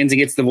understands and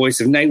gets the voice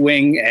of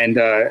Nightwing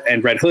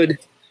and Red Hood.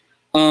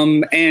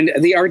 And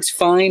the art's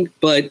fine,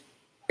 but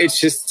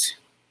it's just,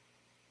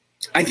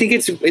 I think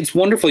it's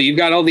wonderful. You've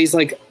got all these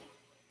like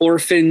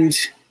orphaned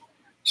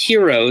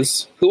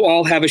heroes who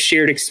all have a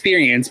shared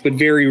experience, but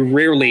very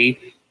rarely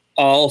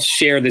all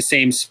share the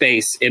same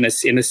space in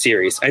a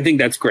series. I think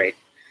that's great.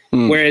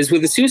 Whereas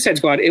with the Suicide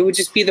Squad, it would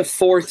just be the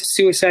 4th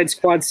Suicide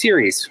Squad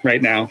series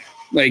right now.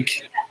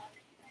 Like,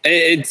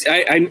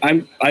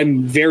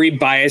 I'm very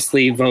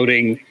biasly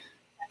voting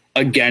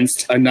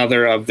against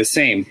another of the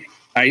same.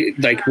 I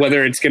like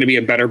whether it's going to be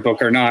a better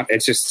book or not.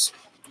 It's just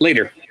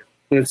later.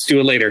 Let's do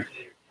it later.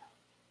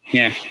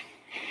 Yeah.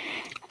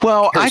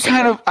 Well, I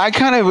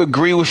kind of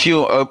agree with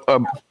you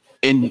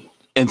in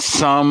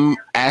some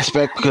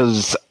aspect,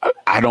 because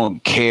I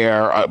don't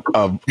care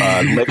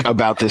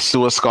about this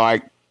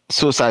Suicide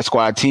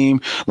Squad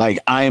team. Like,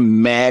 I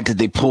am mad that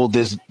they pulled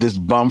this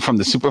bum from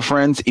the Super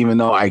Friends, even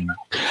though I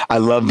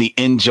love the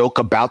in joke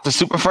about the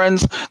Super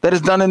Friends that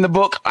is done in the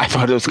book. I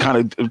thought it was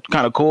kind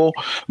of cool,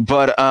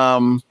 but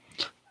I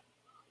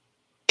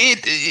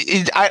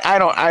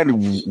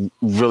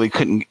really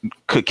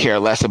could care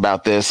less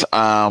about this.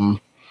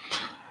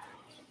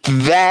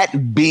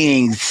 That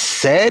being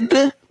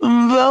said,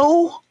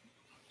 though,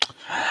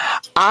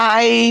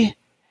 I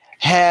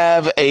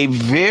have a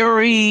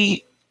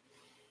very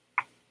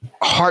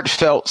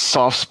heartfelt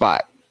soft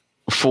spot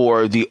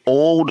for the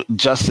old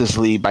Justice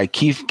League by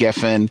Keith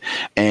Giffen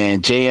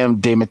and J.M.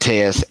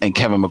 DeMatteis and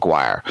Kevin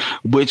Maguire,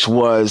 which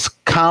was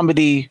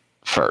comedy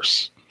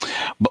first.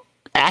 But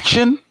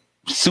action,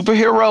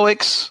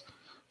 superheroics,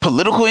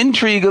 political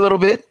intrigue a little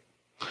bit,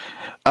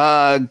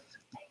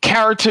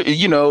 character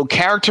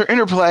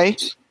interplay,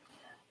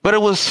 but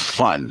it was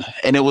fun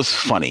and it was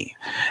funny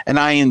and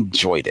I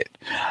enjoyed it.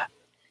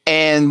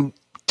 And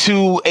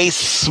to a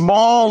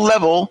small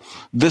level,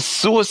 the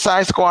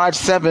Suicide Squad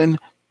 7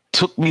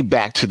 took me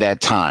back to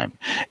that time.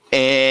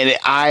 And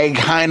I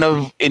kind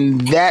of, in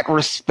that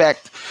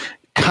respect,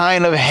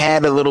 kind of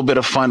had a little bit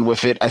of fun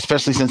with it,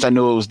 especially since I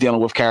knew it was dealing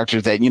with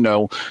characters that,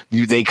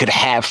 they could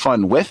have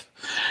fun with.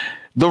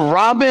 The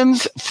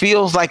Robins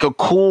feels like a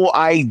cool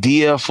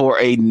idea for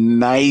a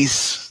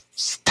nice,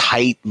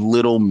 tight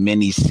little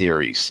mini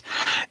series.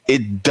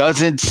 It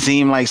doesn't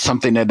seem like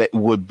something that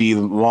would be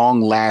long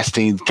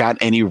lasting, got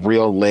any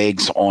real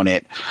legs on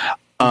it.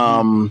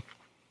 And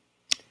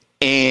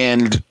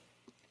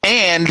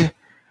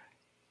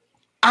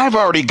I've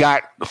already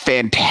got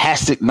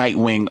fantastic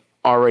Nightwing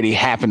already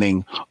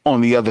happening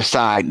on the other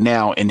side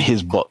now in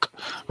his book,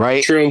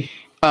 right? True.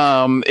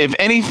 If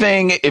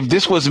anything, if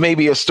this was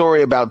maybe a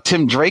story about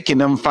Tim Drake and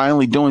them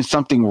finally doing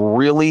something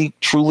really,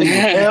 truly with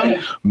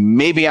him,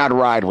 maybe I'd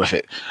ride with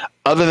it.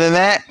 Other than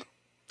that,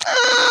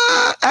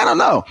 I don't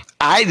know.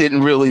 I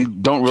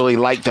don't really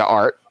like the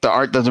art. The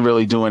art doesn't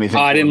really do anything.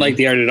 I didn't like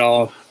the art at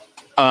all.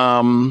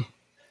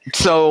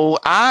 So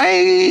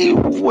I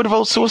would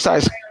vote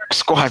Suicide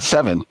Squad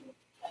 7.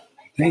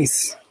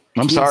 Nice.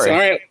 I'm sorry. All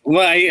right.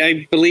 Well,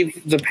 I believe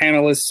the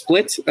panel is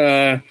split.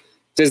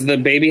 Does the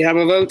baby have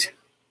a vote?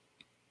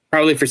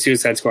 Probably for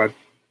Suicide Squad.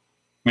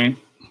 Right?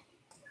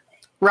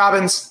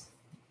 Robins.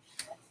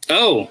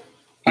 Oh.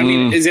 I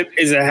mean, is it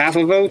half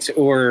a vote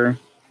or?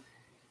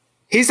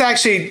 He's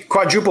actually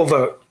quadruple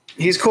vote.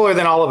 He's cooler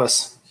than all of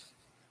us.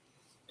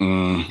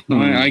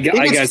 I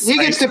guess he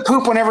gets to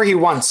poop whenever he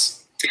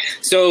wants.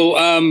 So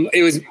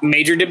it was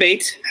major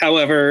debate.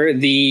 However,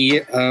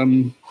 the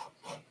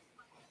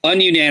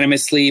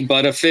ununanimously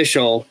but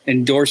official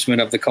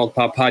endorsement of the Cult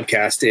Pop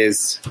podcast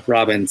is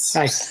Robins.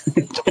 Nice.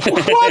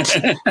 What?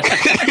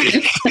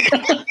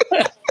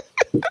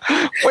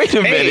 Wait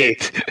a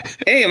minute.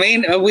 Hey, I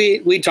mean,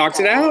 we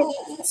talked it out.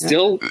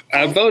 Still,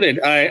 I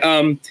voted.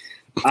 I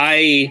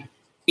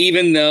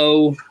even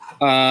though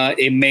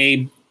it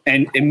may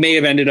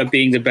have ended up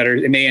being the better.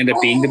 It may end up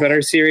being the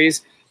better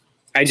series.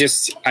 I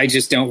just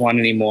don't want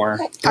any more.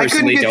 I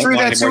couldn't get through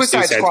that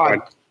Suicide Squad.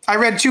 I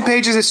read 2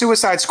 pages of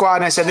Suicide Squad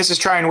and I said, this is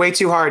trying way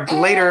too hard.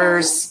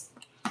 Laters.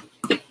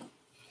 It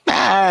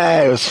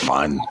was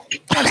fun.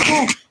 That's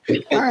cool.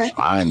 All right.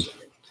 Fun.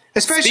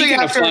 Especially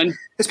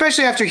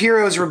after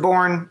Heroes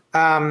Reborn.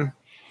 Reading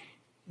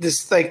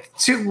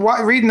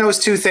those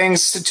 2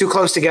 things too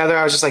close together,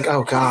 I was just like,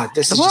 oh God,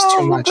 this is just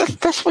too much.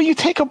 That's where you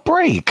take a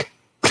break.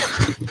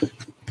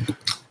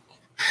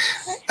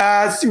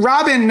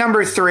 Robin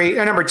number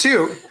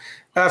 2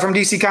 from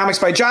DC Comics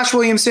by Josh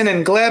Williamson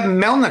and Gleb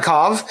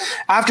Melnikov.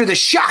 After the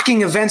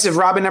shocking events of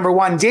Robin number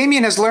 1,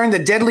 Damian has learned the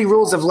deadly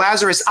rules of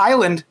Lazarus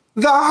Island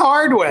the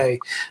hard way.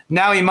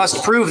 Now he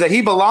must prove that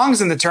he belongs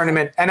in the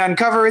tournament and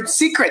uncover its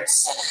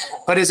secrets.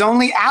 But his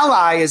only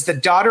ally is the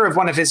daughter of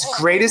one of his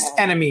greatest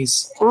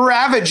enemies,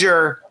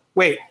 Ravager.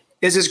 Wait,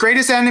 is his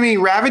greatest enemy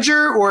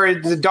Ravager or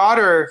the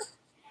daughter?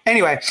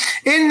 Anyway,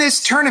 in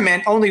this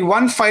tournament, only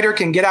one fighter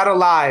can get out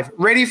alive.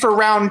 Ready for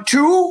round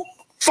 2?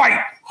 Fight!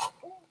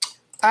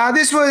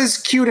 This was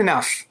cute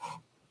enough.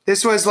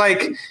 This was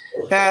like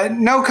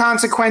no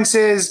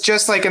consequences,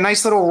 just like a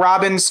nice little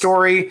Robin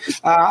story.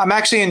 I'm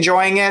actually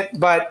enjoying it,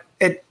 but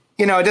it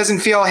doesn't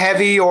feel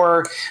heavy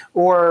or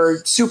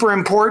super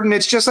important.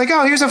 It's just like,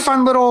 oh, here's a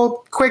fun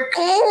little quick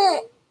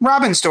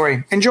Robin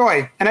story.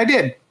 Enjoy, and I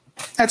did.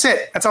 That's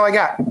it. That's all I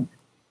got.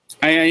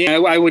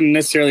 I wouldn't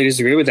necessarily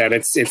disagree with that.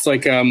 It's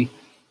like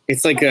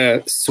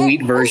a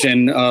sweet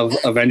version of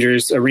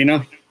Avengers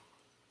Arena.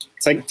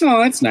 It's like,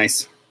 oh, that's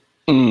nice.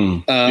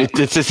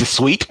 It's just a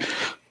sweet.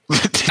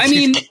 I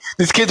mean,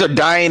 these kids are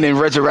dying and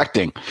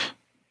resurrecting.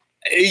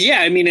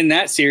 Yeah, I mean, in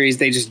that series,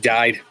 they just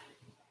died.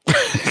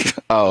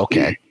 Oh,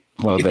 okay.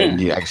 Well, then,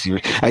 yeah,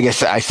 I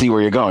guess I see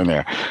where you're going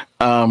there.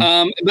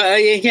 But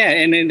yeah,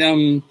 and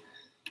then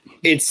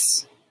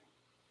it's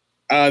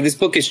this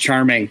book is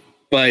charming,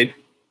 but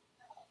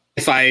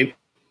if I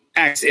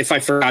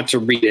forgot to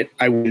read it,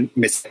 I wouldn't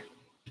miss it.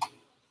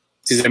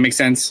 Does that make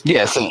sense?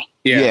 Yes.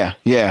 Yeah.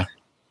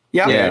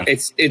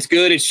 It's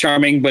good. It's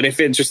charming, but if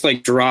it just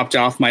like dropped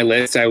off my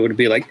list, I would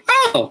be like,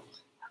 oh,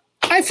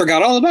 I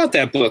forgot all about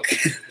that book.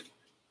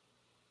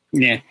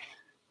 Yeah.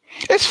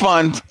 It's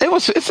fun.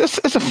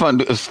 It's a fun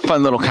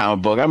little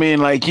comic book. I mean,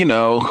 like,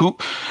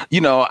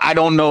 I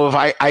don't know if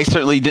I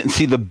certainly didn't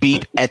see the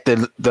beat at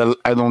the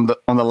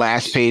on the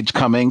last page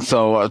coming,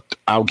 so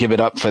I'll give it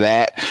up for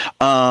that.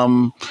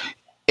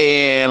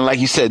 And like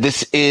you said,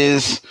 this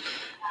is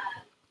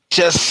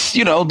just,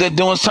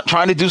 they're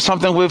trying to do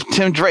something with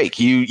Tim Drake.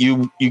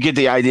 You get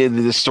the idea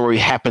that this story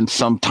happened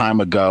some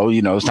time ago.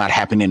 It's not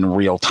happening in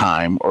real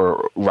time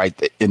or right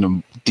in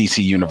the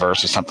DC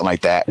universe or something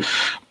like that.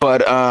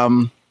 But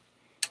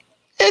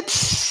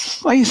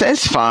it's like you said,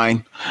 it's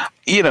fine.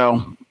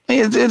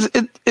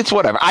 It's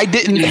whatever. I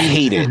didn't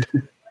hate it.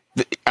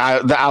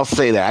 I'll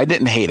say that I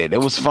didn't hate it. It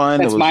was fun.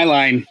 That's my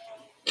line.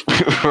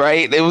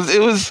 Right. It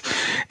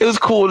was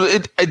cool.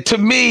 To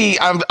me,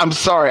 I'm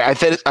sorry. I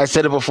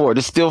said it before.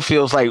 This still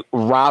feels like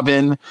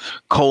Robin :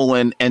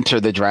 Enter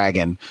the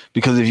Dragon,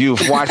 because if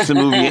you've watched the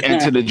movie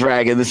Enter the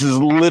Dragon, this is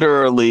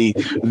literally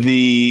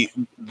the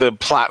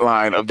plot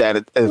line of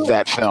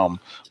that film.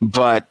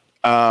 But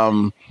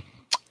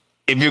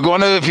if you're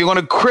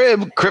gonna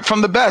crib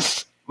from the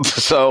best.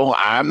 So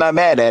I'm not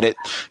mad at it.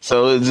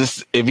 So it's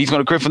just, if he's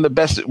gonna crib from the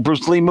best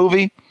Bruce Lee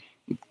movie,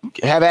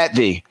 have at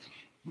thee.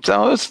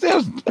 So it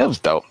was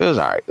dope. It was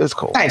all right. It was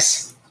cool.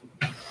 Nice.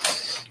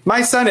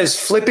 My son is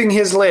flipping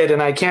his lid,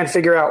 and I can't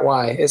figure out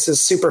why. This is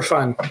super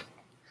fun.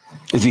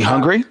 Is he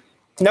hungry?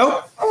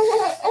 Nope.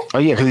 Oh,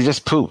 yeah, because he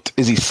just pooped.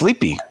 Is he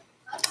sleepy?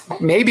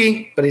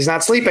 Maybe, but he's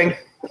not sleeping.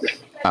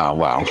 Oh,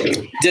 wow.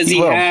 Does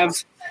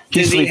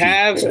he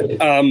have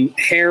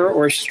hair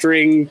or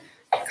string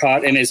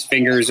caught in his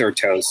fingers or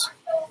toes?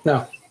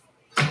 No.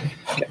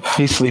 Okay.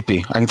 He's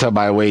sleepy. I can tell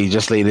by the way he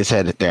just laid his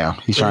head down.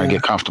 He's trying to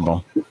get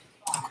comfortable.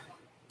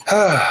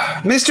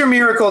 Mr.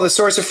 Miracle, The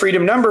Source of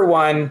Freedom,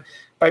 #1,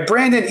 by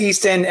Brandon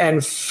Easton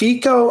and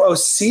Fico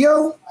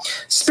Osio.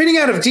 Spinning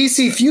out of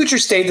DC Future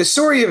State, the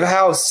story of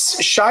how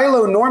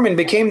Shiloh Norman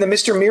became the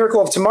Mr.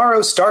 Miracle of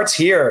tomorrow starts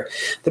here.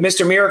 The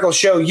Mr. Miracle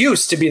show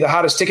used to be the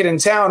hottest ticket in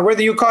town,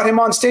 whether you caught him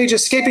on stage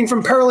escaping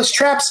from perilous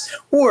traps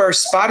or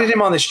spotted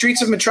him on the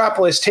streets of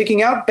Metropolis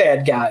taking out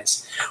bad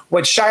guys.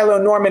 What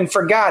Shiloh Norman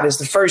forgot is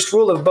the first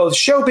rule of both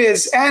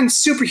showbiz and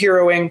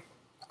superheroing: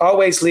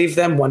 always leave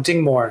them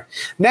wanting more.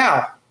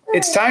 Now,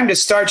 it's time to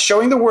start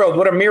showing the world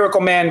what a miracle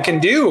man can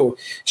do.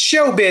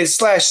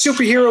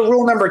 Showbiz/superhero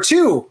rule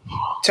 #2.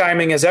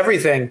 Timing is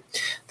everything.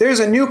 There's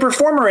a new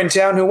performer in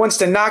town who wants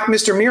to knock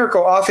Mr.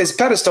 Miracle off his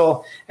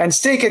pedestal and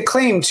stake a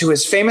claim to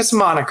his famous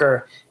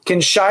moniker. Can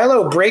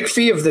Shiloh break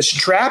free of this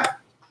trap?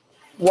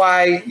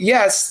 Why,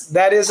 yes,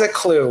 that is a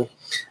clue.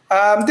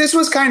 This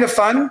was kind of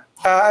fun.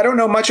 I don't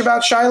know much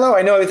about Shiloh.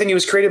 I know everything he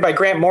was created by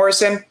Grant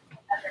Morrison.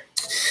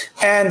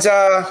 And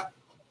I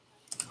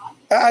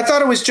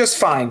thought it was just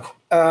fine.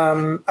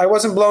 I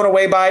wasn't blown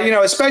away by it,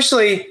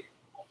 especially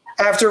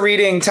after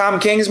reading Tom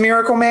King's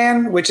Miracle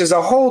Man, which is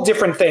a whole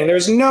different thing.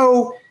 There's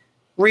no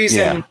reason.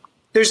 Yeah.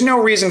 There's no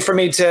reason for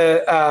me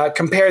to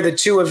compare the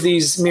two of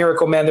these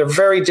Miracle Men. They're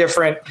very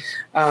different,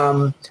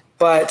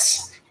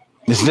 but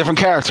it's a different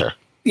character.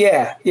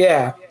 Yeah.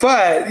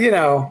 But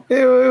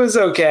it was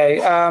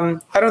okay. I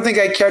don't think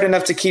I cared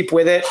enough to keep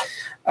with it.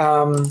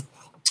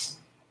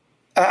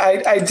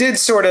 I did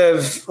sort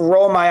of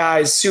roll my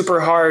eyes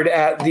super hard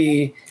at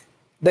the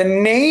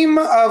name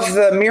of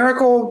the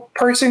miracle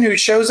person who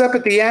shows up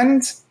at the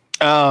end.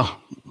 Oh,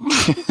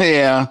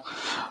 yeah.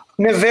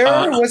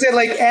 Nevir? Was it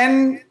like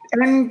N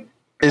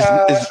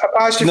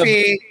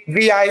apostrophe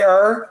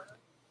VIR?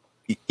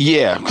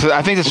 Yeah, because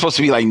I think it's supposed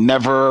to be like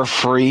never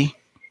free.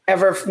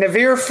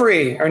 Nevir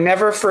free or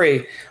never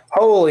free.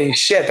 Holy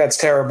shit, that's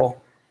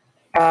terrible.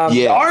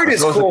 The art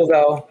is cool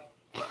though.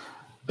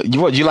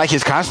 You like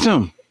his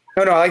costume?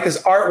 No, I like this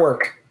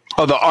artwork.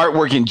 Oh, the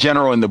artwork in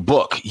general in the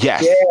book.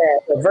 Yes. Yeah,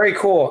 very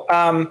cool.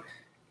 But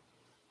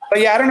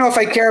yeah, I don't know if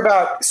I care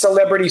about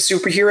celebrity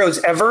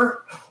superheroes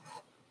ever.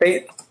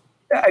 I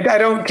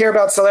don't care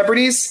about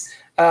celebrities.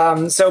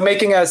 So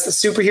making a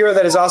superhero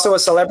that is also a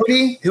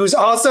celebrity, who's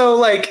also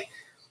like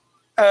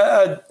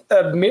a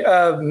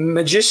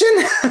magician,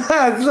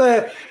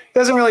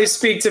 doesn't really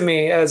speak to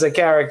me as a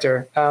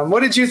character.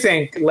 What did you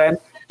think, Len?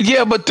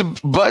 Yeah, but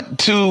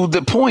to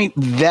the point,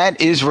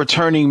 that is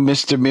returning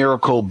Mr.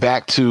 Miracle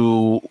back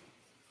to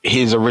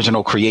his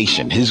original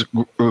creation. His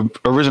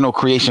original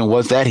creation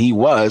was that he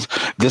was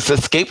this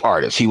escape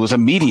artist. He was a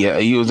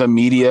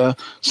media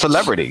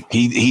celebrity.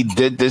 He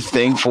did this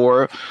thing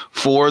for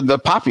the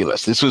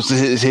populace. This was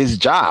his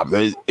job,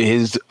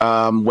 his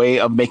way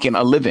of making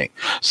a living.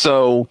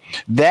 So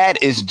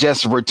that is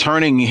just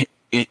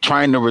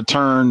trying to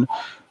return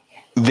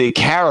the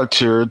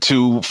character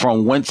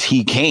from whence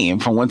he came,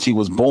 from whence he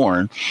was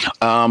born,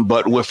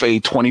 but with a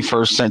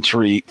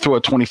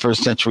 21st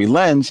century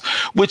lens,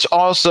 which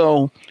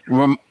also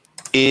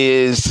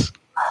is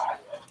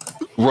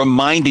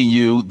reminding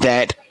you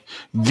that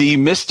the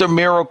Mr.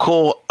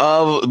 Miracle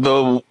of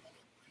the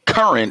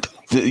current,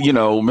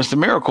 Mr.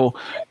 Miracle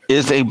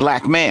is a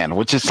black man,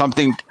 which is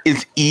something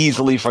is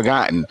easily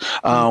forgotten.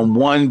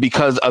 One,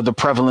 because of the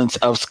prevalence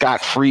of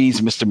Scott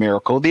Free's Mr.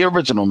 Miracle, the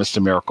original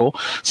Mr. Miracle,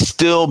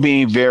 still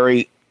being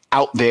very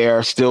out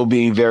there, still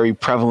being very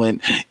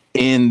prevalent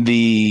in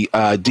the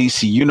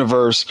DC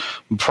universe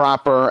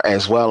proper,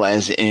 as well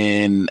as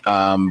in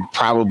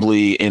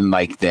probably in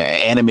like the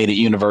animated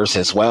universe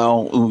as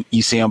well.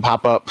 You see him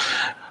pop up.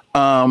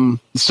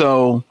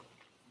 So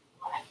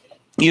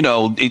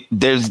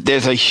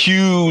there's a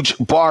huge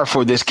bar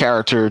for this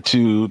character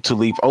to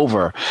leap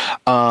over.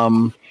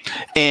 And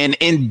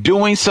in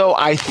doing so,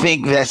 I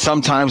think that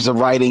sometimes the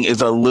writing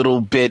is a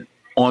little bit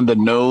on the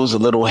nose, a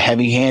little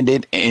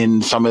heavy-handed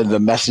in some of the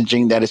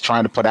messaging that it's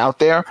trying to put out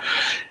there.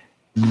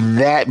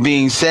 That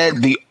being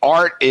said, the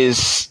art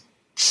is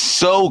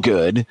so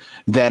good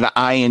that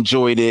I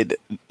enjoyed it.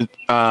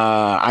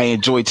 I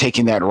enjoyed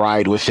taking that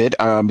ride with it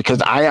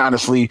because I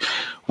honestly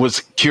was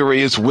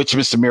curious which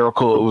Mr.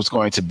 Miracle it was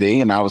going to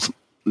be, and I was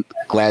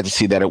glad to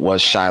see that it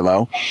was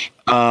Shiloh.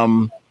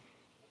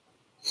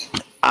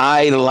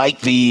 I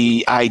like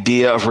the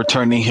idea of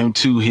returning him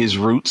to his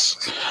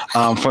roots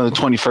from the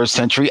 21st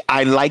century.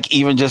 I like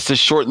even just a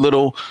short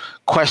little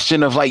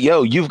question of like,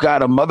 yo, you've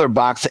got a mother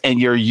box and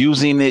you're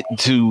using it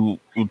to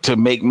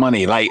make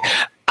money.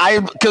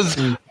 Because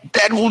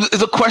that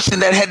is a question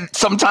that had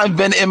sometimes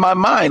been in my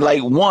mind.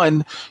 Like,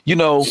 one,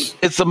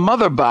 it's a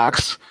mother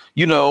box.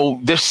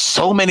 There's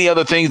so many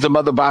other things the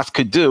mother box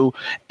could do.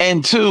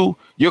 And two,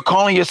 you're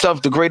calling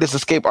yourself the greatest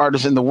escape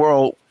artist in the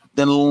world.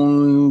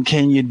 Then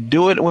can you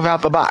do it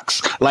without the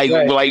box?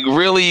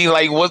 Really,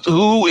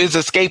 who is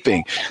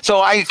escaping? So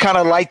I kind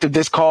of like that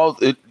this called,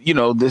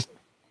 this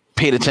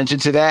paid attention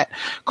to that,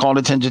 called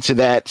attention to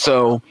that.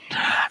 So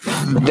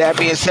that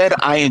being said,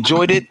 I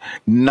enjoyed it.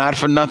 Not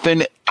for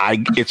nothing.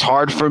 It's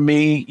hard for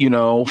me,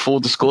 full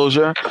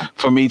disclosure,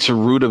 for me to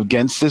root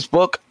against this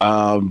book.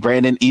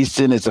 Brandon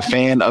Easton is a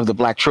fan of the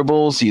Black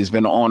Tribbles. He has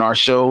been on our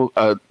show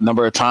a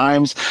number of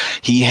times.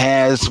 He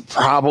has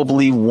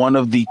probably one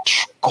of the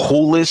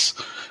coolest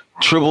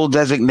Tribble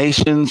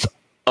designations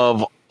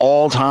of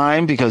all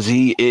time, because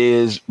he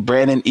is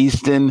Brandon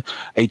Easton,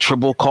 a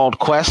Tribble called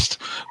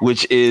Quest,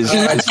 which is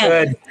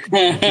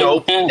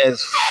dope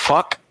as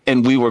fuck.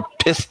 And we were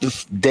pissed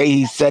this day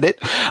he said it,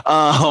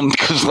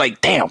 because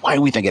damn, why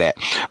do we think of that?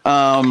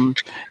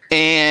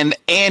 And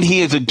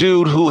he is a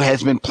dude who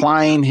has been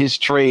plying his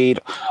trade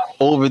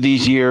over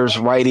these years,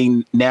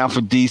 writing now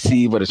for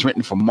DC, but it's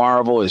written for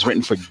Marvel, it's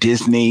written for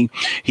Disney.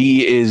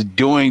 He is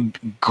doing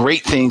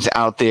great things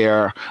out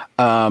there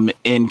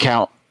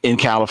in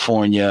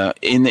California,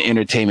 in the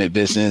entertainment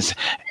business,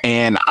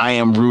 and I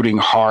am rooting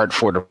hard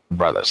for the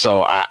brother.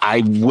 So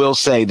I will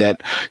say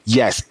that,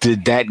 yes,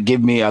 did that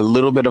give me a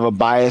little bit of a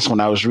bias when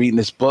I was reading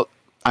this book?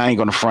 I ain't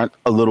going to front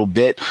a little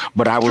bit,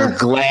 but I was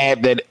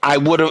glad that I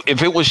would have,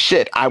 if it was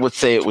shit, I would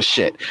say it was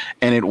shit,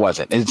 and it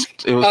wasn't. It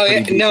was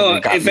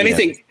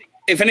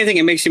if anything,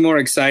 it makes you more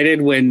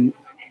excited when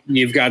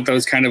you've got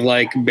those kind of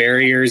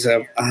barriers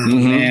of,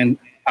 man,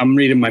 I'm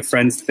reading my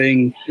friend's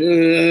thing,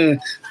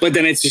 but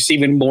then it's just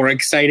even more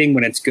exciting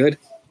when it's good.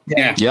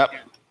 Yeah. Yep.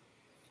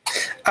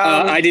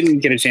 I didn't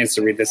get a chance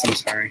to read this. I'm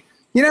sorry.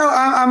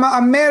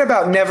 I'm mad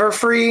about Never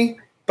Free,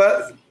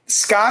 but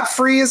Scott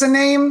Free is a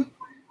name.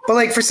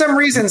 But for some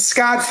reason,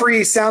 Scott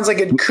Free sounds like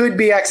it could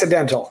be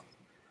accidental.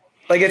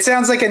 It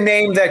sounds like a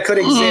name that could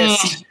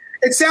exist.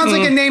 It sounds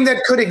like a name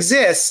that could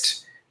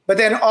exist, but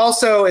then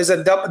also is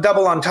a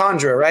double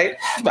entendre, right?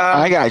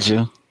 I got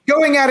you.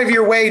 Going out of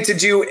your way to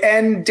do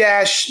N-VIR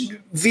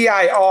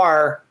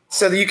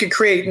so that you could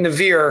create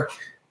Navir.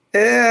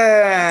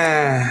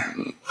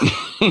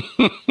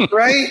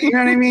 Right? You know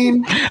what I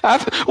mean?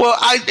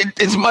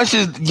 As much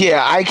as,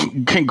 I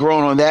can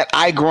groan on that,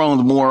 I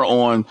groaned more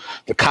on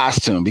the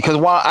costume, because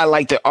while I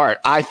like the art,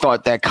 I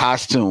thought that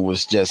costume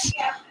was just,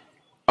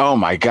 oh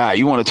my God,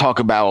 you want to talk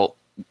about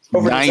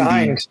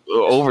over-designed.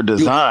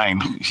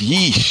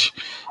 Yeesh.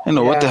 I don't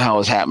know what the hell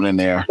is happening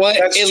there. Well,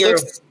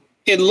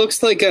 it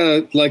looks like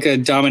a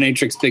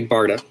dominatrix Big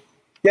Barda.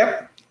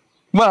 Yep.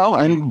 Well,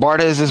 and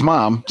Barda is his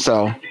mom,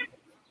 so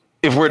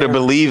if we're to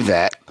believe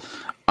that.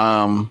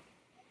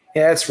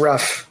 It's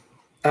rough.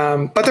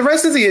 But the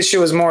rest of the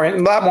issue is a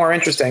lot more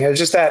interesting. It was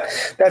just that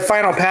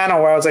final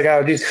panel where I was like,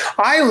 oh, geez.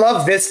 I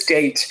love this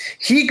date.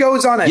 He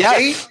goes on a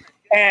date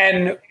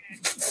and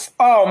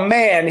Oh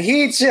man,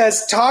 he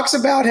just talks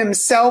about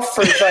himself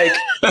for like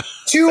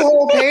 2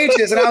 whole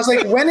pages, and I was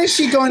like, when is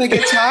she going to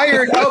get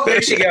tired? Oh,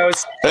 there she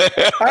goes. All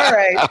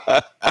right.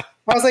 I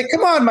was like,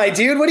 come on, my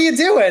dude, what are you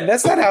doing?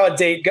 That's not how a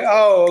date goes.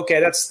 Oh,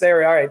 okay, that's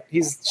there. All right,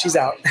 she's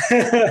out.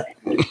 I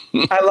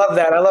love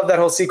that. I love that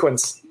whole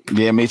sequence.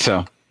 Yeah, me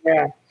too.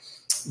 Yeah,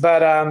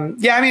 but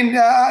yeah, I mean,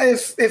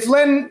 if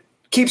Lynn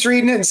keeps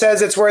reading it and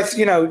says it's worth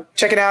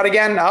checking out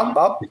again,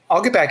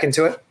 I'll get back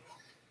into it.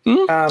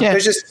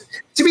 There's just,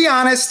 to be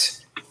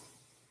honest,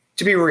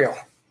 to be real,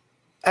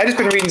 I just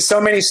been reading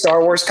so many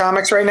Star Wars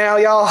comics right now,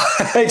 y'all.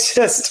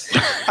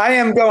 I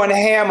am going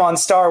ham on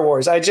Star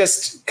Wars. I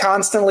just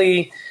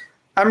constantly,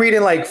 I'm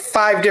reading like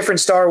 5 different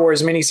Star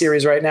Wars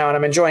miniseries right now, and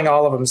I'm enjoying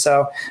all of them.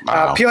 So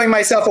peeling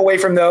myself away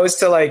from those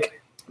to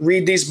like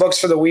read these books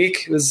for the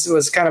week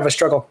was kind of a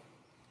struggle.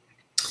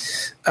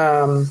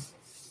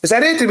 Is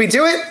that it? Did we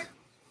do it?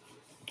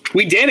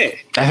 We did it.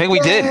 I think we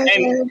did.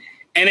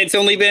 And it's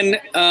only been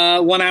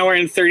 1 hour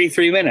and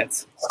 33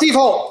 minutes. Steve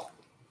Holt.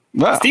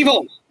 Wow. Steve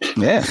Holt.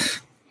 Yeah.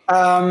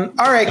 All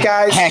right,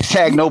 guys.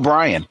 Hashtag no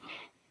Brian.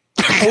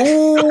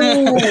 Ooh.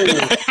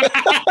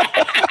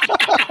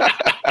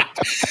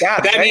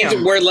 God, That means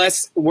we're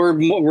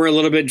a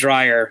little bit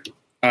drier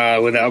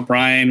without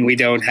Brian. We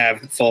don't have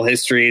full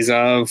histories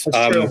of.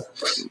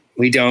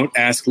 We don't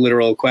ask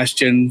literal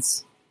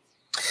questions.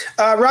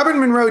 Robert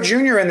Monroe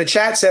Jr. in the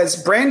chat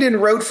says Brandon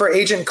wrote for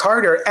Agent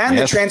Carter and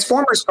the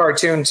Transformers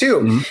cartoon too.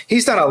 Mm-hmm.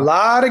 He's done a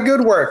lot of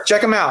good work.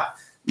 Check him out.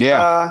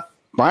 Yeah,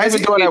 Brian's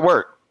been doing that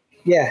work.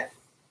 Yeah.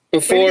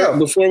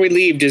 Before we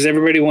leave, does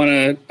everybody want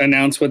to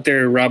announce what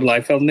their Rob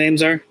Liefeld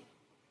names are?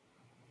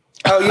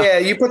 Oh yeah,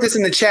 you put this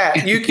in the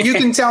chat. You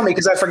can tell me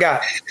because I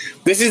forgot.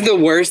 This is the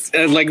worst.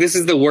 This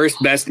is the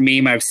worst best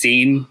meme I've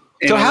seen.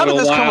 So how did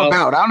this come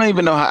about? I don't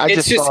even know how.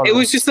 It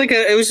was just like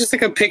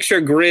a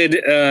picture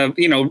grid.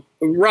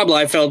 Rob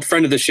Liefeld,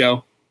 friend of the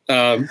show.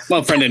 Friend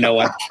of no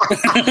one.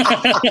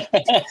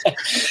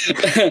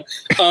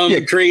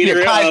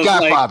 Creator Kai's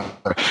godfather.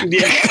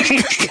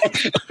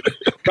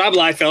 Rob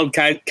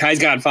Liefeld, Kai's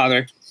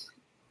godfather.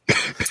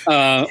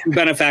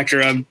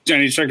 Benefactor of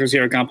Johnny Destructo's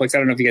Hero Complex. I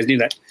don't know if you guys knew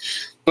that,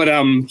 but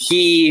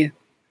he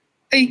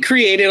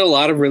created a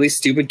lot of really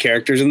stupid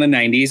characters in the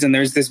 90s, and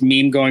there's this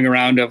meme going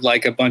around of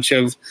like a bunch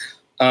of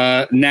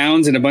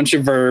nouns and a bunch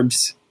of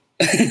verbs,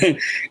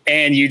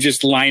 and you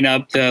just line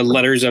up the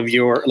letters of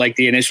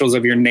the initials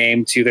of your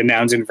name to the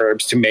nouns and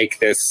verbs to make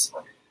this,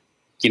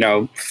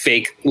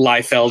 fake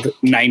Liefeld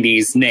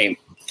 90s name.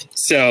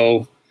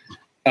 So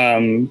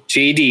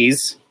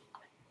JD's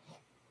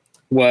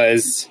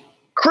was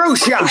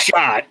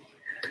Crowshot.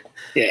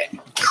 Yeah.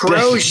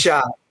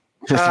 Crowshot.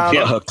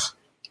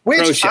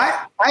 Which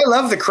I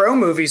love the Crow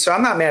movie, so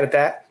I'm not mad at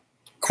that.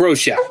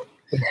 Crowshot.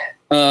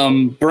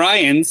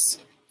 Brian's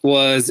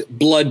was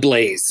Blood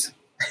Blaze.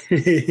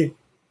 Lenny,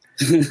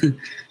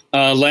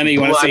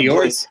 you want to say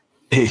yours?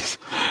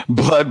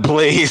 Blood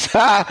Blaze.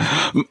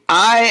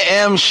 I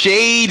am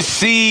Shade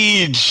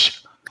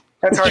Siege.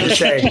 That's hard to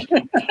say.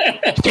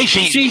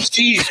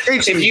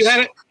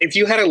 If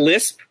you had a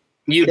lisp,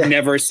 you'd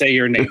never say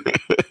your name.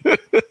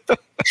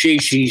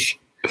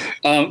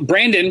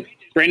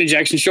 Brandon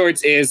Jackson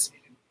Shorts is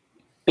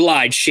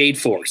Blade Shade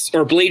Force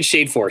or Blade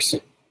Shade Force.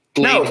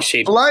 Blood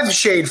Shade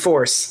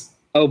Force.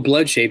 Oh,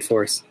 Blood Shade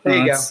Force. There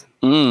you go.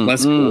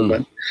 That's cool.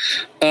 But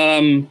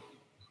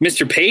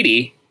Mr.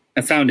 Patey,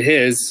 I found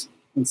his.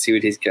 Let's see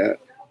what he's got.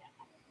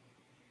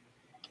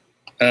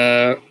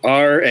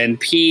 R and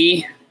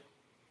P.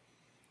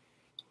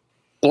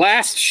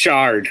 Blast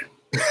Shard.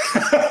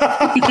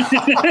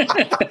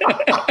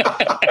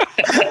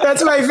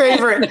 That's my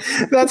favorite.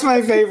 That's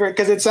my favorite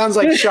because it sounds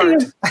like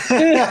shard.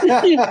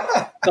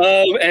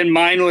 And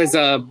mine was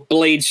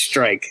Blade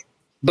Strike,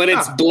 but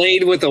it's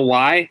Blade with a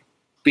Y,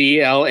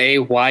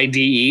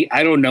 BLAYDE.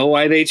 I don't know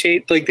why they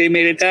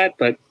made it that,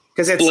 but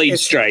because it's Blade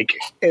Strike.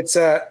 It's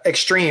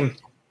extreme.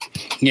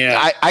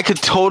 Yeah, I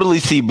could totally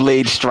see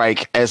Blade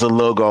Strike as a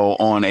logo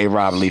on a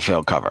Rob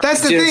Liefeld cover.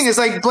 That's the thing. Is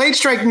like Blade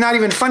Strike not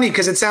even funny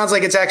because it sounds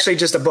like it's actually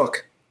just a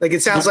book. Like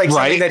it sounds like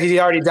something that he'd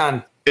already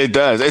done. It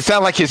does. It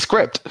sounds like his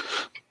script.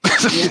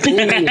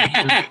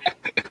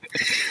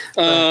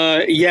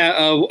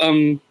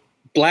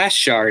 Blast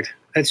Shard.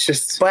 That's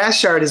just Blast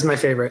Shard is my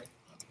favorite.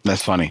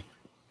 That's funny.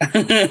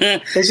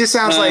 It just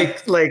sounds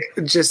like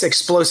just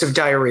explosive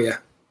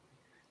diarrhea.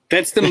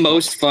 That's the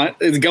most fun.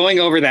 Going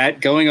over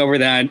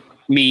that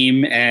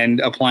meme and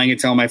applying it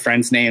to all my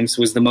friends' names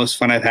was the most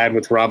fun I've had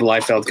with Rob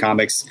Liefeld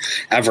comics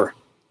ever.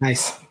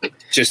 Nice.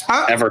 Just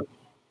ever.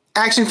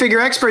 Action Figure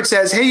Expert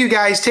says, hey, you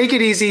guys, take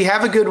it easy.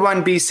 Have a good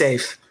one. Be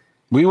safe.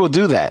 We will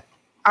do that.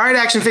 All right,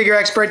 Action Figure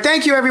Expert.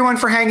 Thank you, everyone,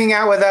 for hanging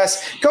out with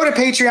us. Go to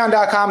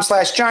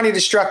patreon.com/Johnny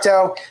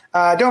Destructo.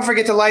 Don't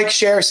forget to like,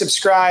 share,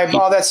 subscribe,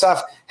 all that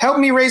stuff. Help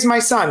me raise my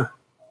son.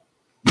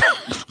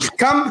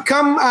 Come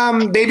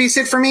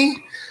babysit for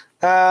me.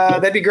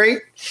 That'd be great.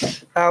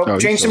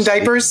 Change some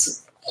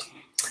diapers.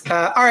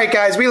 All right,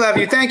 guys, we love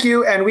you. Thank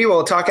you, and we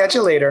will talk at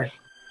you later.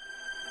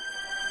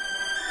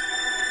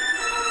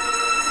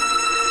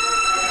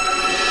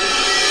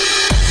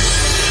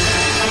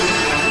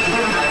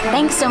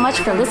 much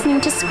for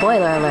listening to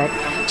Spoiler Alert.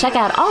 Check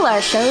out all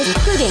our shows,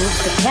 including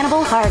the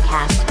Cannibal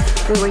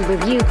Horrorcast, where we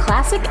review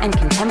classic and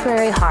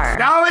contemporary horror.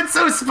 Oh, it's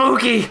so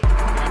spooky!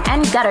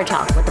 And Gutter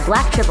Talk with the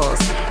Black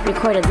Tribbles,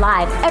 recorded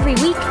live every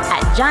week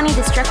at Johnny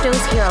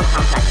Destructo's Hero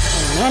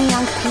Complex in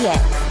Manayunk,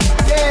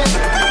 PA.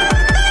 Yeah.